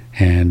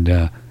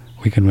 and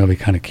we can really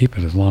kind of keep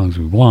it as long as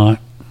we want,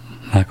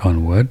 knock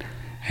on wood,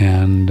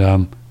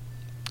 and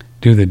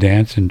do the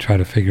dance and try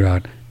to figure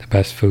out the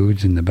best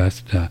foods and the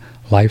best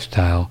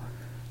lifestyle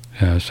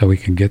so we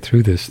can get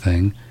through this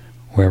thing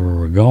wherever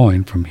we're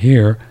going from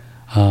here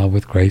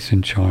with grace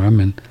and charm,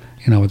 and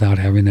without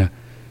having to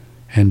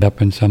end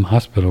up in some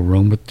hospital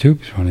room with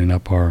tubes running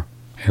up our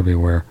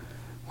everywhere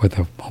with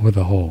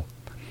a hole.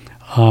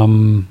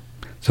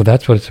 So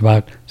that's what it's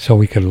about, so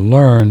we could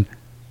learn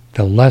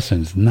the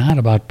lessons, not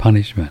about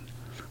punishment.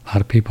 A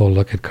lot of people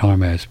look at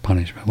karma as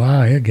punishment.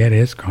 Well, he'll get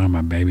his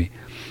karma, baby.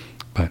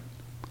 But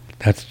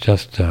that's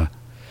just,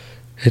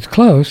 it's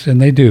close,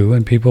 and they do,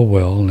 and people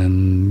will,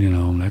 and,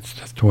 that's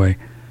just the way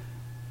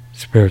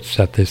spirits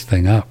set this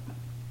thing up.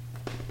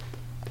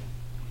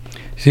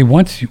 See,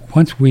 once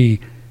we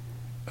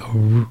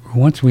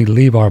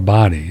leave our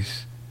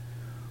bodies,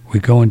 we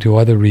go into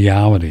other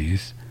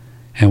realities,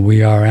 and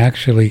we are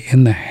actually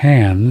in the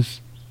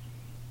hands,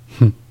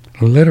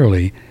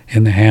 literally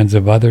in the hands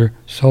of other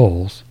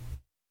souls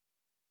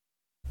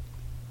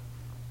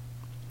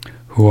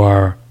who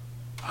are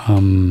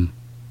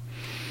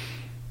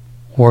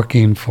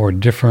working for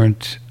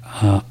different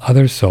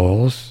other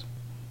souls,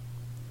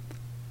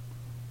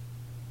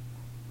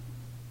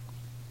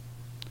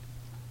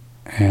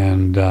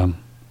 and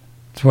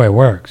that's the way it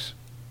works.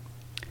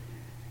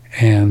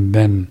 And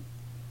then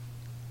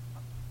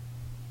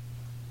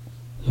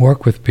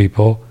work with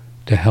people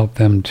to help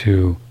them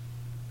to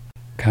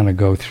kind of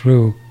go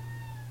through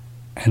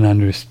and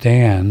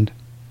understand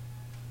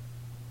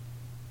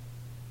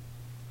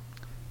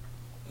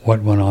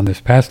what went on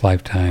this past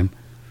lifetime.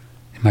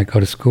 You might go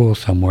to school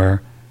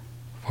somewhere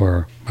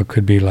for what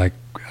could be like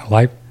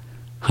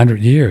 100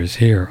 years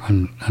here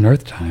on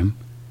Earth time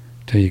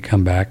till you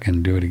come back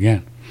and do it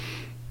again.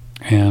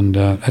 And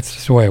that's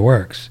just the way it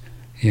works,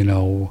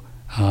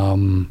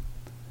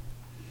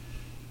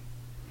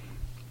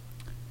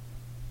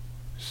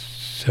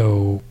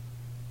 So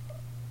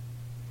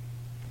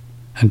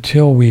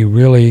until we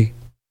really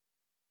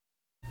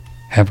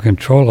have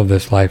control of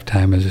this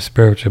lifetime as a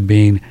spiritual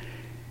being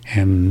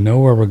and know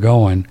where we're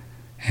going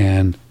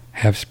and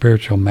have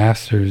spiritual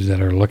masters that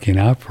are looking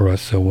out for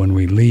us, so when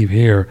we leave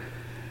here,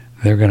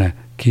 they're going to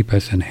keep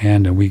us in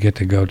hand and we get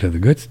to go to the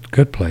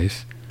good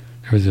place.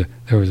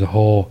 There was a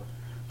whole,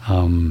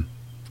 and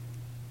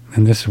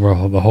this is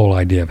where the whole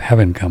idea of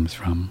heaven comes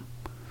from.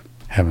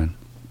 Heaven.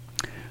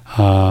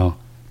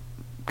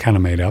 Kind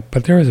of made up,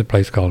 but there is a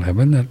place called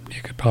heaven that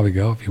you could probably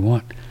go if you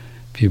want.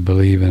 If you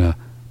believe in a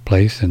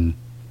place and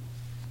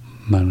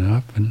man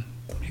enough, and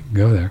you can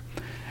go there.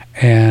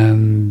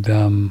 And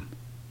that's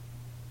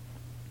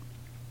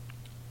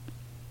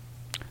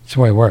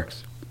the way it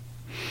works.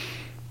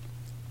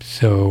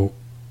 So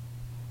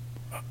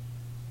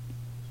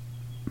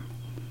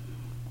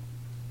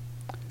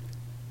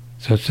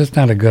it's just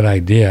not a good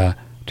idea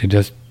to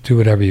just do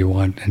whatever you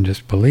want and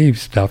just believe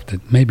stuff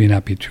that maybe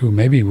not be true,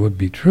 maybe it would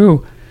be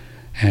true,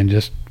 and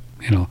just,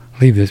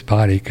 leave this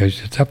body,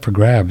 because it's up for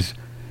grabs,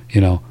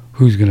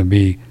 who's going to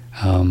be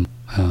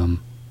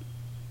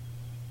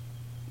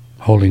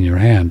holding your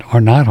hand or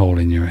not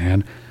holding your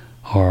hand,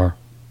 or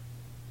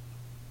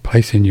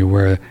placing you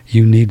where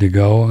you need to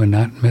go and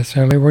not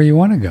necessarily where you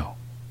want to go.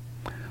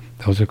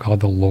 Those are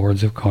called the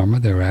lords of karma.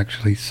 They're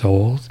actually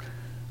souls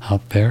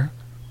out there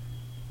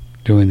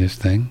doing this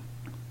thing.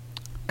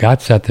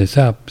 God set this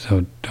up,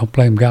 so don't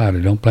blame God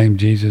or don't blame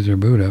Jesus or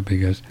Buddha,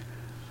 because,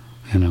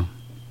 they're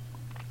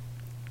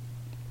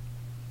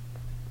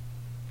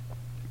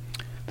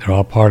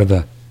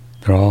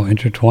all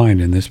intertwined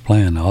in this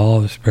plan,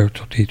 all the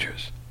spiritual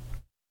teachers.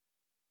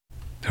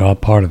 They're all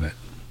part of it.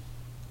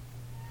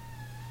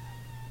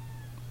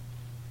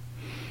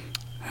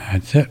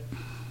 That's it.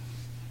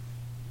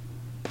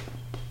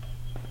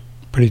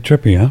 Pretty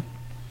trippy, huh?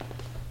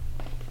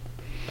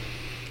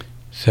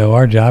 So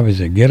our job is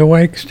to get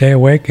awake, stay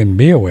awake, and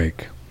be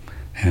awake.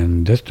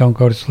 And just don't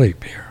go to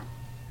sleep here.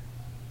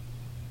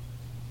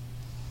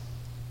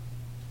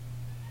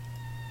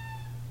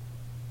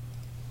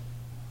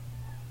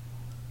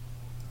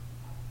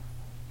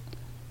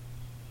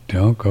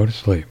 Don't go to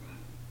sleep.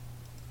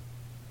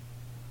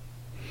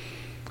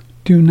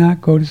 Do not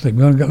go to sleep.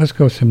 Let's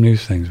go some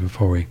news things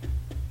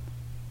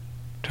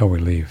till we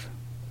leave.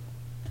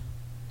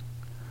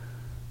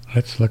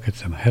 Let's look at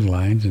some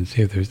headlines and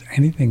see if there's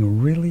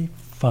anything really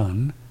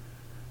fun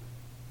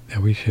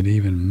that we should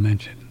even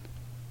mention.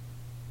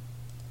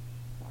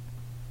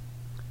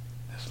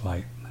 This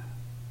light.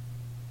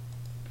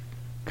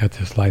 Got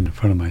this light in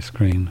front of my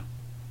screen.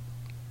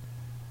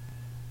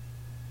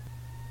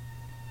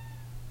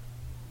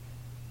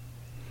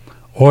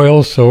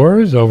 Oil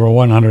soars over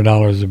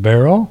 $100 a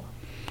barrel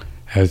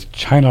as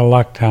China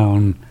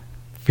lockdown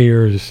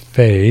fears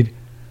fade.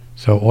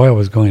 So oil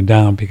was going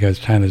down because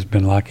China's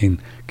been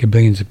locking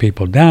billions of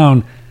people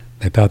down.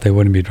 They thought they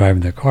wouldn't be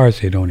driving their cars,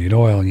 so you don't need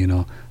oil,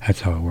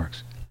 that's how it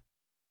works.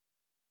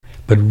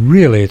 But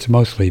really, it's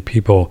mostly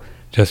people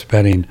just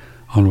betting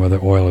on whether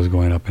oil is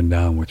going up and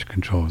down, which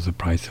controls the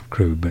price of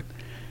crude, but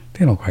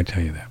they don't quite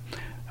tell you that.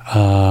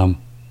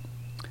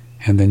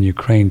 And then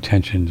Ukraine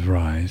tensions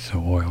rise,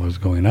 so oil is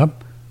going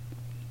up.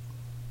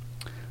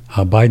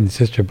 Biden's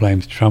sister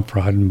blames Trump for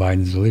hiding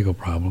Biden's legal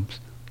problems.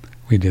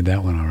 We did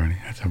that one already.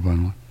 That's a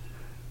fun one.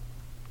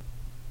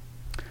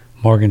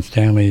 Morgan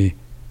Stanley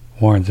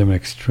warns of an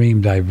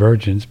extreme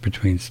divergence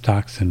between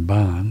stocks and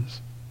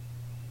bonds.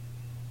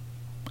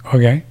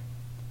 Okay.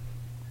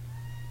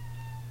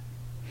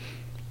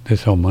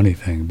 This whole money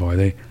thing, boy,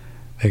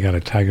 they got a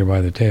tiger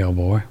by the tail,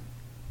 boy.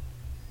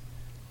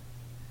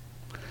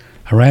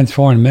 Iran's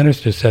foreign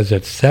minister says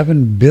that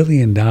 $7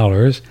 billion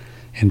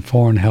in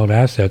foreign-held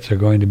assets are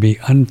going to be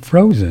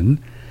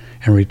unfrozen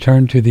and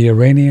returned to the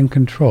Iranian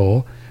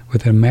control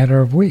within a matter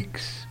of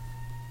weeks.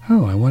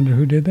 Oh, I wonder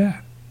who did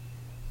that.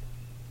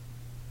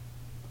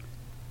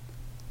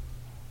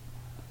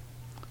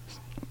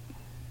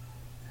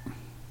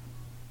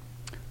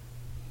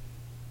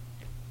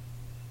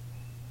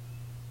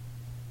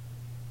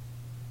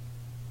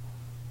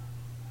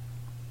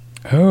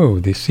 Oh,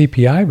 the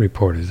CPI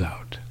report is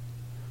out.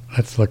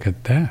 Let's look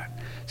at that.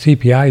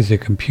 CPI is the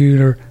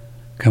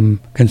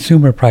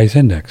Consumer Price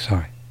Index,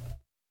 sorry.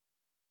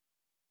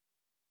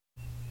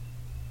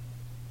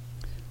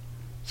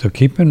 So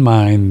keep in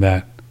mind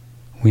that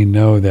we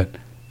know that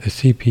the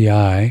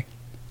CPI,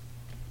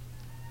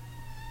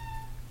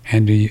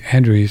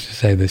 Andrew used to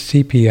say the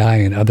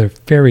CPI and other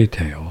fairy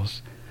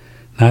tales,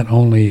 not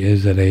only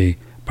is it a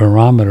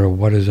barometer of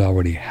what has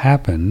already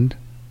happened,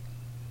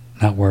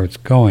 not where it's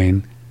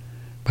going,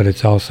 but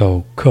it's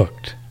also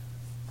cooked.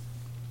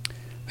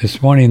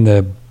 This morning,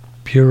 the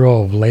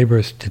Bureau of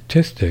Labor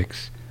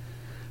Statistics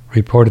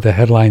reported the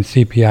headline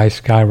CPI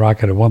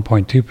skyrocketed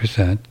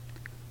 1.2%.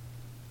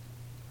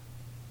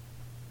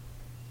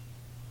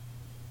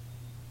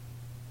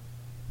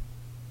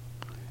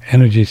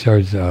 Energy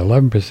surged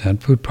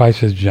 11%. Food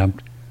prices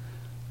jumped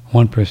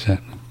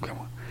 1%.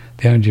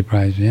 The energy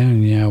price,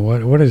 yeah.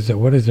 What is it?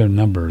 What is their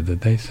number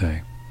that they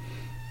say?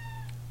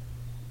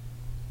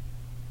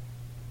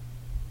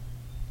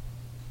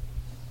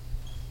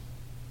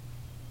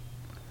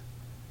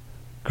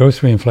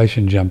 Grocery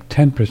inflation jumped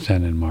 10%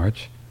 in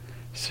March.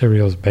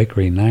 Cereals,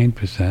 bakery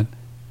 9%.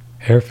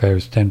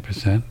 Airfares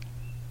 10%.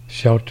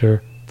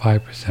 Shelter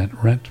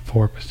 5%. Rent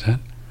 4%.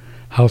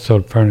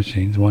 Household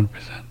furnishings 1%.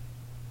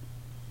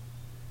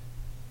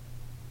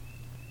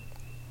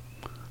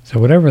 So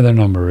whatever their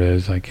number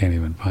is, I can't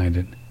even find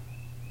it.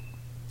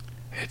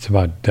 It's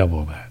about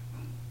double that.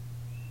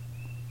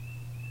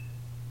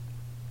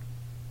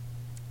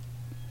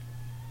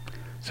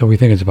 So we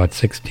think it's about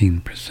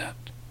 16%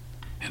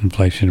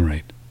 inflation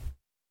rate.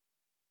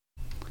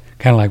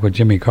 Kind of like what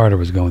Jimmy Carter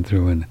was going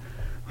through in,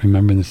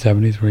 remember in the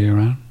 70s, were you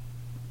around?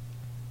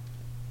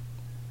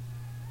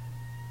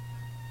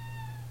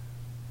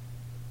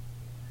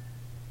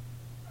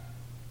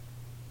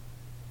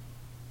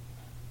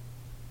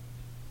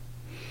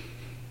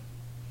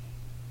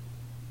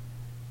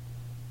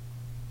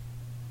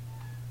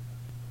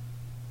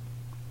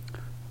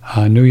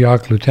 New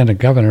York Lieutenant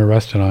Governor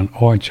arrested on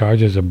oil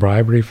charges of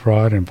bribery,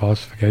 fraud, and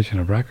falsification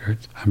of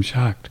records. I'm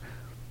shocked.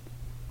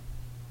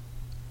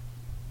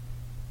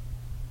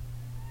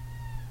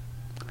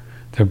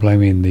 They're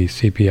blaming the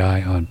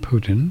CPI on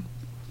Putin,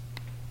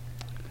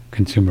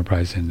 Consumer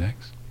Price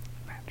Index,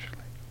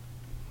 naturally.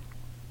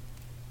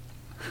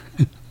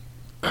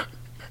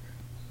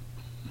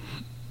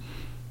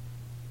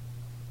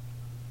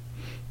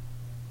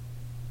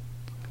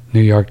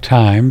 New York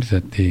Times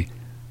that the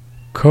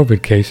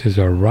COVID cases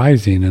are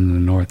rising in the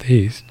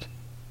Northeast.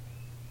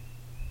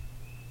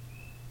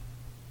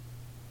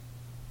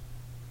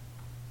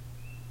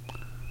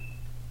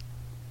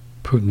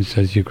 Putin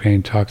says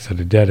Ukraine talks at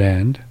a dead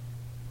end.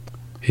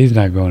 He's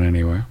not going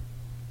anywhere.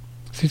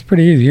 See, it's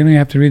pretty easy. You don't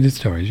have to read the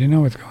stories. You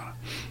know what's going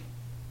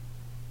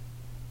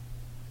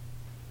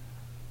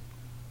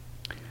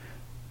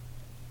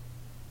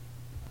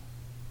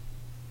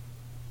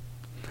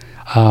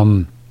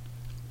on.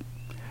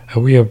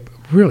 We have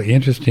really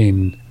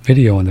interesting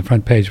video on the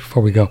front page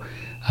before we go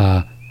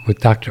with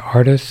Dr.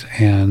 Artis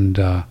and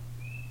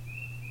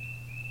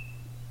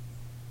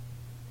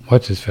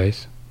what's his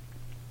face?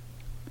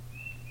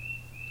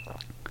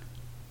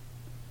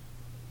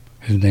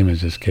 His name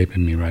is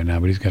escaping me right now,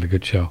 but he's got a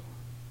good show.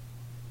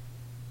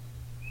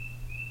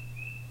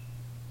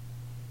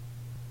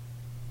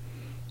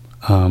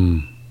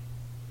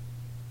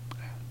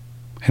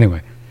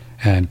 Anyway,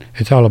 and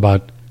it's all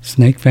about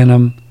snake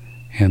venom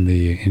and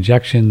the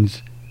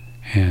injections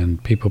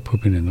and people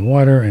pooping in the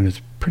water, and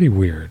it's pretty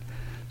weird.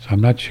 So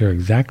I'm not sure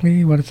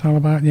exactly what it's all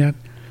about yet.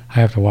 I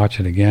have to watch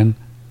it again.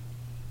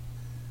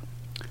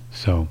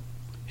 So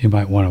you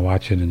might want to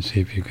watch it and see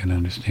if you can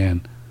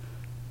understand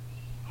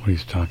what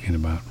he's talking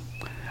about.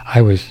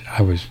 I was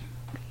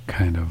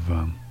kind of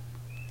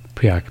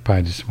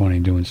preoccupied this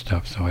morning doing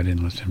stuff, so I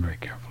didn't listen very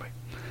carefully.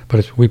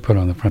 But we put it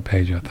on the front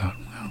page. I thought,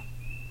 well,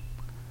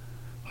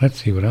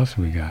 let's see what else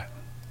we got.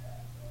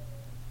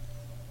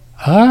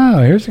 Oh,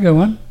 here's a good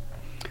one.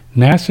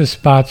 NASA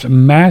spots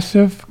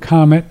massive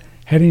comet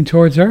heading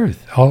towards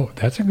Earth. Oh,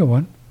 that's a good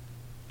one.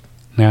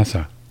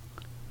 NASA,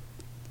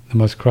 the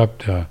most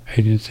corrupt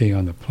agency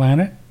on the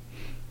planet.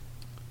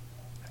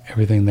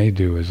 Everything they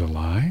do is a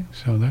lie,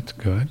 so that's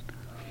good.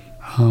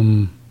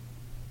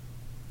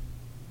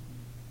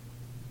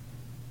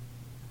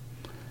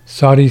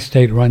 Saudi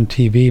state-run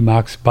TV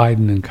mocks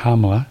Biden and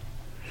Kamala,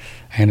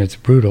 and it's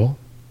brutal.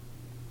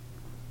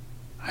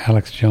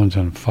 Alex Jones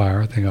on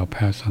fire. I think I'll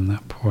pass on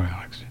that. Poor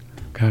Alex.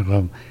 God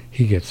love him.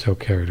 He gets so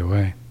carried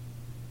away.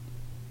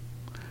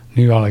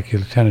 New York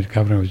lieutenant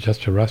governor was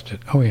just arrested.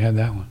 Oh, we had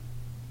that one.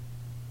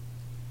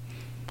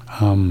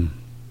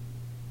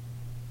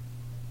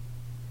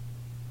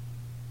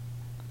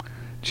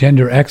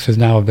 Gender X is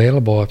now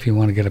available if you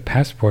want to get a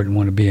passport and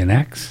want to be an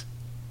X.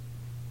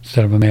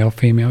 Instead of a male,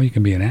 female, you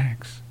can be an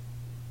X.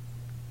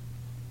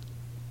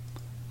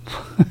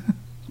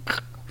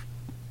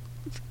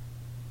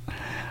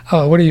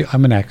 Oh, what are you?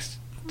 I'm an X.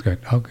 Good.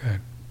 Oh,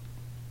 good.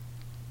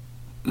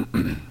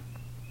 Do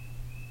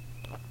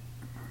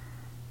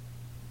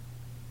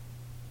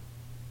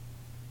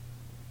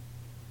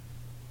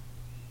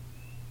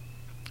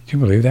you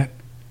believe that?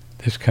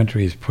 This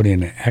country is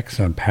putting an X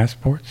on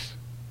passports?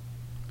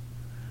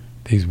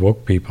 These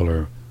woke people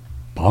are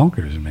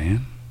bonkers,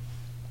 man.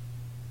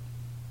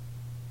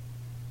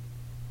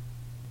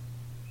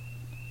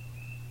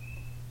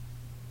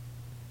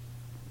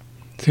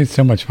 See, it's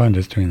so much fun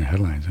just doing the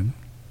headlines, isn't it?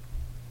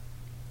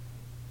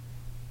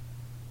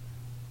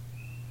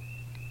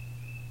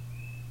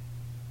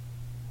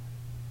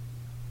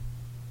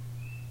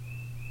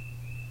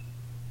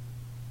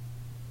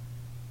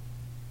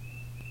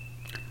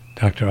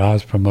 Dr.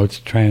 Oz promotes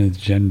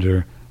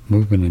transgender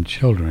movement in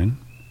children.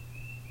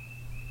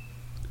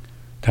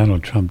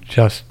 Donald Trump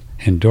just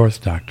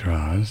endorsed Dr.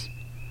 Oz.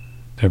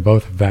 They're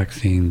both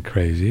vaccine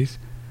crazies.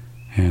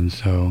 And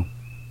so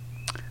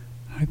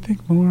I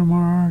think more and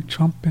more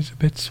Trump is a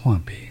bit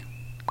swampy.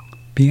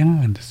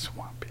 Beyond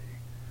swampy.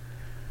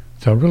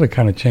 So it really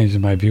kind of changes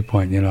my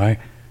viewpoint. You know, I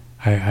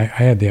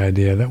had the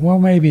idea that, well,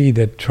 maybe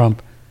that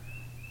Trump,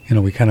 you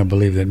know, we kind of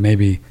believe that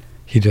maybe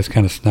he just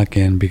kind of snuck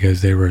in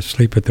because they were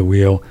asleep at the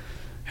wheel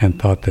and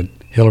thought that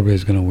Hillary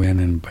was going to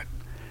win. But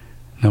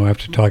no,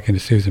 after talking to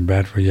Susan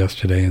Bradford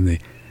yesterday, and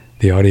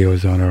the audio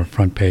is on our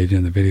front page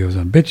and the video is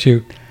on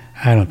BitChute,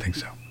 I don't think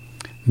so.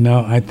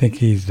 No, I think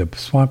he's the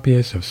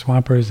swampiest of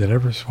swampers that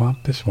ever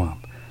swamped the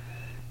swamp.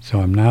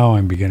 So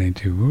I'm beginning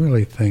to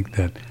really think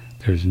that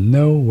there's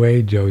no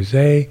way,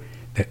 Jose,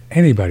 that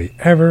anybody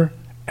ever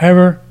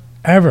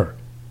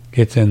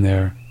gets in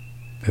there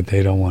that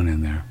they don't want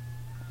in there.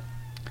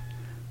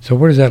 So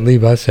where does that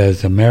leave us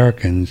as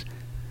Americans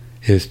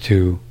is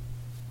to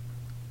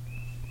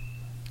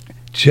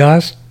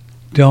just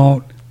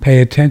don't pay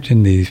attention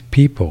to these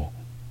people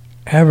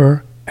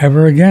ever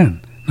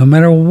again, no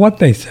matter what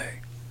they say.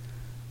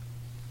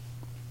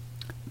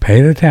 Pay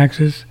the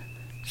taxes,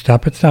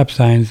 stop at stop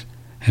signs,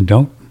 and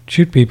don't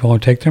shoot people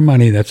and take their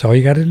money. That's all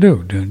you got to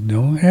do. Don't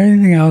do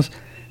anything else.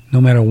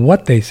 No matter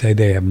what they say,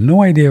 they have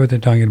no idea what they're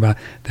talking about.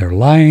 They're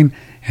lying,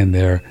 and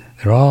they're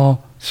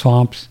all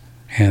swamps.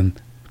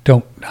 And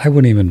I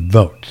wouldn't even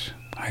vote.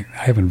 I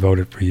haven't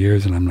voted for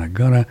years, and I'm not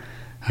gonna.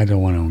 I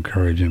don't want to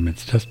encourage them.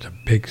 It's just a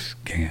big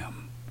scam.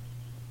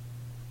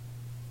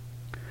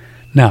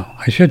 Now,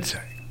 I should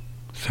say,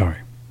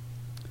 sorry,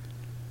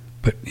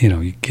 but, you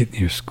know, you get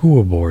your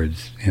school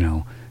boards, you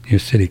know, your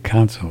city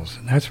councils,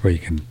 and that's where you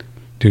can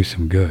do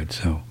some good,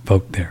 so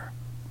vote there.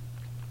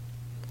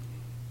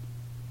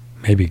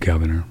 Maybe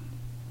governor.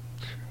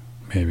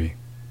 Maybe.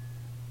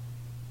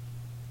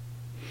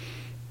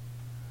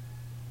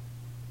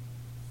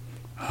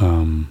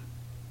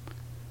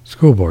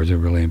 School boards are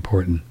really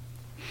important.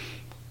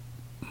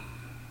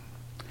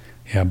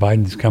 Yeah,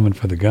 Biden's coming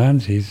for the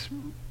guns. He's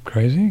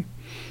crazy.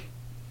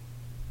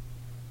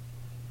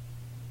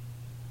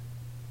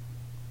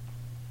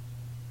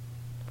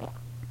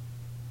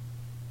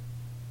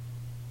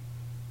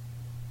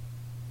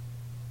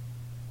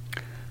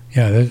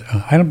 Yeah,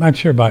 I'm not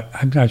sure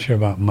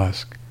about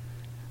Musk.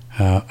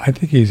 I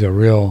think he's a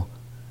real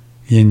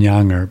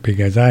yin-yanger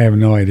because I have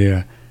no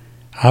idea.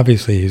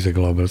 Obviously, he's a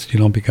globalist. You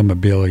don't become a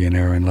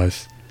billionaire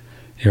unless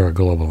you're a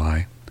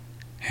globalite.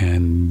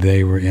 And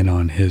they were in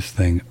on his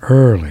thing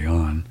early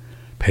on,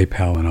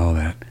 PayPal and all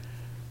that.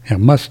 Yeah,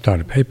 Musk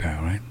started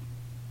PayPal, right?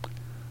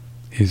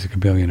 He's a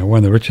billionaire. One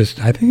of the richest.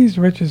 I think he's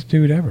the richest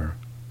dude ever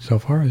so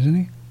far, isn't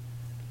he?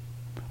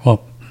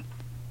 Well,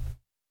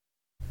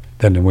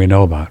 then we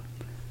know about.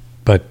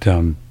 But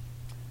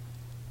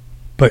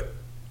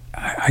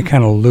I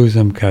kind of lose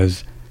him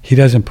because he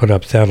doesn't put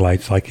up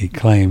satellites like he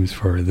claims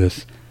for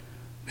this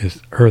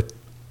Earth.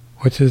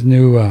 What's his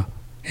new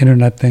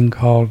internet thing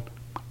called?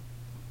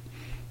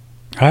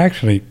 I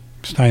actually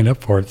signed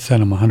up for it,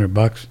 sent him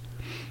 $100.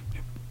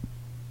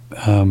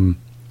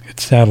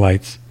 It's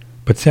satellites,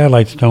 but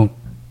satellites don't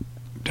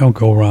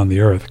go around the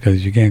Earth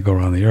because you can't go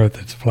around the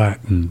Earth. It's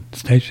flat and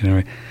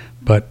stationary.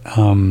 But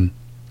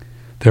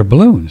they're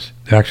balloons.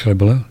 They're actually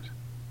balloons.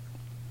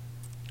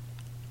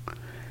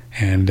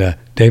 And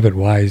David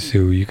Wise,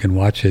 who you can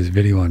watch his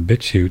video on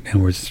BitChute,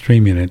 and we're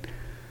streaming it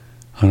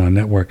on a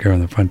network here on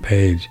the front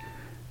page,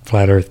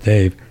 Flat Earth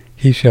Dave,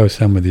 he shows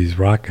some of these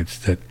rockets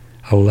that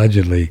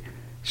allegedly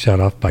shot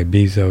off by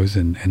Bezos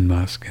and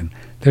Musk, and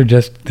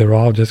they're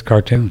all just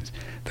cartoons.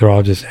 They're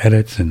all just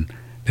edits, and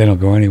they don't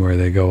go anywhere.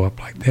 They go up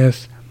like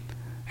this,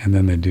 and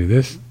then they do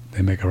this.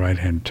 They make a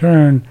right-hand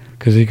turn,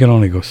 because you can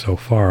only go so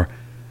far.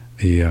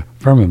 The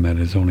firmament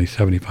is only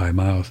 75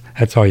 miles.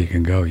 That's all you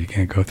can go. You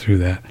can't go through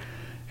that.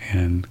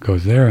 And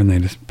goes there, and they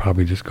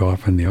probably just go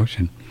off in the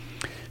ocean.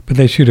 But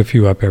they shoot a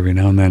few up every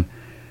now and then.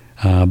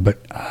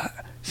 But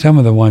some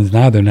of the ones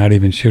now, they're not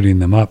even shooting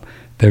them up.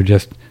 They're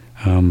just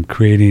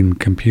creating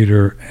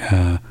computer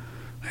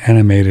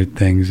animated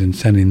things and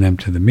sending them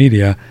to the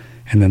media.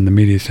 And then the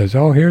media says,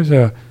 oh, here's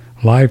a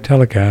live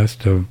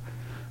telecast of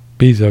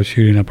Bezos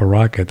shooting up a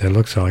rocket that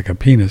looks like a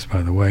penis,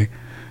 by the way.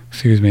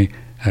 Excuse me.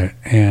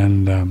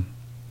 And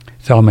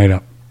it's all made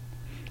up.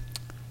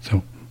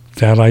 So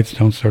satellites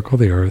don't circle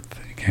the Earth.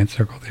 You can't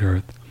circle the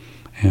Earth.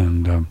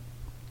 And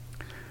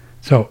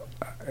so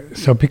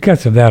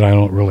because of that, I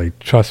don't really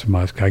trust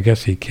Musk. I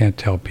guess he can't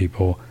tell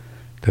people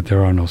that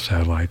there are no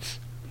satellites.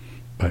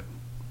 But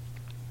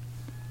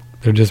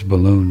they're just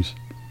balloons.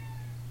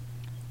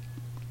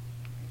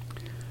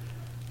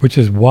 Which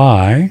is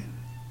why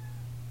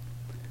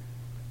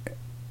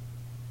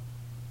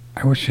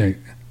I wish the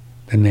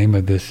name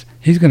of this,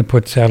 he's going to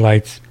put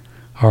satellites,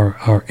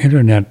 our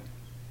internet,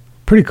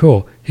 pretty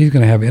cool. He's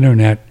going to have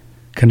internet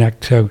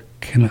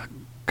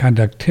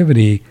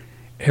conductivity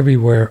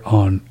everywhere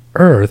on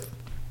Earth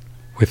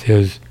with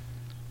his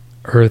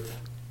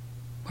Earth,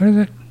 what is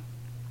it?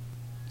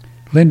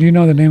 Lynn, do you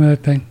know the name of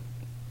that thing?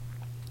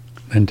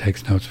 Lynn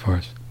takes notes for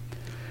us.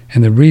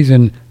 And the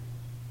reason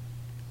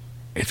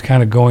it's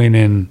kind of going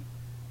in,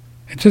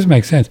 it just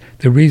makes sense.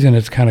 The reason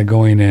it's kind of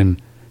going in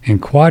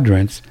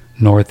quadrants,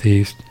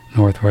 northeast,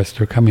 northwest,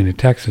 they're coming to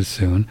Texas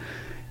soon,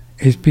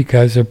 is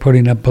because they're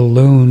putting up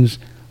balloons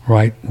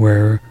right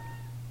where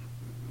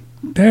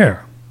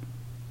there.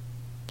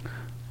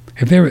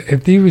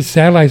 If these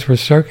satellites were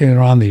circling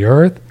around the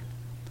Earth,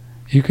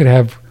 you'd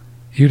have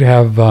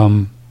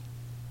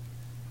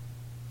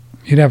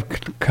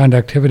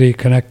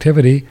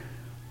connectivity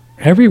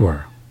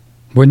everywhere,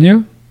 wouldn't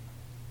you?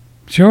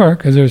 Sure,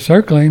 because they're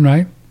circling,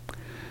 right?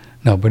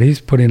 No, but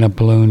he's putting up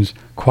balloons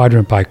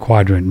quadrant by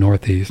quadrant,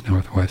 northeast,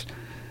 northwest.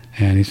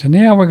 And he said,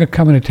 yeah, we're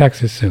coming to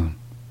Texas soon.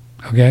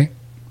 Okay?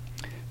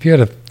 If you had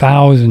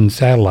 1,000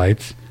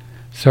 satellites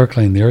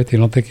circling the Earth, you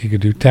don't think you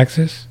could do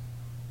Texas?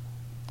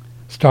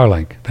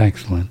 Starlink.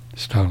 Thanks, Lynn.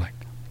 Starlink.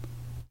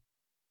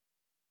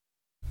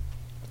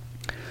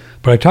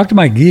 But I talked to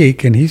my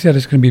geek, and he said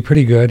it's going to be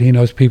pretty good. He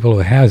knows people who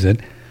has it.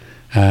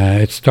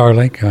 It's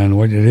Starlink, and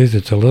what it is,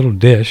 it's a little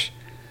dish,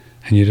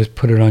 and you just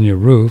put it on your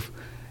roof,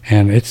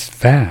 and it's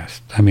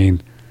fast. I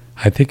mean,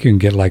 I think you can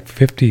get like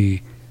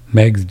 50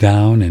 megs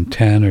down and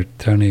 10 or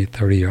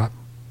 30 up.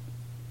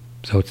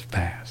 So it's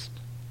fast.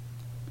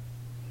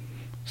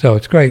 So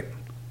it's great.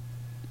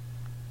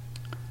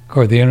 Of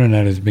course, the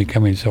internet is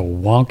becoming so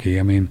wonky.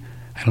 I mean,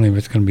 I don't know if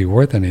it's going to be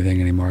worth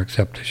anything anymore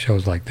except to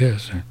shows like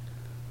this, or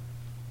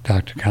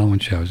Dr. Cowan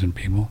shows and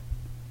people.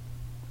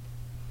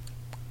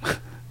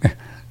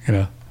 You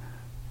know,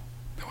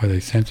 the way they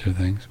censor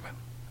things, but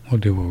we'll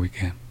do what we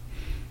can.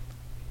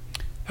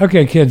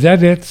 Okay, kids,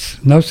 that's it.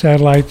 No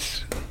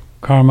satellites,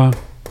 karma,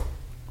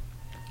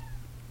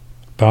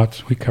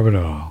 thoughts, we covered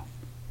it all.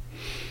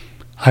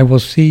 I will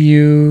see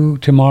you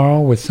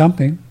tomorrow with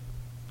something.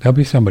 There'll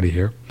be somebody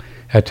here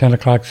at 10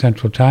 o'clock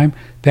Central Time.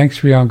 Thanks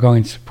for your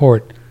ongoing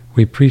support.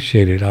 We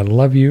appreciate it. I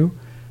love you.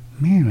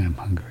 Man, I'm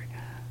hungry.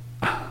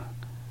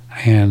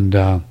 And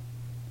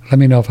let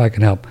me know if I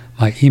can help.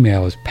 My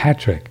email is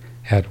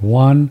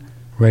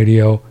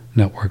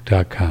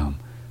patrick@oneradionetwork.com.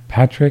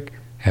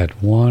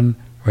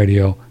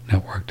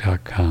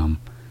 patrick@oneradionetwork.com.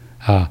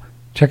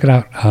 Check it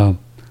out.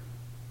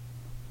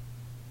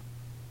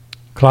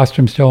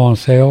 Colostrum still on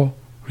sale.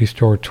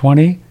 Restore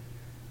 20.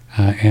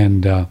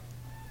 And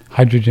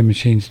hydrogen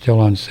machine still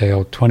on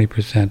sale.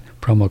 20%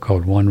 promo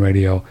code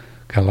OneRadio.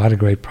 Got a lot of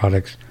great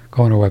products.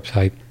 Go on our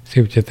website. See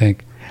what you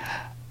think.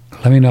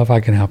 Let me know if I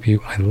can help you.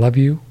 I love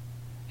you.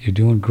 You're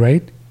doing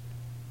great.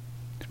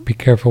 Be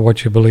careful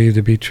what you believe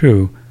to be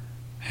true.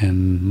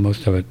 And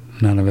most of it,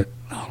 none of it,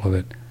 all of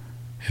it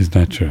is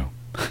not true.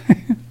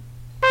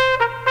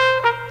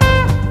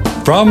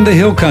 From the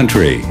Hill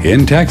Country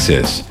in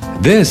Texas,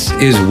 this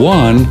is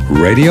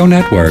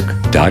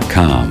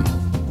OneRadioNetwork.com.